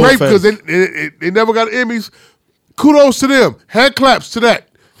 That was great because they never got Emmys. Kudos to them. Hand claps to that.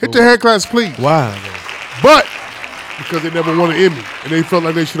 Hit the hand claps, please. Wow. But because they never won an Emmy and they felt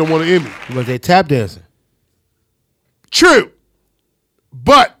like they should have won an Emmy. But they tap dancing. True.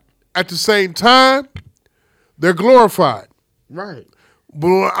 But at the same time, they're glorified. Right. But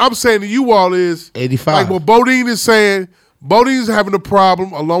what I'm saying to you all is 85. Like what Bodine is saying, Bodine is having a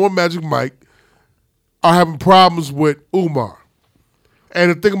problem, along with Magic Mike, are having problems with Umar.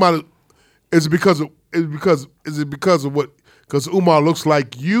 And the thing about it is because Umar looks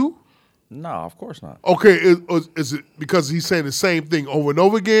like you? No, of course not. Okay, is it because he's saying the same thing over and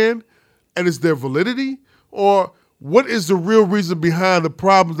over again, and is there validity? Or what is the real reason behind the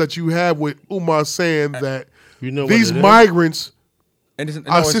problems that you have with Umar saying that these migrants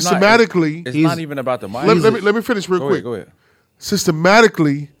are systematically... It's not even about the migrants. Let me finish real quick. Go ahead.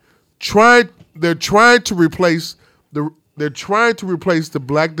 Systematically, they're trying to replace the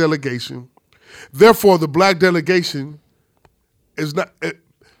black delegation. Therefore, the black delegation is not...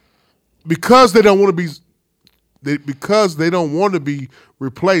 Because they don't want to be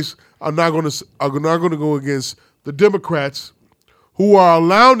replaced, are not going to go against the Democrats, who are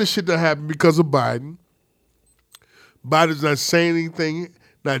allowing this shit to happen because of Biden. Biden's not saying anything,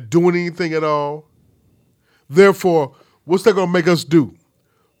 not doing anything at all. Therefore, what's that going to make us do?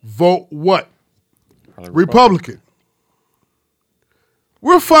 Vote what? Republican.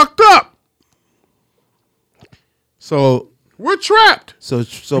 We're fucked up. So we're trapped. So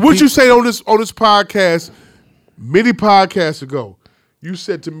what you say on this podcast, many podcasts ago, you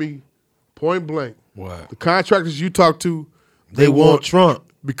said to me, point blank, what? The contractors you talk to, they want Trump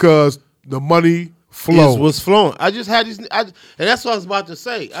because the money flows. Was flowing. I just had these, and that's what I was about to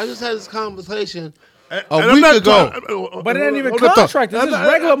say. I just had this conversation a week ago. But it ain't even contractors. It's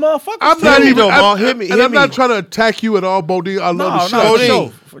regular motherfuckers. I'm not even. I'm not trying to attack you at all, Bodine. I love the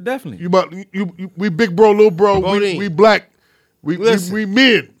show. Definitely. We big bro, little bro. We black. We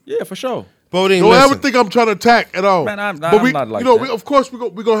men. Yeah, for sure. Bodine, don't ever think I'm trying to attack at all. Man, I'm not like that. Of course we're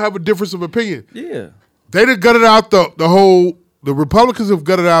gonna have a difference of opinion. Yeah. They done gutted out the whole. The Republicans have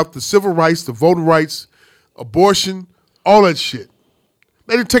gutted out the civil rights, the voting rights, abortion, all that shit.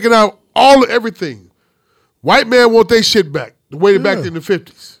 They done taken out everything. White man want their shit back the way they back in the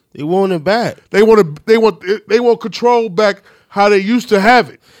 50s. They want it back. They want control back how they used to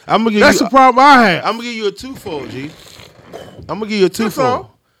have it. That's the problem I have. I'm gonna give you a twofold, G. I'm gonna give you a twofold.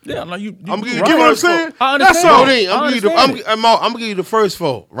 Yeah, no, you I'm gonna give you what I'm saying. I understand. That's all. I'm gonna give you the first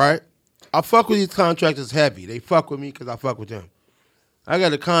fold, right? I fuck with these contractors heavy. They fuck with me because I fuck with them. I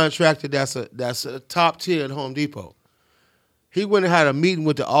got a contractor that's a top tier at Home Depot. He went and had a meeting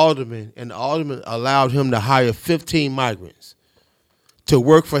with the alderman, and the alderman allowed him to hire 15 migrants to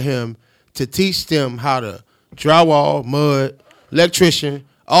work for him to teach them how to drywall, mud, electrician,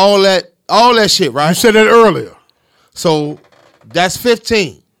 all that shit, right? You said that earlier. So that's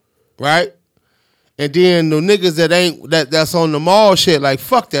 15, right? And then the niggas that's on the mall shit, like,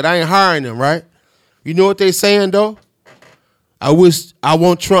 fuck that, I ain't hiring them, right? You know what they saying, though? I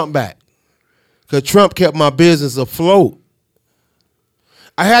want Trump back. Because Trump kept my business afloat.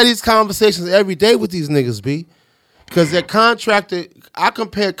 I had these conversations every day with these niggas, B. Because they're I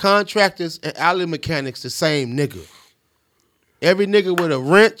compare contractors and alley mechanics the same nigga. Every nigga with a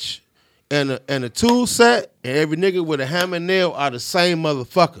wrench and a tool set, and every nigga with a hammer and nail are the same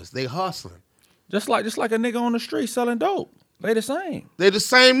motherfuckers. They hustling. Just like a nigga on the street selling dope. They the same. They the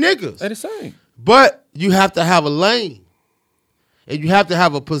same niggas. They the same. But you have to have a lane. And you have to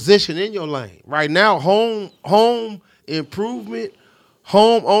have a position in your lane. Right now, home improvement,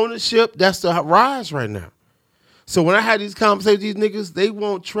 home ownership, that's the rise right now. So when I had these conversations with these niggas, they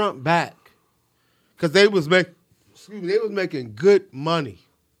want Trump back. Because they was making good money.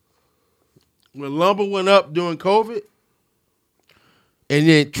 when lumber went up during COVID, and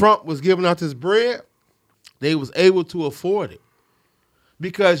then Trump was giving out this bread, they was able to afford it.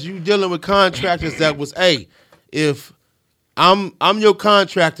 Because you dealing with contractors that was, hey, if I'm your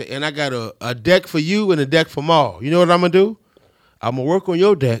contractor and I got a deck for you and a deck for Maul, you know what I'm going to do? I'm going to work on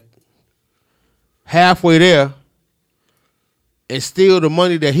your deck halfway there and steal the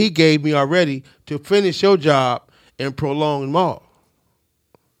money that he gave me already to finish your job and prolong Maul.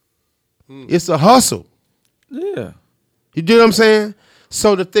 It's a hustle. Yeah. You do what I'm saying?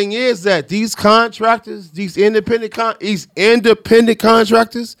 So the thing is that these contractors, these independent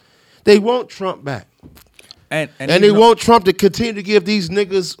contractors, they want Trump back. And they want Trump to continue to give these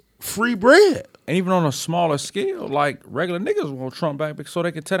niggas free bread. And even on a smaller scale, like regular niggas want Trump back so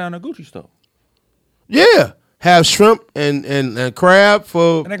they can tear down the Gucci store. Yeah. Have shrimp and crab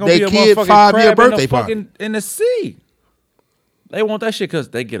for their kid 5-year birthday party. In the sea. They want that shit because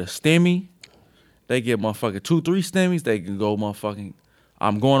they get a stimmy. They get motherfucking 2-3 stimmies. They can go motherfucking,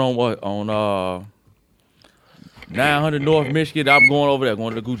 I'm going on what? On 900 North Michigan. I'm going over there,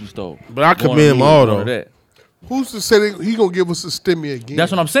 going to the Gucci store. But I commend them all, though. Who's to say he gonna give us a stimmy again?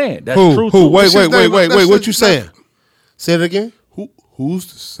 That's what I'm saying. That's Who? true. Who? Wait. What you saying? Say it again. Who's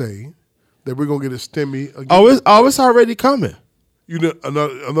to say that we're gonna get a stimmy again? It's already coming. You know,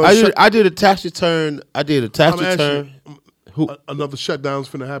 another. I did a tax return. Another shutdown's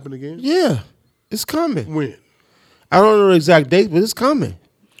finna happen again? Yeah, it's coming. When? I don't know the exact date, but it's coming.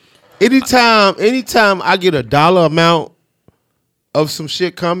 Anytime I get a dollar amount of some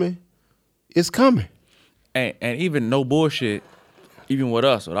shit coming, it's coming. And even no bullshit, even with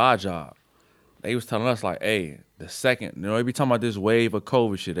us, with our job, they was telling us like, hey, the second, they be talking about this wave of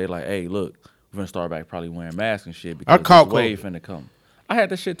COVID shit. They like, hey, look, we're gonna start back probably wearing masks and shit because this wave finna come. I had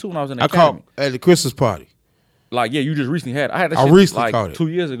that shit too when I was in the academy. At the Christmas party. Like, yeah, you just recently had. I had that shit like 2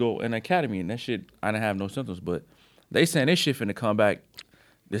 years ago in the academy, and that shit, I didn't have no symptoms. But they saying this shit finna come back.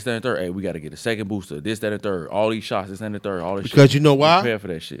 This, that, and third. Hey, we got to get a second booster. This, that, and third. All these shots. This, that, and the third. All this shit. Because you know why? Prepare for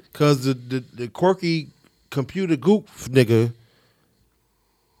that shit. Because the quirky computer goop nigga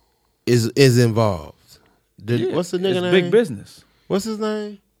is involved. What's the nigga name? Big business. What's his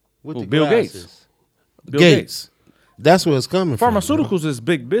name? Bill Gates. Bill Gates. That's where it's coming from. Pharmaceuticals is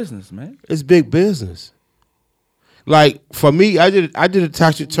big business, man. It's big business. Like for me, I did a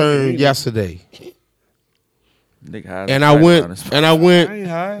tax return yesterday. And I went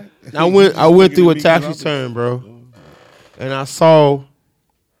through a tax return, bro. And I saw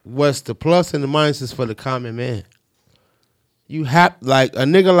what's the plus and the minuses for the common man. You have like a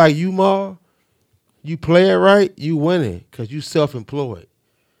nigga like you, Ma, you play it right, you winning because you self-employed.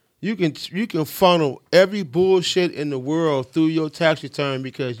 You can funnel every bullshit in the world through your tax return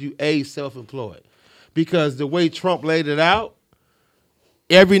because you self-employed. Because the way Trump laid it out,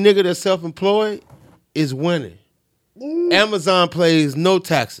 every nigga that's self-employed is winning. Amazon pays no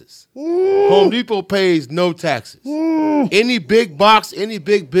taxes. Home Depot pays no taxes. Any big box, any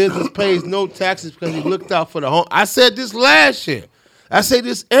big business pays no taxes because he looked out for the home. I said this last year. I say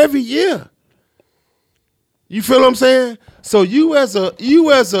this every year. You feel what I'm saying? So you as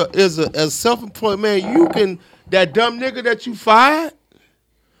a self-employed man, you can, that dumb nigga that you fired,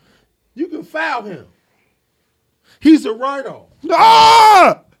 you can file him. He's a write-off.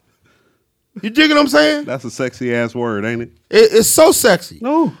 Ah! You dig what I'm saying? That's a sexy ass word, ain't it? It's so sexy.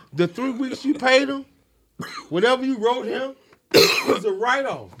 No. The 3 weeks you paid him, whatever you wrote him, was a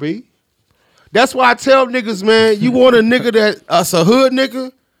write-off, B. That's why I tell niggas, man, you want a nigga that's a hood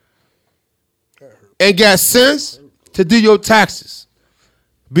nigga and got sense to do your taxes.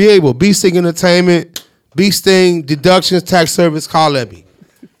 Be able, B-Sting Entertainment, B-Sting Deductions Tax Service, call at me.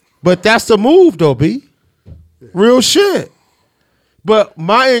 But that's the move, though, B. Real shit. But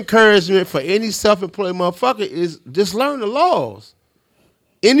my encouragement for any self-employed motherfucker is just learn the laws.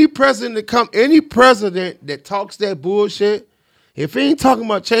 Any president that talks that bullshit, if he ain't talking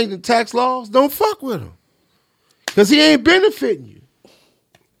about changing tax laws, don't fuck with him. Because he ain't benefiting you.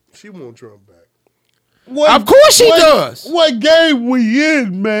 She want Trump back. Of course she does. What game we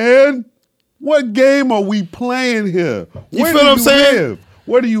in, man? What game are we playing here? You feel what I'm saying? Live?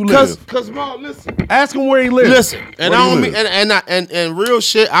 Where do you live? Because Mark, listen. Ask him where he lives. Listen, and I don't mean, and real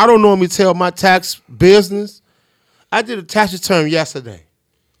shit. I don't normally tell my tax business. I did a tax return yesterday.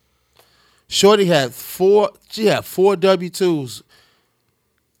 Shorty had four W-2s.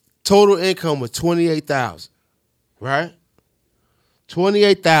 Total income was $28,000. Right?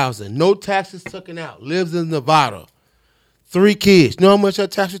 $28,000. No taxes taken out. Lives in Nevada. 3 kids. You know how much her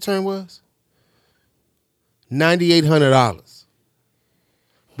tax return was? $9,800.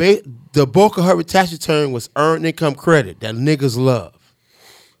 The bulk of her tax return was earned income credit that niggas love.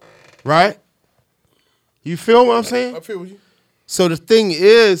 Right? You feel what I'm saying? I feel with you. So the thing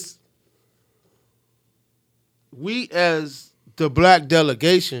is, we as the black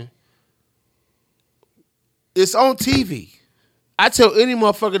delegation, it's on TV. I tell any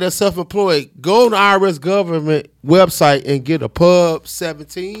motherfucker that's self-employed, go on the IRS government website and get a Pub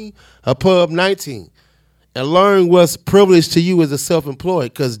 17, a Pub 19, and learn what's privileged to you as a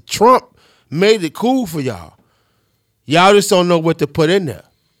self-employed. Because Trump made it cool for y'all. Y'all just don't know what to put in there.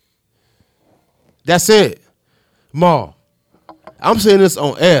 That's it. Ma, I'm saying this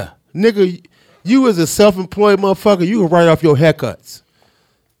on air. Nigga, you as a self-employed motherfucker, you can write off your haircuts.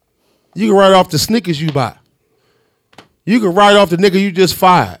 You can write off the sneakers you buy. You can write off the nigga you just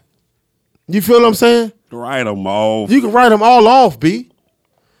fired. You feel what I'm saying? Write them off. You can write them all off, B.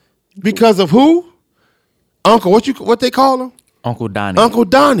 Because of who? Uncle, what they call him? Uncle Donnie. Uncle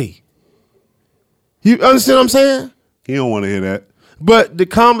Donnie. You understand what I'm saying? He don't want to hear that. But the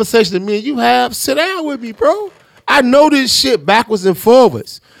conversation that me and you have, sit down with me, bro. I know this shit backwards and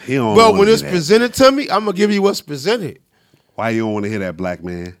forwards. He don't But wanna when hear it's that. presented to me, I'm going to give you what's presented. Why you don't want to hear that, black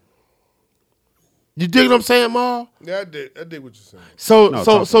man? You dig what I'm saying, Ma? Yeah, I did what you're saying. So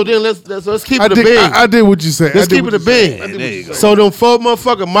then let's keep it a did, big. I did what you said. Let's keep it a big. So them 4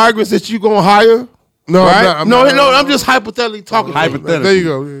 motherfucking migrants that you gonna hire? No, right? I'm not. I'm just hypothetically talking. Hypothetical. There you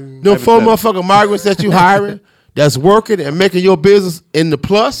go. Them 4 motherfucking migrants that you hiring that's working and making your business in the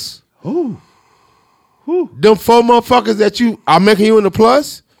plus. Them 4 motherfuckers that you are making you in the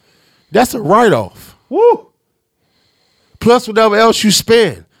plus, that's a write-off. Woo. Plus whatever else you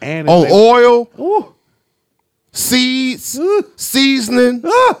spend And on oil, Woo. seeds, seasoning,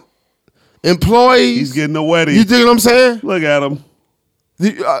 employees. He's getting a wedding. You dig what I'm saying? Look at him.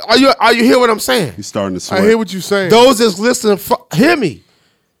 Are you hear what I'm saying? He's starting to sweat. I hear what you're saying. Those that's listening, hear me.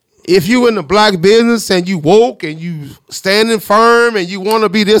 If you in the black business and you woke and you standing firm and you want to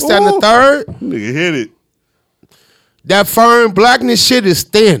be this, that, and the third, Nigga hit it. that firm blackness shit is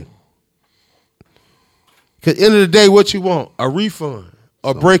thin. Because end of the day, what you want? A refund.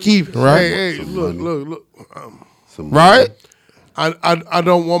 Or break even, right? Hey, look. Right? I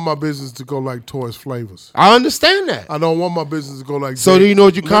don't want my business to go like Toys Flavors. I understand that. I don't want my business to go like. So do you know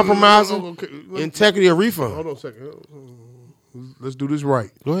what you compromising? Okay. Integrity or refund? Hold on a second. Let's do this right.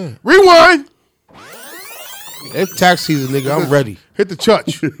 Go ahead. Rewind. It's tax season, nigga. I'm ready. Hit the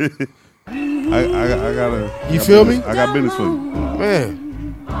church. I gotta. You feel me? I got business for you. Man.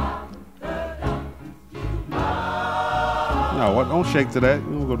 No, what? Don't shake to that. You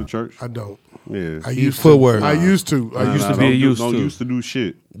don't go to church. I don't. Yeah. I You used footwork. to. I used to. I used to be be. used Don't to. used to do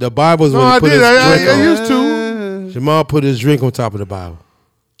shit. The Bible's No, when he I put did. his I drink on. used to. Jamal put his drink on top of the Bible.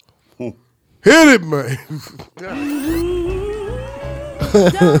 Hit it, man.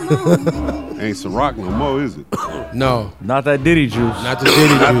 Ain't Ciroc no more, is it? No, Not that Diddy juice. not the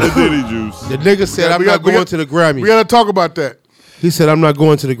Diddy Not the juice. Diddy juice. The nigga said, Yeah, I'm we not got- we going got- to the Grammys. We gotta talk about that. He said, I'm not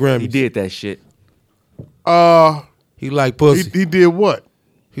going to the Grammys. He did that shit. He like pussy. He did what?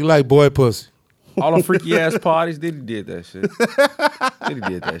 He like boy pussy. All the freaky ass parties, Diddy did that shit. Diddy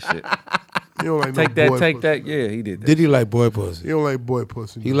did that shit. You don't like Take no boy that, take pussy. that. Yeah, he did that. Did he like boy pussy? You don't like boy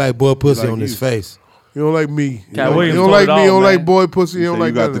pussy. He like boy pussy like on his you. face. You don't like me. Cat you Williams don't told like it me. all, You don't man. like boy pussy. You So don't you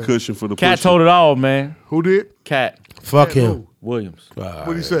like got none the of that. cushion for the Cat pussy. told it all, man. Who did? Cat Fuck him. Williams.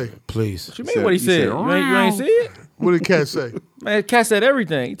 What'd he say? Please. What you mean what he said? You ain't see it? What did Cat say? Man, Cat said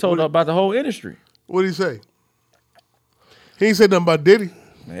everything. He told about the whole industry. What'd he say? He ain't said nothing about Diddy.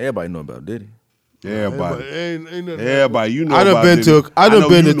 Man, everybody know about Diddy. Everybody. Ain't nothing. Everybody, you know I done about been Diddy. to I know done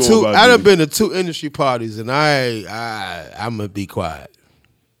been you to know two about I done Diddy. been to 2 industry parties and I'm gonna be quiet.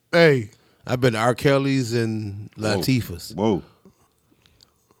 Hey, I've been to R. Kelly's and Latifah's. Whoa.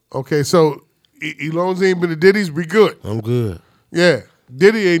 okay, so as long as he ain't been to Diddy's, we good. I'm good. Yeah,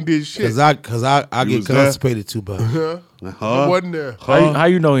 Diddy ain't did shit. Cause I You get was there? constipated too much. I wasn't there. How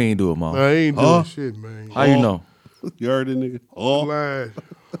you know he ain't do it, Mom? I ain't doing shit, man. How you know? You heard it, nigga? Lying.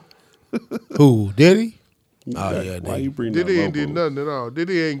 Who? Diddy? Oh yeah, Why you Diddy. bring Diddy that ain't did logo? nothing at all.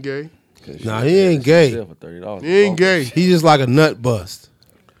 Diddy ain't gay. Nah, he ain't gay. For $30. He ain't gay. He just like a nut bust.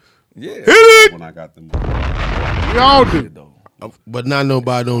 Yeah. Hit it. When I got them. Y'all do. But not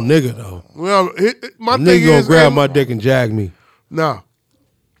nobody no nigga though. Well, my Nigga thing gonna is, grab my dick and jag me. Nah.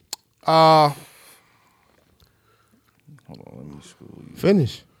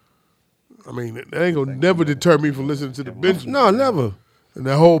 Finish. I mean, that ain't gonna never deter me from listening to the Benjamin No, never. and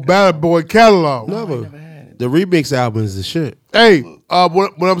that whole Bad Boy catalog. Never. The remix album is the shit. Hey,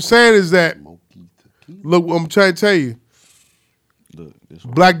 what I'm saying is that, look, I'm trying to tell you,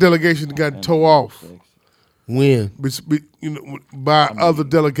 black delegation got towed off, When? by other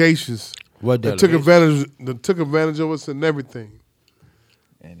delegations What that delegation? took advantage of us and everything.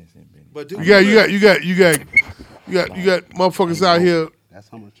 And it's in business. But you got motherfuckers out here. That's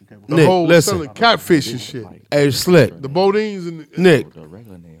how much you care. Nick, whole listen. selling catfish and shit. Hey, Slick. The Bodines and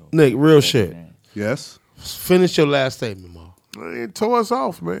Nick, real shit. Yes. Finish your last statement, Mo. It tore us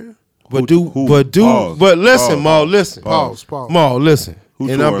off, man. But Pause. listen, Mo, listen. Pause. Mo, listen. Who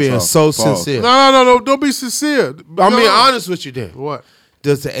And tore I'm us being off? so Pause. sincere. No. Don't be sincere. I'm being honest with you then. What?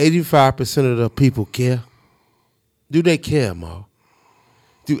 Does the 85% of the people care? Do they care, Mo?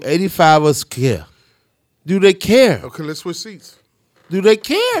 Do 85 of us care? Do they care? Okay, let's switch seats. Do they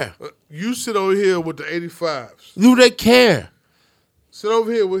care? You sit over here with the 85s. Do they care? Sit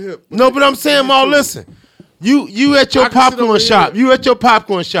over here with him. No, but I'm saying, Mo, listen. You at your I can sit over popcorn shop. here. You at your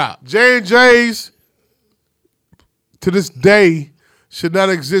popcorn shop. J&J's to this day should not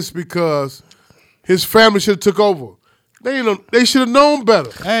exist because his family should have took over. They should have known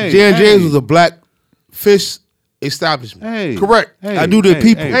better. Hey, J&J's was a black fish establishment. Hey, Correct. Hey, I do the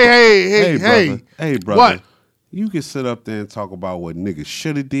people. Hey. brother. Hey, brother. What? You can sit up there and talk about what niggas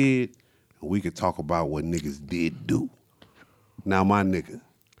should have did, and we can talk about what niggas did do. Now, my nigga.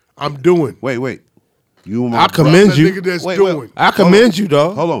 I'm doing. Wait. You my I commend That you. nigga that's Wait, doing. I commend you,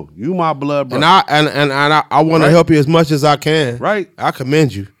 dog. Hold on. You my blood brother. And I want to help you as much as I can. Right. I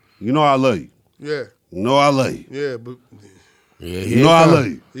commend you. You know I love you. Yeah. You know I love you. Yeah, but Yeah, You know I love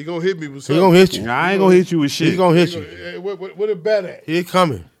you. he gonna hit me with He something. gonna hit you. I ain't gonna hit you with shit. He gonna hit you. Hey, what a bat at? He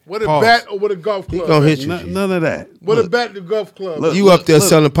coming. What a Pause. bat or what a golf He club? gonna at? hit you. None of that. What a Look, bat at the golf club? Look. You up there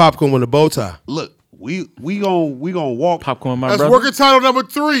selling popcorn with a bow tie. Look, we gonna walk. Popcorn, my That's brother. working title number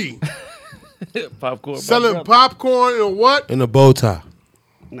 3. Popcorn, my Selling brother. popcorn and what? In a bow tie.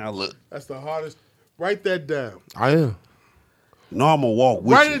 Now look. That's the hardest. Write that down. I am. No, I'm gonna walk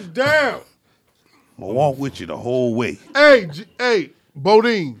with Write you. it down. I'm gonna walk with you the whole way. Hey,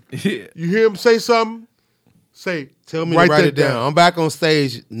 Bodine. Yeah. You hear him say something? Say. Tell me write to write that it down. I'm back on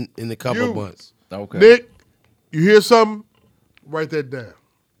stage in a couple You- months. Okay. Nick, you hear something? Write that down.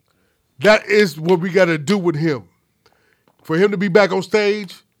 That is what we got to do with him. For him to be back on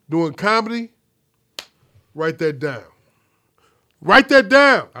stage doing comedy, write that down. Write that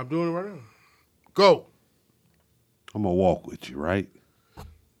down. I'm doing it right now. Go. I'm gonna walk with you, right?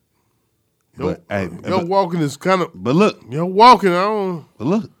 Your But, hey, walking is kind of. but look, Your walking, I don't. but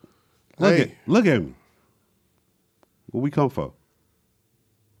look Hey. look at me. What we come for?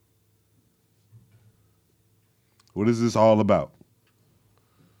 What is this all about?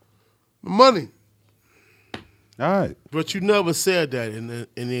 Money. All right. But you never said that in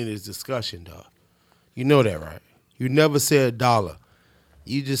this discussion, dog. You know that, right? You never said dollar.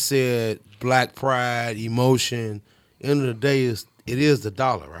 You just said black pride, emotion. End of the day, it is the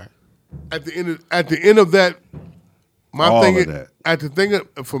dollar, right? At the end of that, my All thing of is, that. at the thing at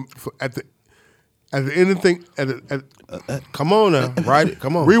the end of the thing Come on now, write it.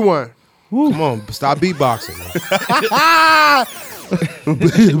 Come on, rewind. come on. Stop beatboxing.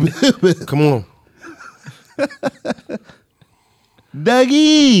 Man. Come on.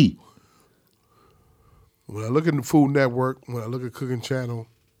 Dougie. When I look at the Food Network, when I look at Cooking Channel,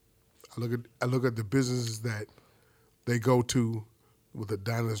 I look at the businesses that they go to with the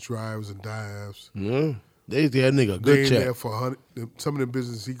diners, drives, and dives. Yeah. They gave that nigga a They good ain't check. there for 100. Some of the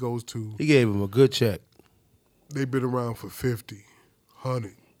businesses he goes to, He gave him a good check. they've been around for 50,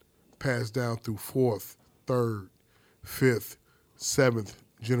 100, passed down through 4th, 3rd, 5th, 7th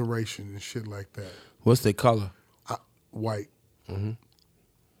generation and shit like that. What's their color? White,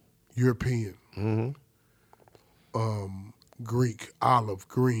 European, Greek, olive,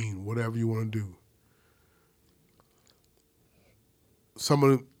 green, whatever you want to do. Some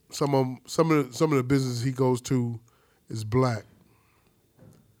of the businesses he goes to is black,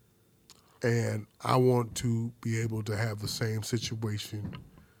 and I want to be able to have the same situation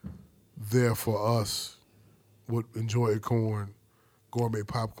there for us with Enjoy Corn, Gourmet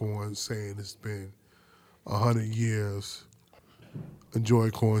Popcorn, saying it's been 100 years. Enjoy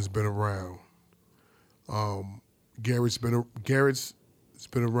Corn's been around. Garrett's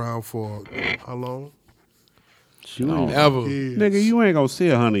been around for how long? Ever. Years. Nigga, you ain't gonna see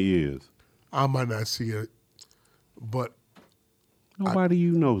 100 years. I might not see it, but Nobody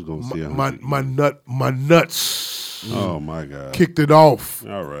you know is gonna see 100 my nuts Oh my God. kicked it off.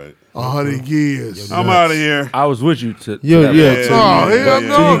 All right. 100 years. I'm out of here. I was with you to. Yeah, that yeah. point. till Oh, you- hell till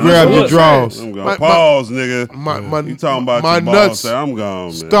no. you grab your Look, drawers. I'm going. My- Pause, nigga. My You talking about my your balls? nuts Say, I'm gone,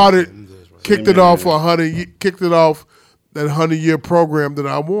 man. started, kicked it Amen. off for 100. Kicked it off that 100-year program that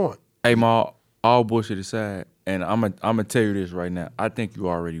I want. Hey, Ma, all bullshit aside, and I'm gonna tell you this right now. I think you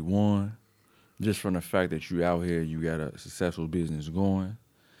already won, just from the fact that you out here, you got a successful business going,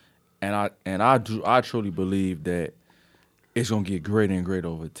 and I truly believe that it's gonna get greater and greater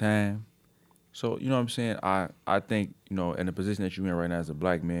over time. So, you know what I'm saying? I think, you know, in the position that you're in right now as a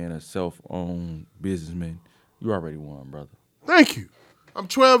black man, a self-owned businessman, you already won, brother. Thank you. I'm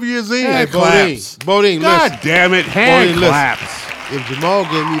 12 years in. Hey, Bodine, God listen. damn it, hand Bodine, claps. listen. If Jamal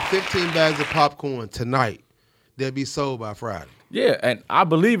gave me 15 bags of popcorn tonight, they'll be sold by Friday. Yeah, and I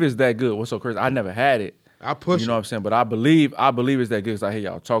believe it's that good. What's so crazy? I never had it. I push You know what I'm saying? But I believe it's that good because I hear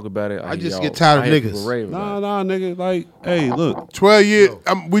y'all talk about it. I just y'all- get tired of I hear niggas. people rave about it. Nah, nigga. Like, hey, look. 12 years.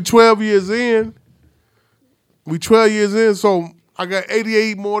 We 12 years in. We 12 years in, so I got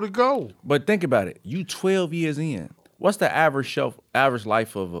 88 more to go. But think about it. You 12 years in. What's the average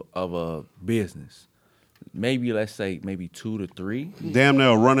life of a business? Maybe, let's say, 2 to 3. Damn near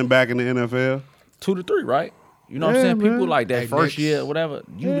a running back in the NFL. 2 to 3, right? You know what I'm saying? man. People like that Hey, first Knicks. year, whatever.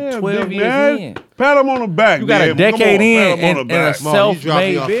 You Yeah, 12 big years man. in. Pat him on the back. You got a man. Come decade on, in pat him on and the a back. Jamal, you dropped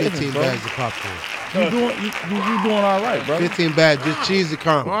me self-made off business, 15 bro. bags of popcorn. You doing all right, bro. 15 bags, just cheese and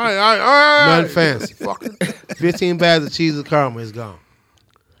caramel. All right. Nothing fancy. 15 bags of cheese and caramel is gone.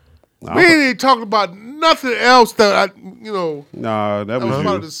 We ain't even talking about nothing else that Nah, that that was was part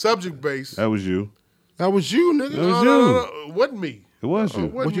of you. the subject base. That was you. That was you, nigga. That was No, it wasn't me. It was you.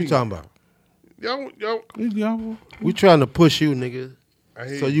 What you talking about? Y'all. We trying to push you, nigga, I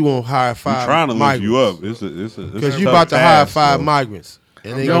hear so you won't hire 5 trying to lift migrants. you up. It's Because a you tough about to hire task, 5 bro. migrants.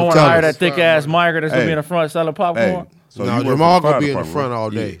 And they You don't gonna want to tell hire us. that thick ass migrant that's gonna be Hey. in the front selling popcorn. Hey, so No, you work Jamal for the gonna be in fire the front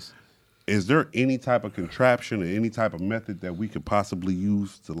department, all right? day. Is there any type of contraption or any type of method that we could possibly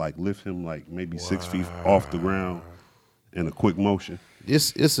use to like lift him like maybe 6 feet off the ground in a quick motion?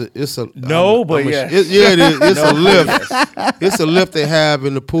 It's a No, but yes. it is. It's a lift. It's a lift they have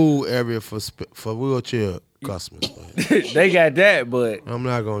in the pool area for wheelchair customers. Man. They got that, but I'm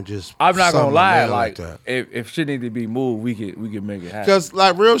not gonna just. I'm not gonna summon lie. man Like that. if shit need to be moved, we could make it happen. Because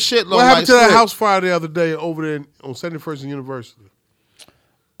like real shit. What happened to that house fire the other day over there on 71st and University?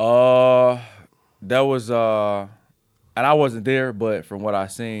 That was and I wasn't there, but from what I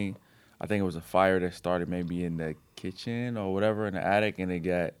seen, I think it was a fire that started maybe in the kitchen or whatever in the attic, and it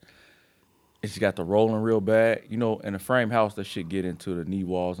just got the rolling real bad. You know, in a frame house, that shit get into the knee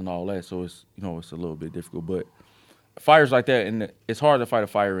walls and all that, so it's it's a little bit difficult. But fires like that, and it's hard to fight a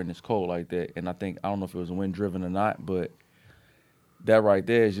fire in this cold like that. And I don't know if it was wind driven or not, but that right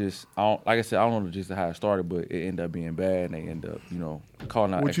there is just like I said, I don't know just how it started, but it ended up being bad, and they end up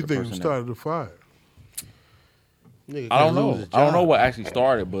calling out. What you extra think personnel. started the fire? Nigga I don't can't know. lose his I don't know job. what actually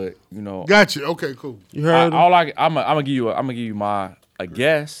started, but Gotcha. Okay, cool. You heard him? I'm gonna give you my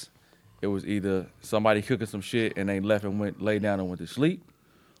guess. It was either somebody cooking some shit and they left and lay down and went to sleep.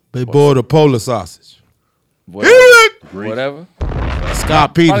 They boiled a Polish sausage. Whatever.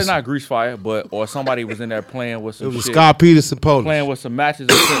 Scott Probably Peterson. not grease fire, or somebody was in there playing with some It was shit. Scott Peterson Polish. Playing with some matches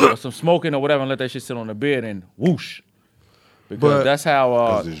or some smoking or whatever and let that shit sit on the bed and whoosh. Because But- that's how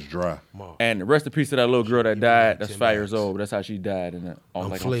Because it's dry. and rest in peace to that little girl that died. That's 5 years old. But that's how she died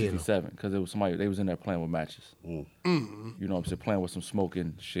on fleeing 67 because it was somebody. They was in there playing with matches. You know what I'm saying? Playing with some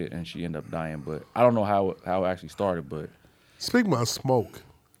smoking shit, and she ended up dying. But I don't know how it actually started. But Speaking about smoke,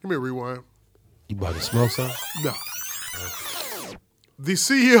 give me a rewind. You about to smoke something? No. The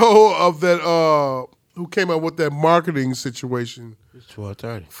CEO of that who came up with that marketing situation It's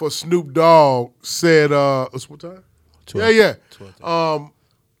 12:30. for Snoop Dogg said it's what time? 12. Yeah. 12:30.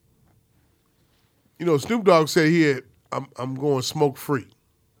 Snoop Dogg said he had I'm going smoke free.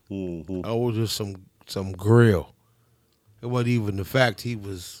 Oh, it was just some grill. It wasn't even the fact he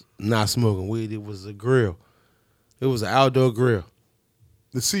was not smoking weed. It was a grill. It was an outdoor grill.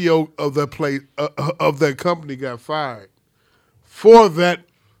 The CEO of that place of that company got fired for that.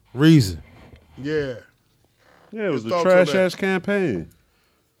 Reason. Yeah. Yeah, it was a thoughts on trash that? ass campaign.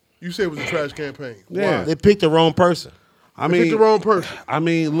 You said it was a trash campaign. Yeah. Why? They picked the wrong person. I They mean, picked the wrong person. I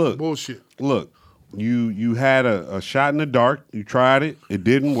mean, look, Bullshit. you had a shot in the dark. You tried it. It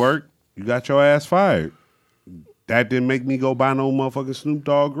didn't work. You got your ass fired. That didn't make me go buy no motherfucking Snoop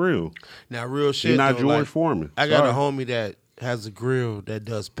Dogg grill. Now, real shit. You're not though, George like, Foreman. I got a Sorry. homie that has a grill that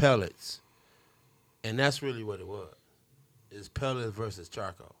does pellets, and that's really what it was. It's pellets versus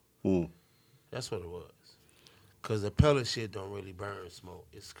charcoal. That's what it was. Cause the pellet shit don't really burn smoke.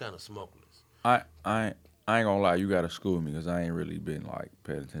 It's kind of smokeless. I ain't gonna lie, you gotta school me because I ain't really been like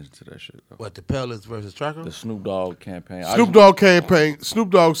paying attention to that shit. Though. What, the pellets versus charcoal? The Snoop Dogg campaign. Snoop Dogg campaign. Snoop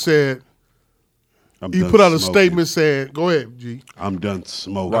Dogg said I'm he done put out a smoking. statement saying, "Go ahead, G." I'm done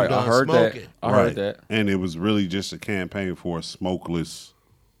smoking. Right, I done heard smoking. that. I heard that. And it was really just a campaign for a smokeless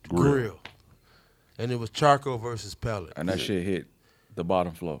grill. And it was charcoal versus pellet. And that shit hit The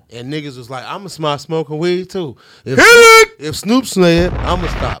bottom flow. And niggas was like, I'ma stop smoking weed too. Hit it! If Snoop said, I'ma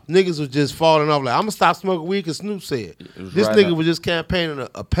stop. Niggas was just falling off like, I'ma stop smoking weed because Snoop said. This right nigga up. was just campaigning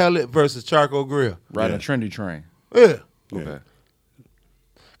a pellet versus charcoal grill. Riding a trendy train. Yeah. Okay.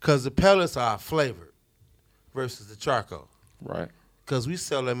 Because the pellets are flavored versus the charcoal. Right. Because we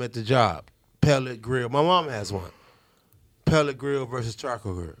sell them at the job. Pellet grill. My mom has one. Pellet grill versus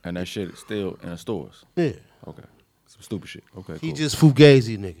charcoal grill. And that shit is still in the stores. Yeah. Okay. Some stupid shit. Okay. He cool. just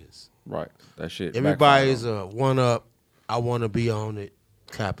fugazi niggas. Right. That shit. Everybody's a one up. I want to be on it.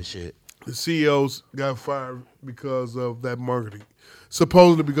 Type of shit. The CEOs got fired because of that marketing.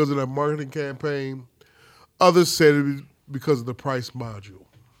 Supposedly because of that marketing campaign. Others said it was because of the price module.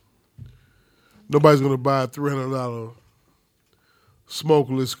 Nobody's going to buy a $300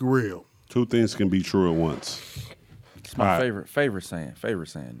 smokeless grill. Two things can be true at once. It's my favorite saying.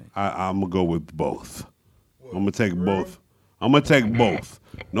 Nigga. I'm going to go with both. I'm going to take both. I'm going to take both.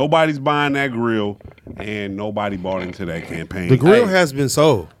 Nobody's buying that grill, and nobody bought into that campaign. The grill has been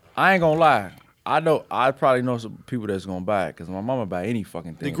sold. I ain't gonna lie. I probably know some people that's gonna buy it because my mama buy any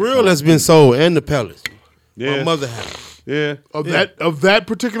fucking thing. The grill has been sold and the pellets. Yeah. My mother has. Yeah. Of that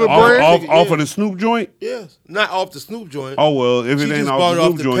particular brand? Off of the Snoop joint? Yes. Not off the Snoop joint. Oh, well, if she it ain't just off bought the off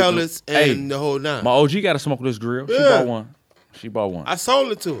Snoop the joint. pellets and the whole nine. My OG got a smokeless grill. She Yeah. bought one. I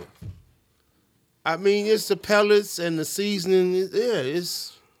sold it to her. I mean, it's the pellets and the seasoning.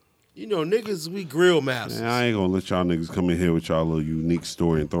 It's, niggas, we grill masters. Man, I ain't gonna let y'all niggas come in here with y'all little unique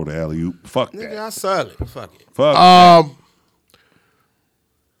story and throw the alley-oop. Fuck Nigga, that. I sell it. Fuck it. Fuck that.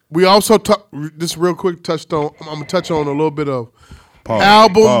 We also, just real quick, I'm going to touch on a little bit of Pause.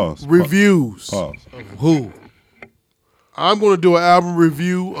 album Pause. reviews. Pause. Who? I'm going to do an album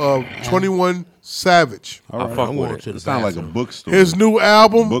review of 21 Savage. All right. I fuck I'm with going it. to the It sounds like a bathroom. bookstore. His new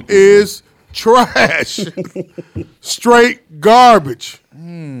album Book is trash. Straight garbage.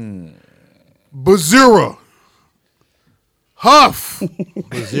 Bazira. Huff.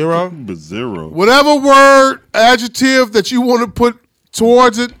 Zero. Zero. Whatever word, adjective that you want to put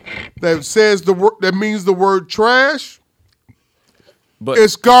towards it that says that means the word trash, But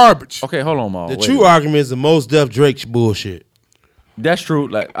it's garbage. okay, hold on, Ma. The Wait. true argument is the most Def Drake bullshit. That's true.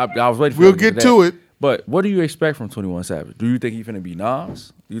 Like I was waiting for We'll you get that. to it. But what do you expect from 21 Savage? Do you think he finna be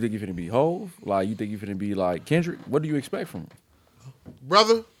Nas? Do you think he finna be Hove? Like you think he finna be like Kendrick? What do you expect from him?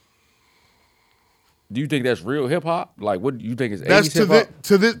 Brother, Do you think that's real hip hop? Like what do you think is 80s that's hip hop?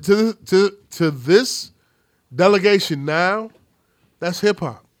 to this delegation now, that's hip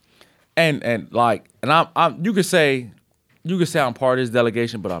hop. And I'm you could say I'm part of this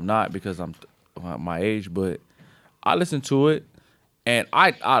delegation, but I'm not because I'm my age. But I listen to it, and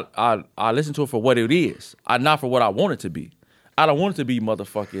I listen to it for what it is. Not for what I want it to be. I don't want it to be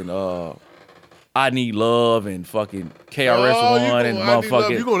motherfucking I Need Love and fucking KRS-One and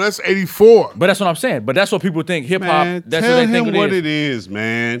motherfucking. That's 84. But that's what I'm saying. But that's what people think hip hop. Man, That's tell what they think him it what is. it is,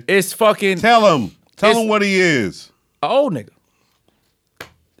 man. It's fucking Tell him. Tell It's- him what he is. an old nigga.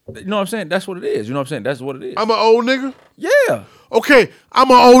 You know what I'm saying? That's what it is. You know what I'm saying? That's what it is. I'm an old nigga. Yeah. Okay, I'm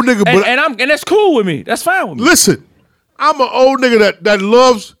an old nigga, but And that's cool with me. That's fine with me. listen, I'm an old nigga that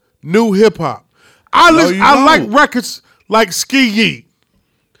loves new hip hop. I you like don't. records like Ski Yee.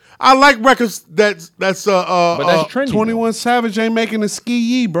 I like records that's But that's trendy. 21 Savage ain't making a ski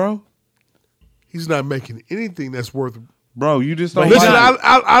yee, bro. he's not making anything that's worth. Bro, you just But don't he Listen, like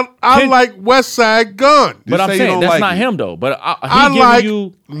not- it. I like West Side Gun. But Just I'm say you saying don't that's like not it. him though. But I he like-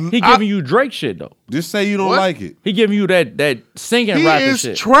 giving you Drake shit though. Just say you don't What? like it. He giving you that singing He rapping is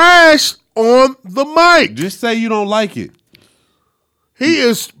shit. trash on the mic. Just say you don't like it. He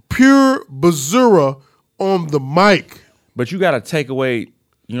is pure Bazura on the mic. But you gotta take away,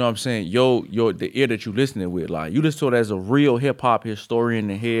 you know what I'm saying, the ear that you listening with. Like you listen to it as a real hip hop historian in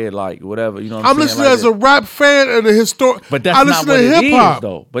the head, like whatever, you know what I'm I'm saying? listening like as that. a rap fan and a historian. But that's I not listen what to it hip is hop.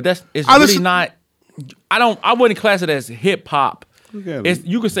 though. But it's I really listen- not I wouldn't class it as hip hop. Look at him.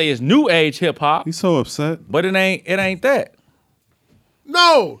 You could say it's new age hip hop, He's so upset. but it ain't that.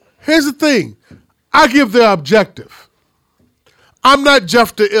 No, here's the thing. I give the objective. I'm not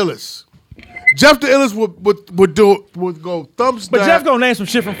Jeff the Illis. Jeff the Illis would go thumbs But down. Jeff gonna name some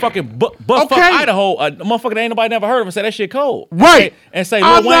shit from fucking Buttfuck, Okay. Idaho, a motherfucker that ain't nobody never heard of and say that shit cold. Right. And say Lil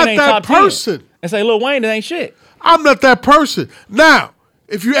I'm Wayne not ain't that top person. 10. And say Lil Wayne that ain't shit. I'm not that person. Now,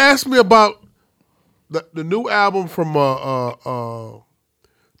 if you ask me about the new album from 2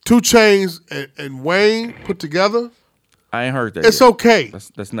 Chainz and Wayne put together, I ain't heard that. it's yet. okay.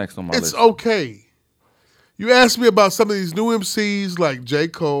 That's next on my It's list. okay. You ask me about some of these new MCs like J.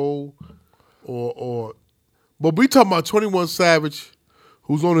 Cole but we talking about 21 Savage,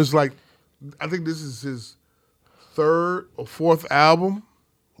 who's on his I think this is his third or fourth album.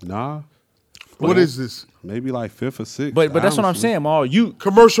 Nah. What is this? Maybe like fifth or sixth. But that's what I'm saying, Maul. You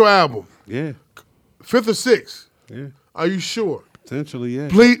commercial album. Yeah. Fifth or sixth. Yeah. Are you sure? Potentially, yeah.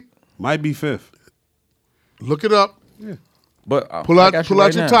 Please. Might be fifth. Look it up. Yeah. But pull out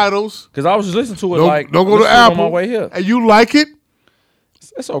your titles. Because I was just listening to it don't go to Apple on my way here. And you like it?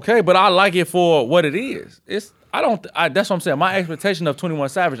 It's okay, but I like it for what it is. That's what I'm saying. My expectation of 21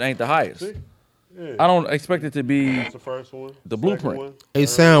 Savage ain't the highest. Yeah. I don't expect it to be That's the first one. The blueprint. One. Hey,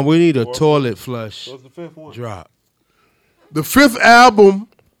 Sam, we need a toilet flush. What's the fifth one? Drop. The fifth album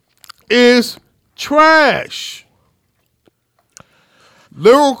is trash.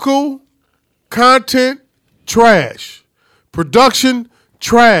 Lyrical content, trash. Production,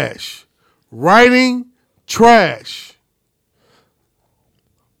 trash. Writing, trash.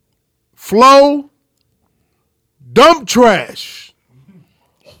 Flow, dump trash.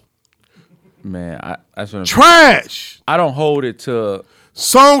 Man, that's what I'm trash. I don't hold it to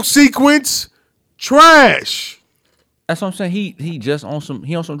song sequence, trash. That's what I'm saying. He just on some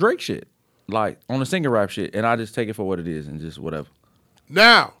Drake shit, like on the singer rap shit, and I just take it for what it is and just whatever.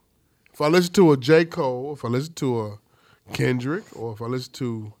 Now, if I listen to a J. Cole, if I listen to a Kendrick, or if I listen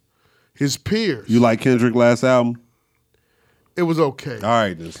to his peers, you like Kendrick last album? It was okay. All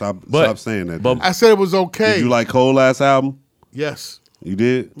right, then stop saying that. But I said it was okay. Did you like Cole last album? Yes. You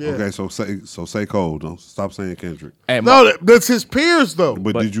did? Yeah. Okay, so say Cole. Don't stop saying Kendrick. No, that's his peers though.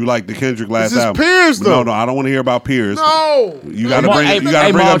 But did you like the Kendrick last his album? Peers though. No, I don't want to hear about peers. No. You gotta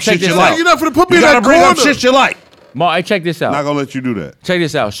bring up shit you like. You're not gonna put me in You that gotta bring up corner. shit you like. Ma, hey, check this out. Not gonna let you do that. Check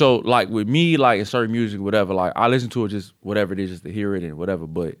this out. So, like with me, like in certain music, whatever, like I listen to it just whatever it is, just to hear it and whatever.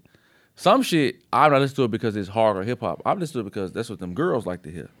 But some shit, I'm not listening to it because it's hard or hip hop. I'm listening to it because that's what them girls like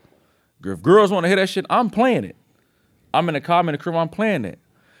to hear. If girls want to hear that shit, I'm playing it. I'm in the car, I'm in the crib, I'm playing it.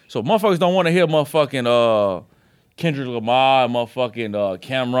 So motherfuckers don't want to hear motherfucking Kendrick Lamar, motherfucking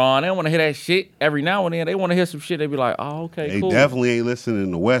Cameron. They don't want to hear that shit every now and then. They want to hear some shit. They be like, oh, okay, They cool. definitely ain't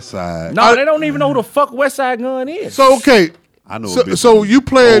listening to West Side. No, they don't even know who the fuck West Side Gun is. So okay. I know. So you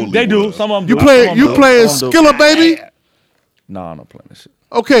playing? They do. Some of them You do. playing? Some You of them do. playing Some of them do. Skilla Baby? No, I'm not playing that shit.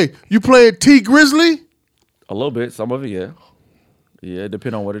 Okay. You playing T Grizzly? A little bit. Some of it, yeah. Yeah,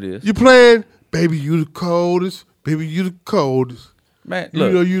 depending on what it is. You playing? Baby, you the coldest. Baby, you the coldest. Man, You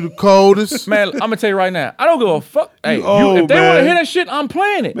look. know you the coldest. Man, I'm gonna tell you right now. I don't give a fuck. Hey, old, if they want to man. hear that shit, I'm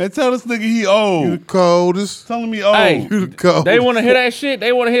playing it. Man, tell this nigga he You old. the coldest. Tell him he old. Hey, You the coldest. they want to hear that shit.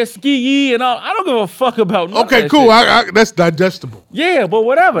 They want to hear Ski Yee and all. I don't give a fuck about none of Okay, that cool. shit. That's digestible. Yeah, but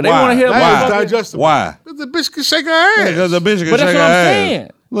whatever. They Why? want to hear. That is motherfucking- digestible. Why? Because the bitch can shake her ass. Because a bitch can But that's shake what her I'm ass. saying.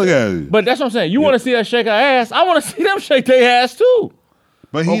 Look at it. But that's what I'm saying. You want to see her shake her ass? I want to see them shake their ass too.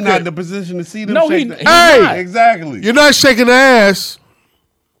 But he Okay. not in the position to see them No, shake he- the- he not. Exactly. You're not shaking ass.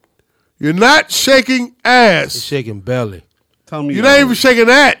 You're not shaking ass. Shaking belly. Tell me You're not even shaking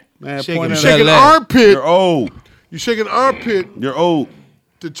that. Man, shaking point You're at shaking belly. armpit. You're old. You're shaking armpit You're old.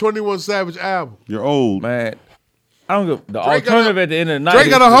 to 21 Savage album. You're old. Man, I don't give. The Drake alternative got a- at the end of the night. Drake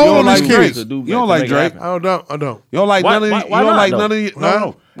is got a to hold do on what his he kids. wants to do, You man, don't to like make it Drake? happen. I don't. You don't like Why- none of why- you why don't not, like though? none of you.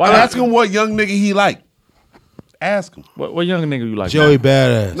 No. Why Ask not? him what young nigga he like. Ask him. What young nigga you like? Joey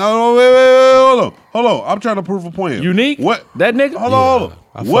Badass. No, wait, hold on. I'm trying to prove a point. here. Unique? What? That nigga? Hold on.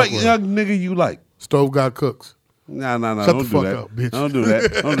 I fuck What with young nigga you like? Stove God Cooks. Nah. Shut Don't the do fuck that. up, bitch. Don't do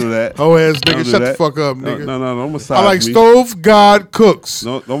that. Don't do that. Hoe ass Don't nigga, do shut the that. fuck up, nigga. No. Don't massage I like me. Stove God Cooks.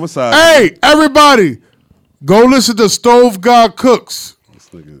 No, don't massage me. Hey, everybody, go listen to Stove God Cooks. This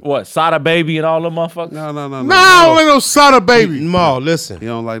nigga. What? Sada Baby and all them motherfuckers? No. No, ain't no Sada Baby. Ma, listen. He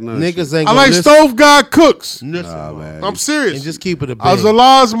don't like none of Niggas shit. ain't I gonna like listen. Stove God Cooks. Listen, Nah, Ma. man. I'm serious. And just keep it a bang.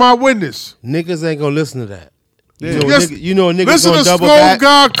 Allah's my witness. Niggas ain't gonna listen to that. Yeah. You know, Yes. you know a niggas Listen gonna to double Stove back.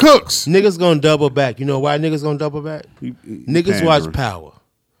 God Cooks. Niggas gonna double back. You know why niggas gonna double back? Niggas watch pandering. Power.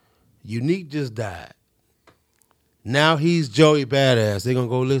 Unique just died. Now he's Joey Badass. They gonna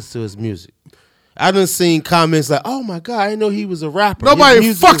go listen to his music. I done seen comments like, "Oh my god, I didn't know he was a rapper." Nobody His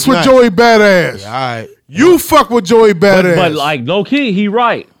music fucks is with nice." Joey Badass. Yeah, all right. You fuck with Joey Badass. But like low key, he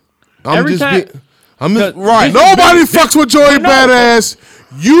right. Every time- I'm just Right. Nobody fucks with Joey No. Badass.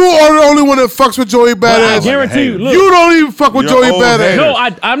 You are the only one that fucks with Joey But I Badass. guarantee you, look. You don't even fuck with You're Joey old Badass. hater. No,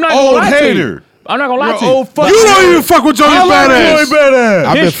 I'm not gonna Old lie to you. hater. I'm not gonna lie You're to you. old fuck. You don't even fuck with Joey I like Badass. Joey Badass.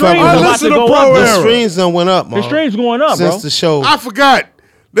 I've been His fucking streams with about him. to listen to go Pro up. The Era. streams done went up, man. His streams going up, Since bro. the show. I forgot.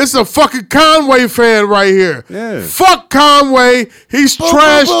 This is a fucking Conway fan right here. Yeah. Fuck Conway. He's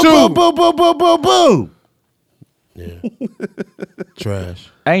trash too. Boo. Trash.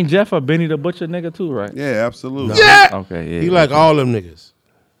 Ain't Jeff a Benny the Butcher nigga too, right? Yeah, absolutely. Yeah. Okay, yeah. He like all them niggas.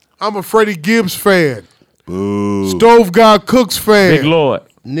 I'm a Freddie Gibbs fan. Boo. Stove God Cooks fan. Big Lord.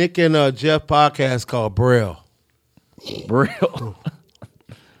 Nick and Jeff podcast called Braille. Braille.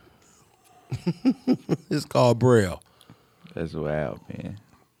 It's called Braille. That's wild, man.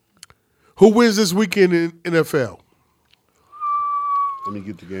 Who wins this weekend in NFL? Let me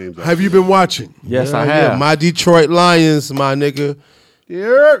get the games out. Have you been watching? Yes, Yeah, I have. yeah. My Detroit Lions, my nigga.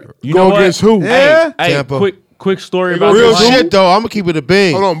 Yeah. You Go know what? against who? Hey, Tampa. quick story about Real the Lions. shit though. I'm gonna keep it a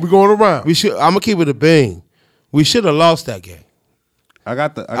bean. Hold on, we're going around. I'm gonna keep it a bean. We should have lost that game. I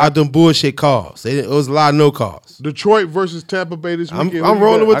got the. Out them bullshit calls. It was a lot of no calls. Detroit versus Tampa Bay this I'm weekend.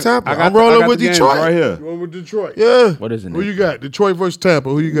 rolling with Tampa. I'm rolling with Detroit. right here. You rolling with Detroit? Yeah. What is it? Who you got? Detroit versus Tampa.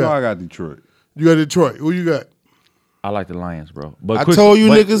 Who you You know got? I got Detroit. You got Detroit. Who you got? I like the Lions, bro. But I told you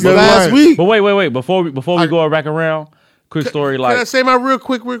niggas last week. But wait. Before we go back around, quick story. Can I say my real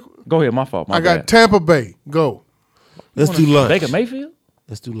quick? Go ahead. My fault. My I got bad. Tampa Bay. Go. Let's do lunch. Baker Mayfield.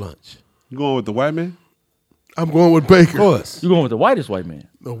 Let's do lunch. You going with the white man? I'm going with Baker. Of course. You going with the whitest white man?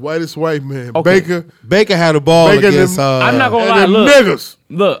 The whitest white man. Okay. Baker had a ball Baker against. I'm not gonna and lie. them Look, niggas.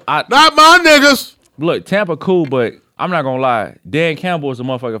 look. Not my niggas. Look, Tampa cool, but I'm not gonna lie. Dan Campbell is a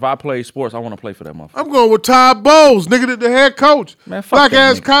motherfucker. If I play sports, I want to play for that motherfucker. I'm going with Todd Bowles, nigga, the head coach. Man, fuck Black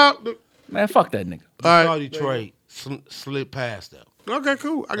that ass nigga. cop. Man, fuck that nigga. All Saw right. Detroit slid past them. Okay,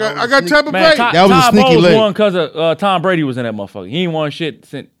 cool. I That got was Tampa Man, Bay. Todd That was a sneaky Bowles link. won because of Tom Brady was in that motherfucker. He ain't won shit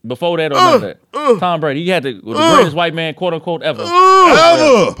since before that or none of that. Tom Brady, he had the greatest white man, quote unquote, ever.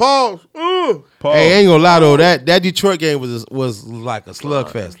 Ever. Pause. Paul. Hey, I ain't gonna lie though. That Detroit game was like a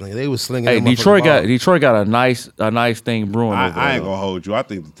slugfest. Nigga. They was slinging. Hey, them Detroit motherfucking got a nice thing brewing. over I there. ain't gonna hold you. I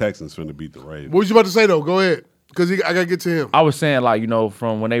think the Texans finna beat the Ravens. What was you about to say though? Go ahead, because I gotta get to him. I was saying, like,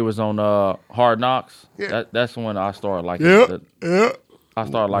 from when they was on Hard Knocks, Yeah. that's when I started liking. Yeah. I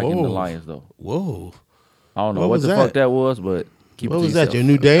started liking the Whoa. Lions though. Whoa. I don't know What what was the that? fuck that was, but keep What it to was that? yourself. Your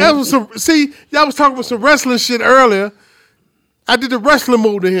new That dance? was some. See, y'all was talking about some wrestling shit earlier. I did the wrestling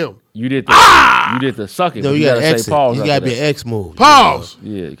move to him. You did the suck it. No, but you gotta gotta say exit. pause. You after gotta be that. an X move. Pause.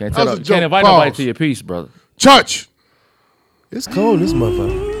 Yeah, you can't That was a you joke. can't invite nobody Pause. to your piece, brother. Church. It's cold, this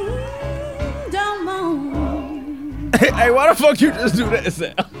motherfucker. Hey, why the fuck you just do that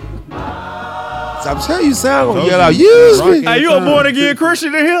sound? I'm telling you, sound gonna Told yell you. out. Use me. Hey, you a born again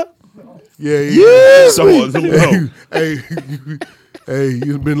Christian in here? Yeah. Use me. Hey, hey,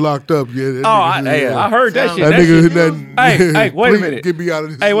 you been locked up yet? Oh, I heard that shit. That nigga. Hey, wait a please minute. Get me out of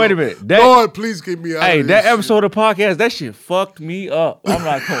this. Hey, wait a minute. That- Lord, please get me out Hey, of this. that episode of the podcast, that shit fucked me up. I'm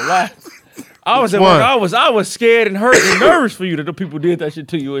not gonna lie. I was at one? work. I was scared and hurt and nervous for you that the people did that shit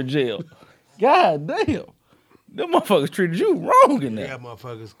to you in jail. God damn. Them motherfuckers treated you wrong in there. Yeah,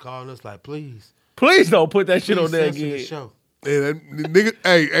 motherfuckers calling us like, please. Please don't put that shit on Please there censor the again. show. Hey, that nigga.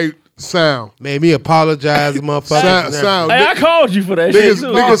 Hey, sound. Made me apologize, motherfucker. Sound. Hey, I called you for that shit too.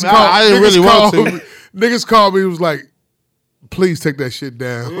 Niggas I called. didn't really want to. Niggas called me. It was like, please take that shit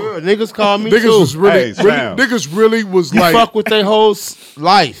down. Yeah, niggas call me Niggas too. was really, Hey, really Sam. niggas really was You like, fuck with their whole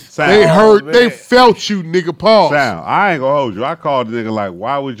life. they heard, man. they felt you, nigga. Pause. Sound. I ain't gonna hold you. I called the nigga like,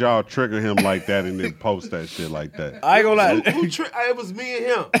 why would y'all trigger him like that and then post that shit like that? I ain't gonna lie. It was me and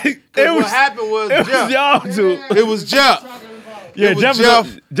him. It What was- happened was It Jeff. was y'all two. It was Jeff. Yeah, It was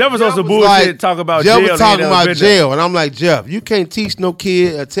Jeff was on some was bullshit like- talking about Jeff jail. was and talking he never about been there. jail, and I'm like, Jeff, you can't teach no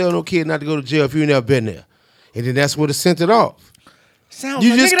kid or tell no kid not to go to jail if you never been there. And then that's what it sent it off. Sounds You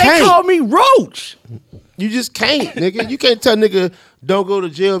like, just nigga, can't. They called me Roach. You just can't, nigga. You can't tell nigga don't go to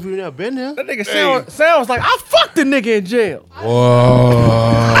jail if you never been there. That nigga sounds like I fucked the nigga in jail.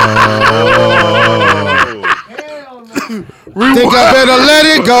 Think I better let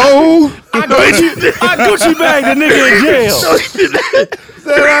it go. I Gucci bagged the nigga in jail.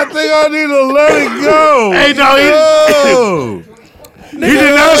 Said I think I need to let it go. Hey, no, he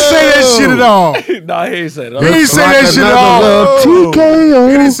did not say that shit at all. Nah, he ain't say that. He didn't say that shit at all. He TKO.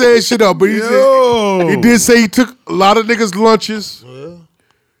 didn't say that shit at all, but he did say he took a lot of niggas' lunches.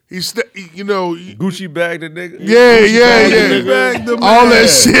 You know, Gucci bagged the nigga. yeah. Back the All man. that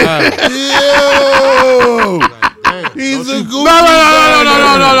shit. Yo. He's a good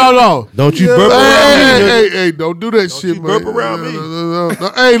No. Don't you burp around me, nigga. Hey, don't do that shit, you man. burp around me. No.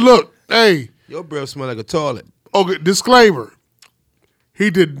 Hey, look. Hey, Your breath smell like a toilet. okay, disclaimer. He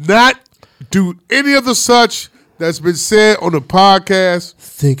did not do any of the such that's been said on the podcast.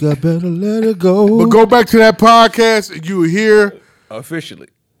 Think I better let it go. But go back to that podcast and you will hear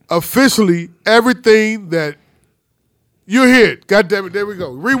officially everything that you hear. God damn it, there we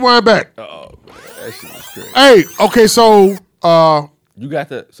go. Rewind back. Oh, that shit was crazy. Hey, okay, so You got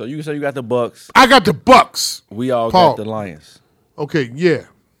the you say you got the Bucks. I got the Bucks. We all Paul. got the Lions. Okay, yeah.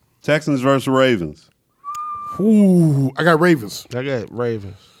 Texans versus Ravens. Ooh, I got Ravens. I got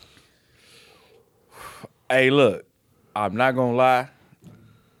Ravens. Hey, look, I'm not gonna lie.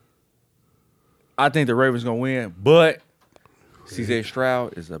 I think the Ravens gonna win, but CJ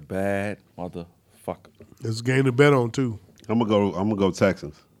Stroud is a bad motherfucker. It's a game to bet on too. I'm gonna go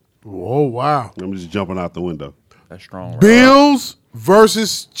Texans. Oh wow! I'm just jumping out the window. That's strong. Bills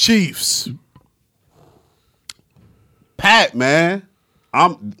versus Chiefs. Pat, man.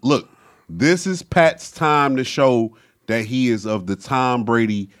 Look, this is Pat's time to show that he is of the Tom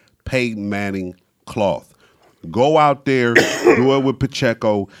Brady, Peyton Manning cloth. Go out there, do it with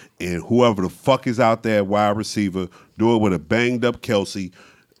Pacheco and whoever the fuck is out there, wide receiver. Do it with a banged up Kelsey.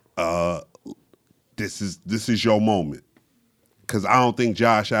 This is your moment. Because I don't think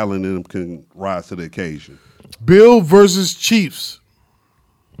Josh Allen and them can rise to the occasion. Bill versus Chiefs.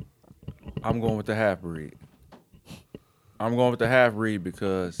 I'm going with the half breed. I'm going with the half breed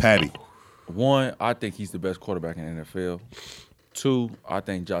because Patty. One, I think he's the best quarterback in the NFL. Two, I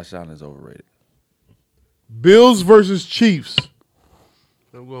think Josh Allen is overrated. Bills versus Chiefs.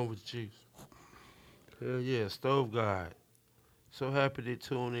 I'm going with the Chiefs. Hell yeah, Stove God. So happy to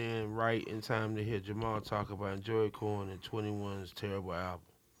tune in right in time to hear Jamal talk about Joey Corn and 21's terrible album.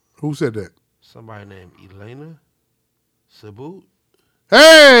 Who said that? Somebody named Elena Sabut.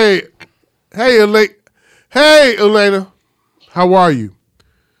 Hey, Elena. How are you?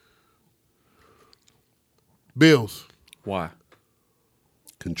 Bills. Why?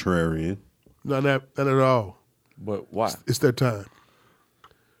 Contrarian. Not at all. But why? It's their time.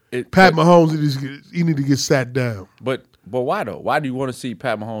 Pat Mahomes, he need to get sat down. But why though? Why do you want to see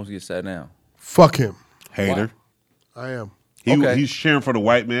Pat Mahomes get sat down? Fuck him. Hater. Why? I am. He's cheering for the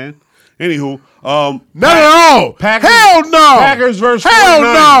white man. Anywho, not at all. Hell no. Packers versus 49ers. Hell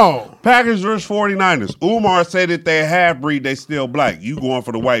no. Packers versus 49ers. Umar said that they're half breed, they still black. You going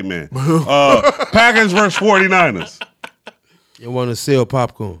for the white man. Packers versus 49ers. You want to sell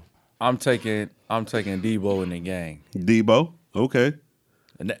popcorn? I'm taking Debo in the gang. Debo, okay.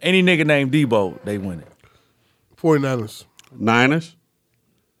 And any nigga named Debo, they win it. 49ers. Niners.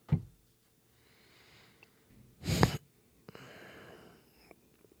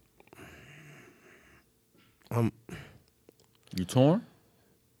 You torn?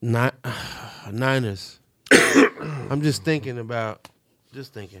 Niners. I'm just thinking.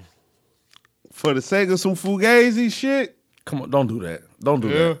 For the sake of some Fugazi shit. Come on, don't do that. Don't do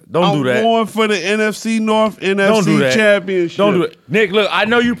that. I'm going for the NFC North, NFC Championship. Don't do it. Nick, look, I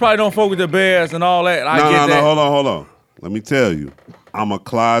know you probably don't fuck with the Bears and all that. No, hold on. Let me tell you. I'm a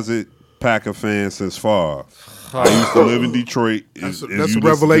closet Packer fan since far. I used to live in Detroit. That's a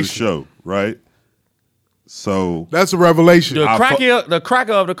revelation. Show, right? So that's a revelation. The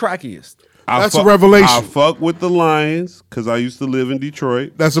cracker of the crackiest. That's a revelation. I fuck with the Lions because I used to live in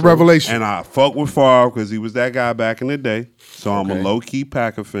Detroit. That's a revelation. And I fuck with Favre because he was that guy back in the day. So I'm a low-key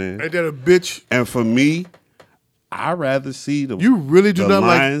Packer fan. Ain't that a bitch? And for me, I'd rather see the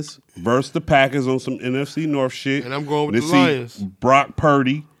Lions versus the Packers on some NFC North shit. And I'm going with the Lions. Brock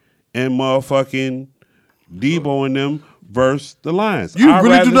Purdy and motherfucking Debo and them versus the Lions. You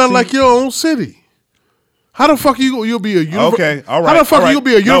really do not like your own city. How the fuck you'll be a university? Okay, all right. How the fuck you'll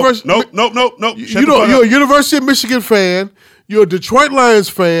be a university? Nope. You're a University of Michigan fan. You're a Detroit Lions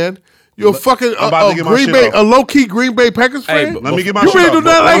fan. You're fucking a low key Green Bay Packers fan. Let me get my shit. You really do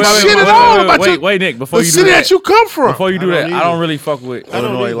not like shit at all about wait, Nick. Before the you do city that, that you come from. Before you do that, I don't really fuck with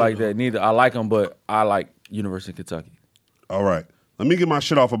Illinois like that. Neither. I like them, but I like University of Kentucky. All right. Let me get my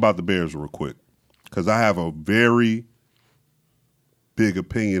shit off about the Bears real quick because I have a very big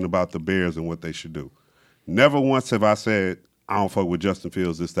opinion about the Bears and what they should do. Never once have I said, I don't fuck with Justin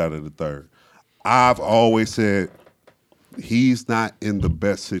Fields, this, that, or the third. I've always said he's not in the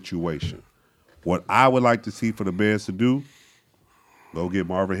best situation. What I would like to see for the Bears to do, go get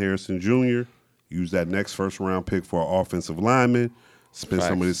Marvin Harrison Jr., use that next first-round pick for an offensive lineman, spend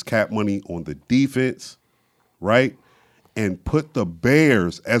some of this cap money on the defense, right? And put the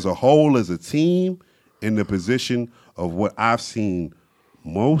Bears as a whole, as a team, in the position of what I've seen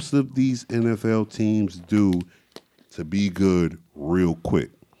most of these NFL teams do to be good real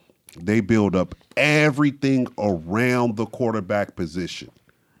quick. They build up everything around the quarterback position.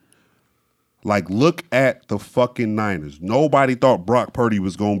 Like, look at the fucking Niners. Nobody thought Brock Purdy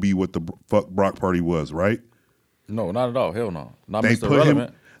was going to be what the fuck Brock Purdy was, right? No, not at all. Hell no. Not they Mr. put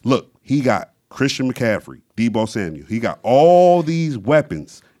Relevant. Look, he got Christian McCaffrey, Deebo Samuel. He got all these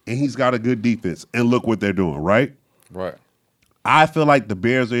weapons, and he's got a good defense. And look what they're doing, right? Right. I feel like the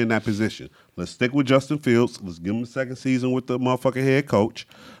Bears are in that position. Let's stick with Justin Fields. Let's give him a second season with the motherfucking head coach.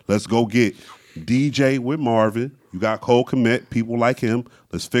 Let's go get DJ with Marvin. You got Cole Kmet, people like him.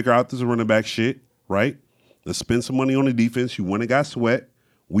 Let's figure out this running back shit, right? Let's spend some money on the defense. You went and got Sweat.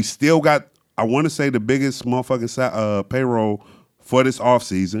 We still got, I want to say, the biggest motherfucking payroll for this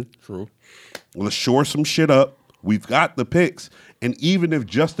offseason. True. Let's shore some shit up. We've got the picks. And even if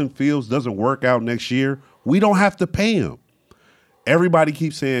Justin Fields doesn't work out next year, we don't have to pay him. Everybody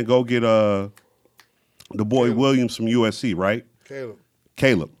keeps saying go get the boy Caleb Williams from USC, right?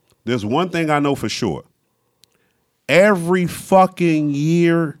 Caleb. There's one thing I know for sure. Every fucking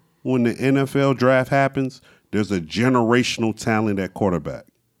year when the NFL draft happens, there's a generational talent at quarterback.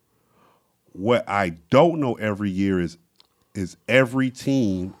 What I don't know every year is every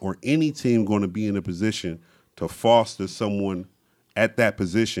team or any team going to be in a position to foster someone at that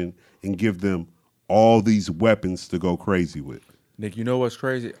position and give them all these weapons to go crazy with. Nick, you know what's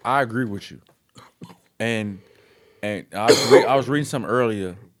crazy? I agree with you. And I was reading something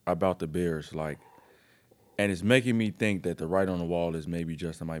earlier about the Bears, and it's making me think that the writing on the wall is maybe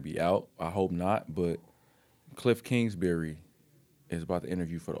Justin might be out. I hope not, but Cliff Kingsbury is about to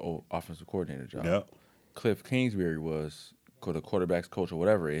interview for the offensive coordinator job. Yep. Cliff Kingsbury was the quarterback's coach or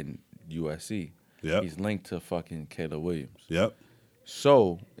whatever in USC. Yep. He's linked to fucking Caleb Williams. Yep.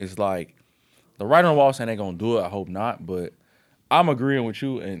 So it's like the writing on the wall saying they're going to do it. I hope not, but I'm agreeing with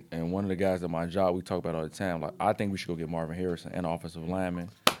you and one of the guys at my job, we talk about all the time. I think we should go get Marvin Harrison and offensive lineman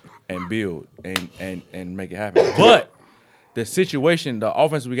and build and make it happen. But the situation, the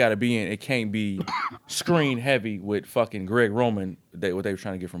offense we got to be in, it can't be screen heavy with fucking Greg Roman, what they were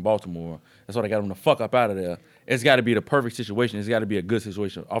trying to get from Baltimore. That's why they got him the fuck up out of there. It's got to be the perfect situation. It's got to be a good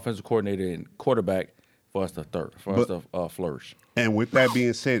situation. Offensive coordinator and quarterback for us to flourish. And with that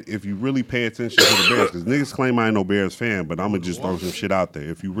being said, if you really pay attention to the Bears, because niggas claim I ain't no Bears fan, but I'm going to just throw some shit out there.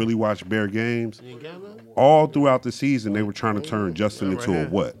 If you really watch Bear games, all throughout the season, they were trying to turn Justin into a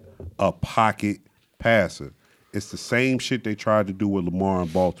what? A pocket passer. It's the same shit they tried to do with Lamar in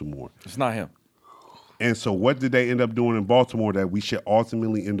Baltimore. It's not him. And so what did they end up doing in Baltimore that we should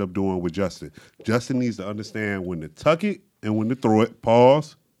ultimately end up doing with Justin? Justin needs to understand when to tuck it and when to throw it.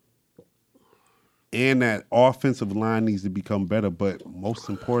 Pause. And that offensive line needs to become better. But most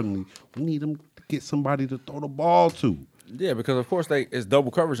importantly, we need them to get somebody to throw the ball to. Yeah, because of course it's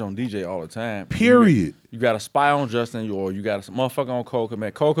double coverage on DJ all the time. Period. You got a spy on Justin, or you got a motherfucker on Cole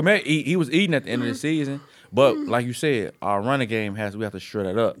Kmet. Cole Kmet, he was eating at the end of the season, but like you said, our running game we have to shred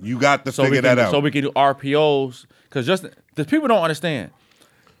that up. You got to figure that out. So we can do RPOs, because the people don't understand.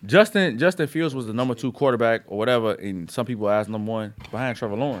 Justin Fields was the number 2 quarterback or whatever, and some people ask number 1 behind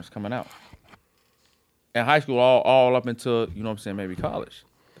Trevor Lawrence coming out. In high school, all up until, you know what I'm saying, maybe college.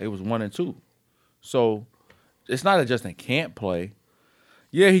 They was 1 and 2. So it's not that Justin can't play.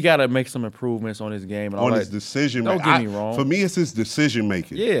 Yeah, he got to make some improvements on his game. And all on that. His decision making. Don't get me wrong. For me, it's his decision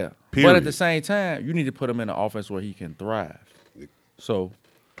making. Yeah. Period. But at the same time, you need to put him in an offense where he can thrive. So,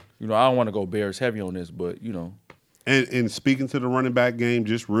 I don't want to go Bears heavy on this, but, And speaking to the running back game,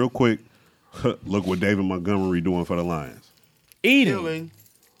 just real quick, look what David Montgomery doing for the Lions. Eating.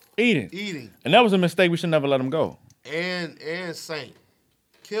 And that was a mistake. We should never let him go. And Saint.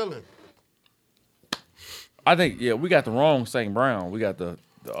 Killing. I think, we got the wrong St. Brown. We got the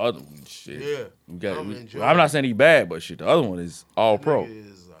other one. Shit. Yeah. I'm not saying he bad, but shit, the other one is all pro.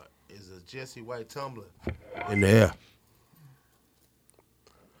 Is a Jesse White tumbler. In there.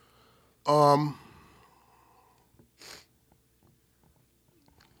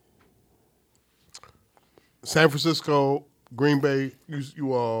 San Francisco, Green Bay,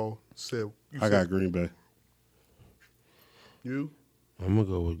 you all said. I got Green Bay. You? I'm going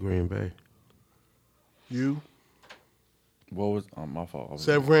to go with Green Bay. You? What was my fault?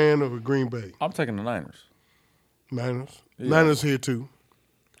 San Fran or Green Bay? I'm taking the Niners. Niners? Yeah. Niners here too.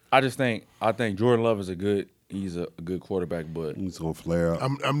 I think Jordan Love is he's a good quarterback, but he's gonna flare up.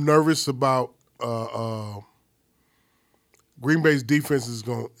 I'm nervous about Green Bay's defense is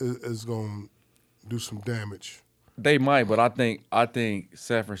going to do some damage. They might, but I think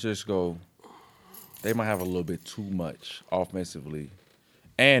San Francisco, they might have a little bit too much offensively,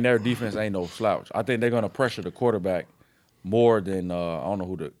 and their defense ain't no slouch. I think they're gonna pressure the quarterback more than I don't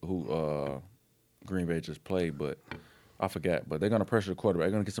know who Green Bay just played, but I forgot. But they're gonna pressure the quarterback.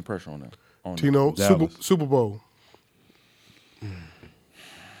 They're gonna get some pressure on them. Tino, Super Bowl.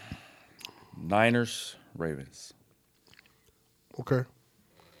 Niners, Ravens. Okay.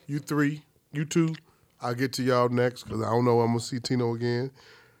 You 3, you 2. I'll get to y'all next because I don't know I'm going to see Tino again.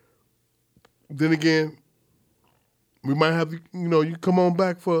 Then again, we might have, you come on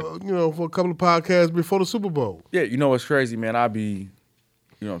back for a couple of podcasts before the Super Bowl. Yeah, what's crazy, man? I've been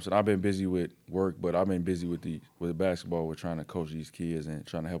busy with work, but I've been busy with the basketball, with trying to coach these kids and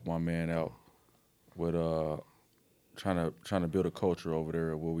trying to help my man out with trying to build a culture over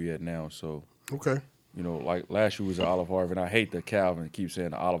there where we at now. So okay. Like last year was at Olive Harvey, and I hate that Calvin keeps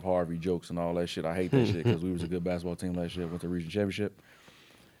saying the Olive Harvey jokes and all that shit. I hate that shit because we was a good basketball team last year, went to the region championship.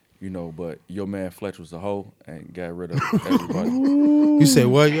 You know, but your man Fletch was a hoe and got rid of everybody. You say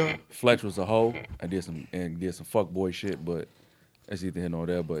what, y'all? Fletch was a hoe and did some fuckboy shit, but that's either here nor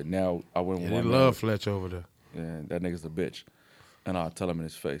there. But now I went with They my man. love Fletch over there. And that nigga's a bitch. And I'll tell him in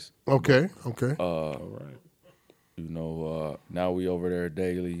his face. Okay. All right. You know, now we over there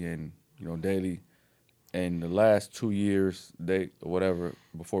daily and, daily. And the last 2 years,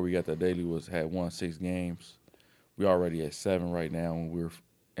 before we got that daily had won 6 games. We already at 7 right now, and we're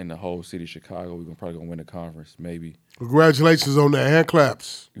in the whole city of Chicago. We're probably gonna win the conference, maybe. Congratulations on that. Hand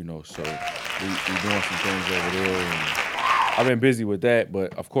claps. So we doing some things over there. And I've been busy with that,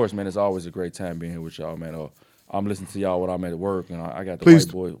 but of course, man, it's always a great time being here with y'all, man. I'm listening to y'all when I'm at work, and I got the white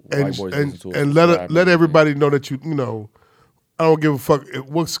boys listening to it. And let everybody know that I don't give a fuck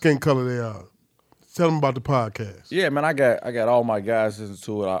what skin color they are. Tell them about the podcast. Yeah, man, I got all my guys listening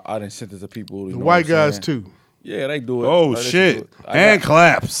to it. I didn't send it to people. The white guys too. Yeah, they do it. Oh shit! And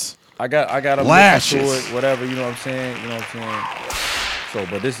claps. I got them lashes. To it, whatever. You know what I'm saying? So,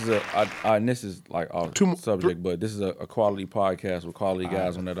 but this is this is like off subject, but this is a quality podcast with quality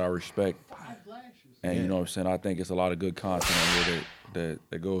guys on that I respect. And you know what I'm saying? I think it's a lot of good content on here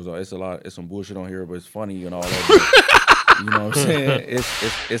that goes on. It's some bullshit on here, but it's funny and all that. You know what I'm saying?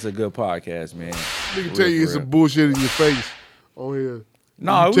 It's a good podcast, man. Nigga tell you it's some bullshit in your face on here.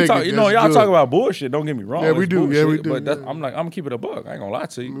 No, we talk. Y'all talk about bullshit. Don't get me wrong. Yeah, we do. Bullshit, yeah, we do. But I'm gonna keep it a buck. I ain't gonna lie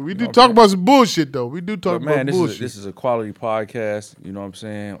to you. We do talk about some bullshit though. We do talk about bullshit. This is a quality podcast. You know what I'm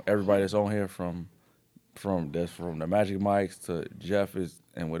saying? Everybody that's on here from the Magic Mics to Jeff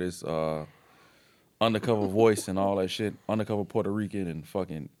and with his undercover voice and all that shit. Undercover Puerto Rican and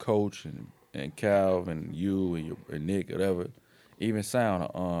fucking Coach and Cal and you and Nick, whatever. Even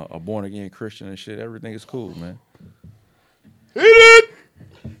Sound, a born again Christian and shit. Everything is cool, man. Hit it.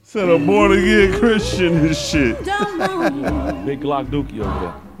 Said a born again Christian and shit. Big Glock Dookie over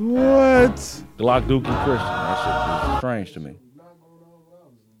there. What? Glock Dookie Christian. That shit is strange to me.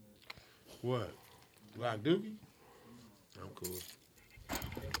 What? Glock Dookie? I'm cool.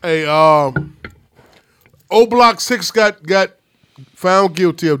 Hey, O Block 6 got found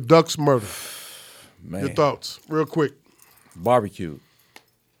guilty of Duck's murder. Man. Your thoughts, real quick. Barbecue.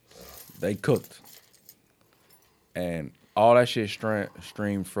 They cooked. And all that shit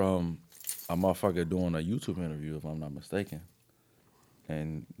streamed from a motherfucker doing a YouTube interview, if I'm not mistaken.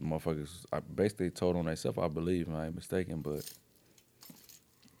 And motherfuckers basically told on themselves, I believe, and I ain't mistaken, but,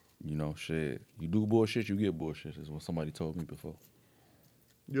 shit. You do bullshit, you get bullshit, is what somebody told me before.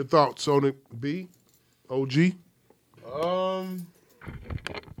 Your thoughts on it, B? OG?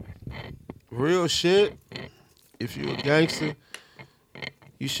 Real shit. If you a gangster,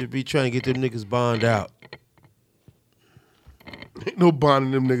 you should be trying to get them niggas bond out. Ain't no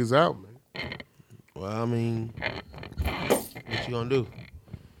bonding them niggas out, man. Well, I mean, what you gonna do?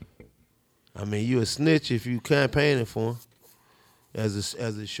 I mean, you a snitch if you campaigning for him. As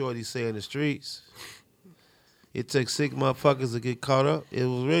the shorty say in the streets, it took 6 motherfuckers to get caught up. It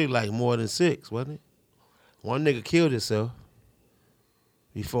was really like more than 6, wasn't it? One nigga killed himself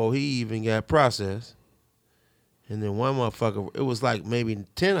before he even got processed. And then one motherfucker, it was like maybe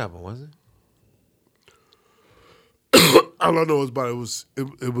 10 of them, wasn't it? All I know is about it was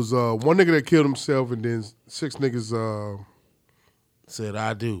one nigga that killed himself, and then 6 niggas said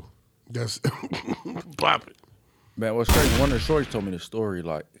I do. That's pop it. Man, what's crazy? One of the shorties told me the story.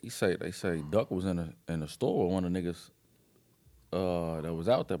 Like they say Duck was in a store with one of the niggas that was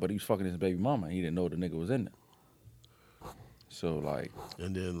out there, but he was fucking his baby mama. And he didn't know the nigga was in there. So like,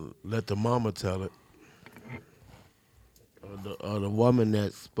 and then let the mama tell it, or the woman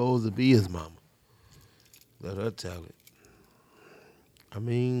that's supposed to be his mama, let her tell it. I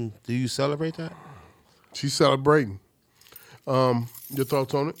mean, do you celebrate that? She's celebrating. Your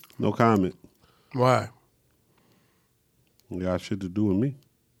thoughts on it? No comment. Why? Got shit to do with me.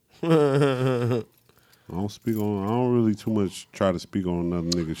 I don't really too much try to speak on another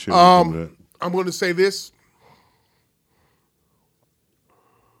nigga shit. I'm going to say this.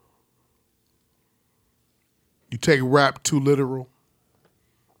 You take rap too literal,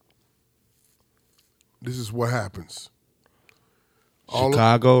 this is what happens.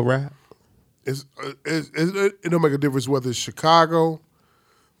 Chicago rap? It don't make a difference whether it's Chicago,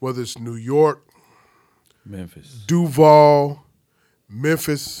 whether it's New York, Memphis, Duval,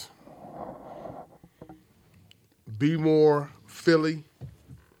 Memphis, Bmore, Philly,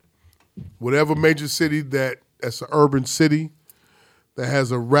 whatever major city that's an urban city that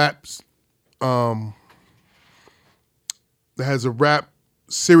has a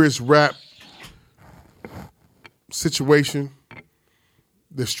serious rap situation,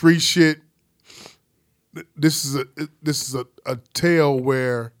 the street shit. This is a tale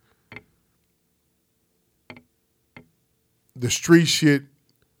where the street shit,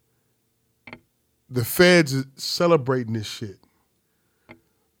 the feds is celebrating this shit.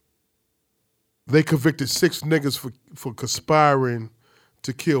 They convicted 6 niggas for conspiring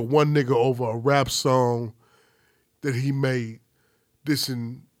to kill one nigga over a rap song that he made,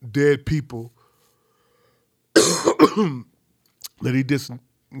 dissing dead people. That he dissed,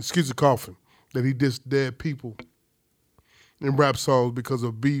 excuse the coughing, that he dissed dead people in rap songs because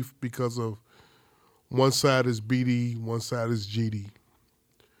of beef, because of one side is BD, one side is GD.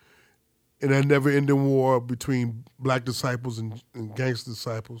 In that never-ending war between black disciples and gangster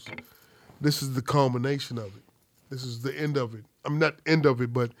disciples, this is the culmination of it. This is the end of it. I'm not end of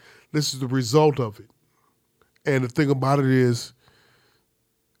it, but this is the result of it. And the thing about it is,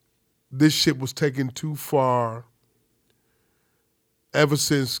 this shit was taken too far ever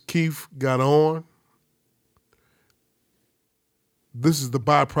since Keith got on. This is the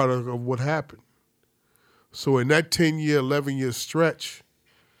byproduct of what happened. So in that 10-year, 11-year stretch,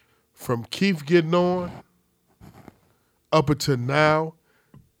 from Keith getting on up until now,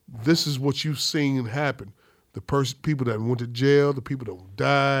 this is what you've seen happen. The people that went to jail, the people that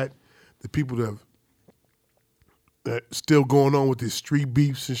died, the people that still going on with these street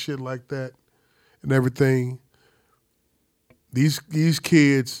beefs and shit like that and everything. These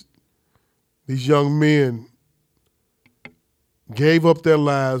kids, these young men gave up their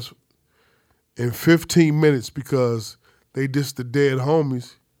lives in 15 minutes because they dissed the dead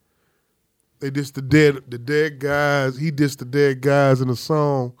homies. They dissed the dead guys. He dissed the dead guys in a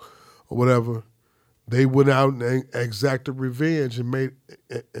song or whatever. They went out and exacted revenge and made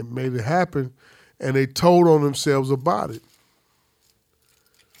it happen, and they told on themselves about it.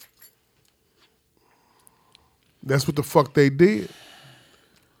 That's what the fuck they did.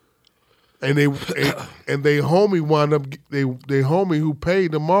 And they homie wound up they homie who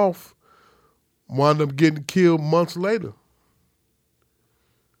paid them off wound up getting killed months later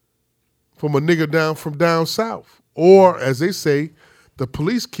from a nigga from down south. Or, as they say, the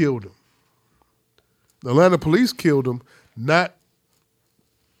police killed him. The Atlanta police killed him, not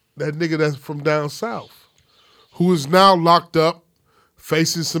that nigga that's from down south, who is now locked up,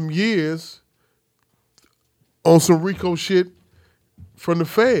 facing some years on some RICO shit from the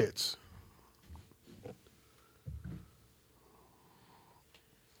feds.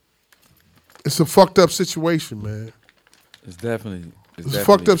 It's a fucked up situation, man. It's definitely a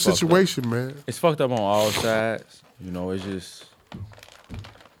fucked up situation, man. It's fucked up on all sides. You know, it's just,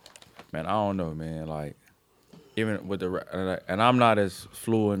 man, I don't know, man. Like, even with and I'm not as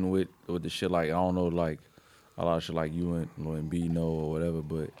fluent with the shit. Like, I don't know, like a lot of shit like you and B know or whatever.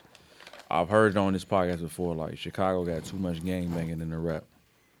 But I've heard it on this podcast before. Like, Chicago got too much gangbanging in the rap.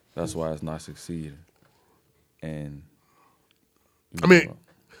 That's why it's not succeeding. And I mean,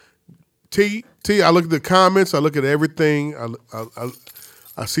 T, I look at the comments, I look at everything,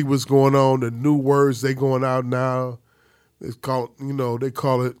 I see what's going on, the new words they going out now. It's called, they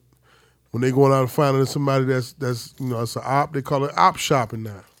call it, when they going out and finding somebody that's it's an op, they call it op shopping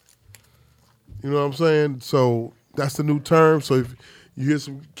now. You know what I'm saying? So that's the new term. So if you hear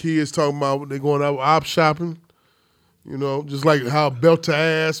some kids talking about they going out op shopping, just like how belt to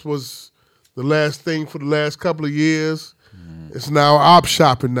ass was the last thing for the last couple of years. It's now op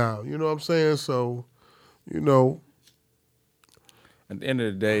shopping now. You know what I'm saying? So, at the end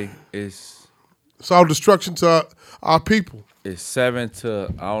of the day, it's all destruction to our people. It's 7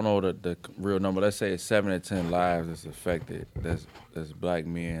 to, I don't know the real number. Let's say it's 7 to 10 lives that's affected. That's black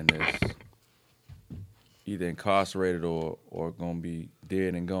men that's either incarcerated or gonna be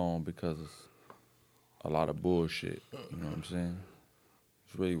dead and gone because of a lot of bullshit. You know what I'm saying?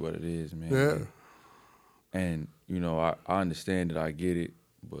 It's really what it is, man. Yeah. And, I understand it, I get it,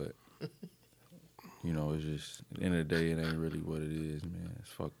 but, it's just, at the end of the day, it ain't really what it is, man.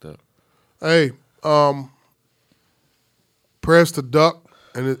 It's fucked up. Hey, prayers to Duck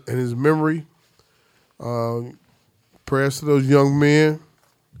and his memory. Prayers to those young men.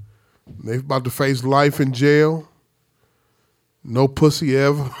 They about to face life in jail. No pussy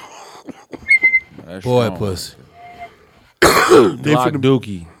ever. Boy, pussy. Block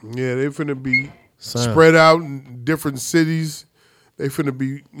Dookie. Yeah, they finna be spread out in different cities. They finna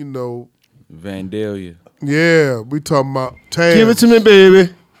be, Vandalia. Yeah, we talking about towns. Give it to me,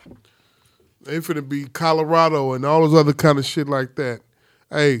 baby. They finna be Colorado and all those other kind of shit like that.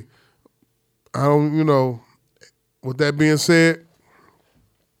 Hey, I don't, with that being said,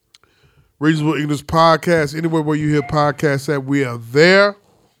 Reasonable English Podcast, anywhere where you hear podcasts at, we are there.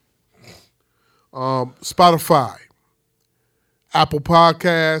 Spotify, Apple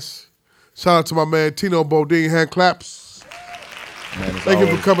Podcasts. Shout out to my man Tino Bodine, hand claps. Man, Thank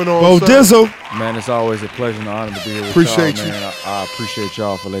you for coming on. Bo Dizzle. Man, it's always a pleasure and an honor to be here with Appreciate y'all, you. man. I appreciate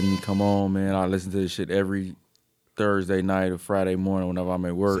y'all for letting me come on, man. I listen to this shit every Thursday night or Friday morning whenever I'm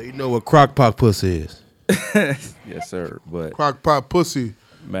at work. So you know what crockpot pussy is. Yes, sir. But Crockpot pussy.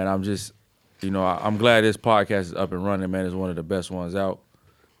 man, I'm just, I'm glad this podcast is up and running, man. It's one of the best ones out.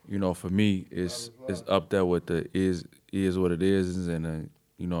 For me, it's up there with the is what it is and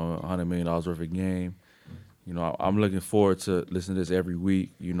 $100 million worth of game. I'm looking forward to listening to this every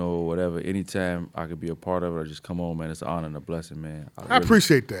week, whatever. Anytime I could be a part of it or just come on, man, it's an honor and a blessing, man. I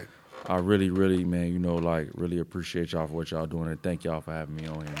appreciate that. I really, really, man, really appreciate y'all for what y'all doing and thank y'all for having me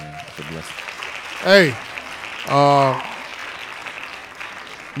on here, man. It's a blessing. Hey,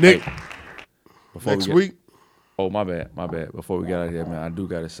 Nick, Before next we get- week. Oh, my bad. Before we get out of here, man, I do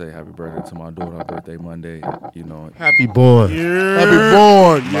got to say happy birthday to my daughter. Her birthday Monday, Happy born. Happy born.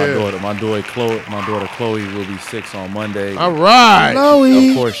 Yeah. My daughter Chloe will be 6 on Monday. All right.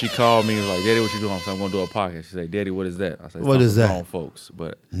 Of course, she called me and was like, "Daddy, what you doing?" I said, "I'm gonna do a podcast." She said, "Daddy, what is that?" I said, What is that? Grown folks,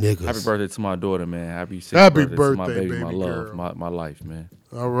 but Niggas. happy birthday to my daughter, man. Happy 6th Happy birthday to my birthday, baby, my baby love, girl. my life, man.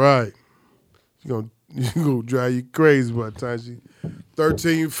 All right. You gonna drive you crazy by the time she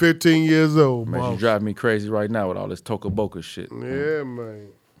 13, 15 years old, Man, boss. you driving me crazy right now with all this Toca Boca shit. Yeah, man.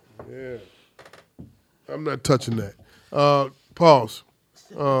 Yeah. I'm not touching that. Pause.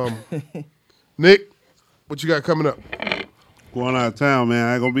 Nick, what you got coming up? Going out of town, man.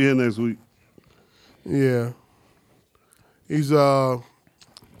 I ain't gonna be here next week. Yeah. He's Don't.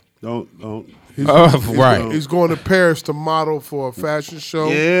 Right. He's going to Paris to model for a fashion show.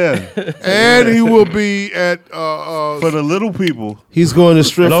 Yeah. And he will be at For the little people. He's going to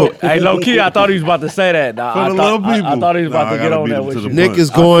strip for. Hey, low key, I thought he was about to say that. Nah, For I the thought- little people. I thought he was about Nah, to I get gotta on beat that him with to you. the Nick punch. is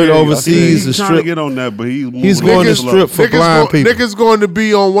going overseas to He's trying to strip. get on that, but he's moving. He's going to Nick is- strip for Nick is blind go- people. Nick is going to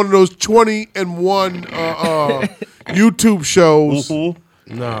be on one of those 20-1 YouTube shows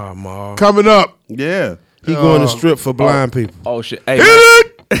Nah, Ma. coming up. Yeah. He going to strip for blind people. Oh shit! Hey, Hit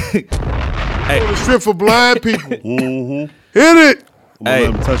it! Going to strip for blind people. Mm-hmm. Hit it! I'm gonna let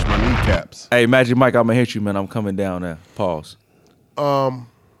him touch my kneecaps. hey, Magic Mike, I'm gonna hit you, man. I'm coming down there. Pause.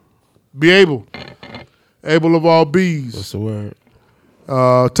 Be able. Able of all bees. What's the word?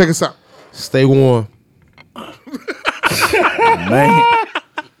 Take us out. Stay warm. Man,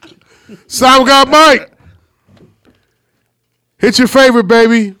 Sound God Mike. Hit your favorite,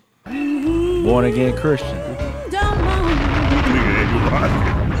 baby. born again Christian.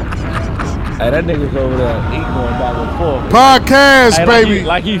 Hey, that nigga's over there eating going back and forth. Podcast, Hey, baby.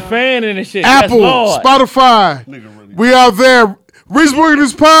 like he fanning and shit. Apple, Yes, Lord. Spotify. We out there. Reese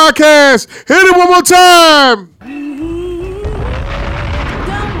Wilkins Podcast. Hit it one more time.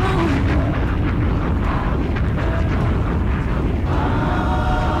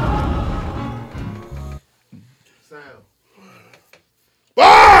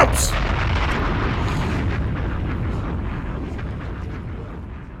 Bombs!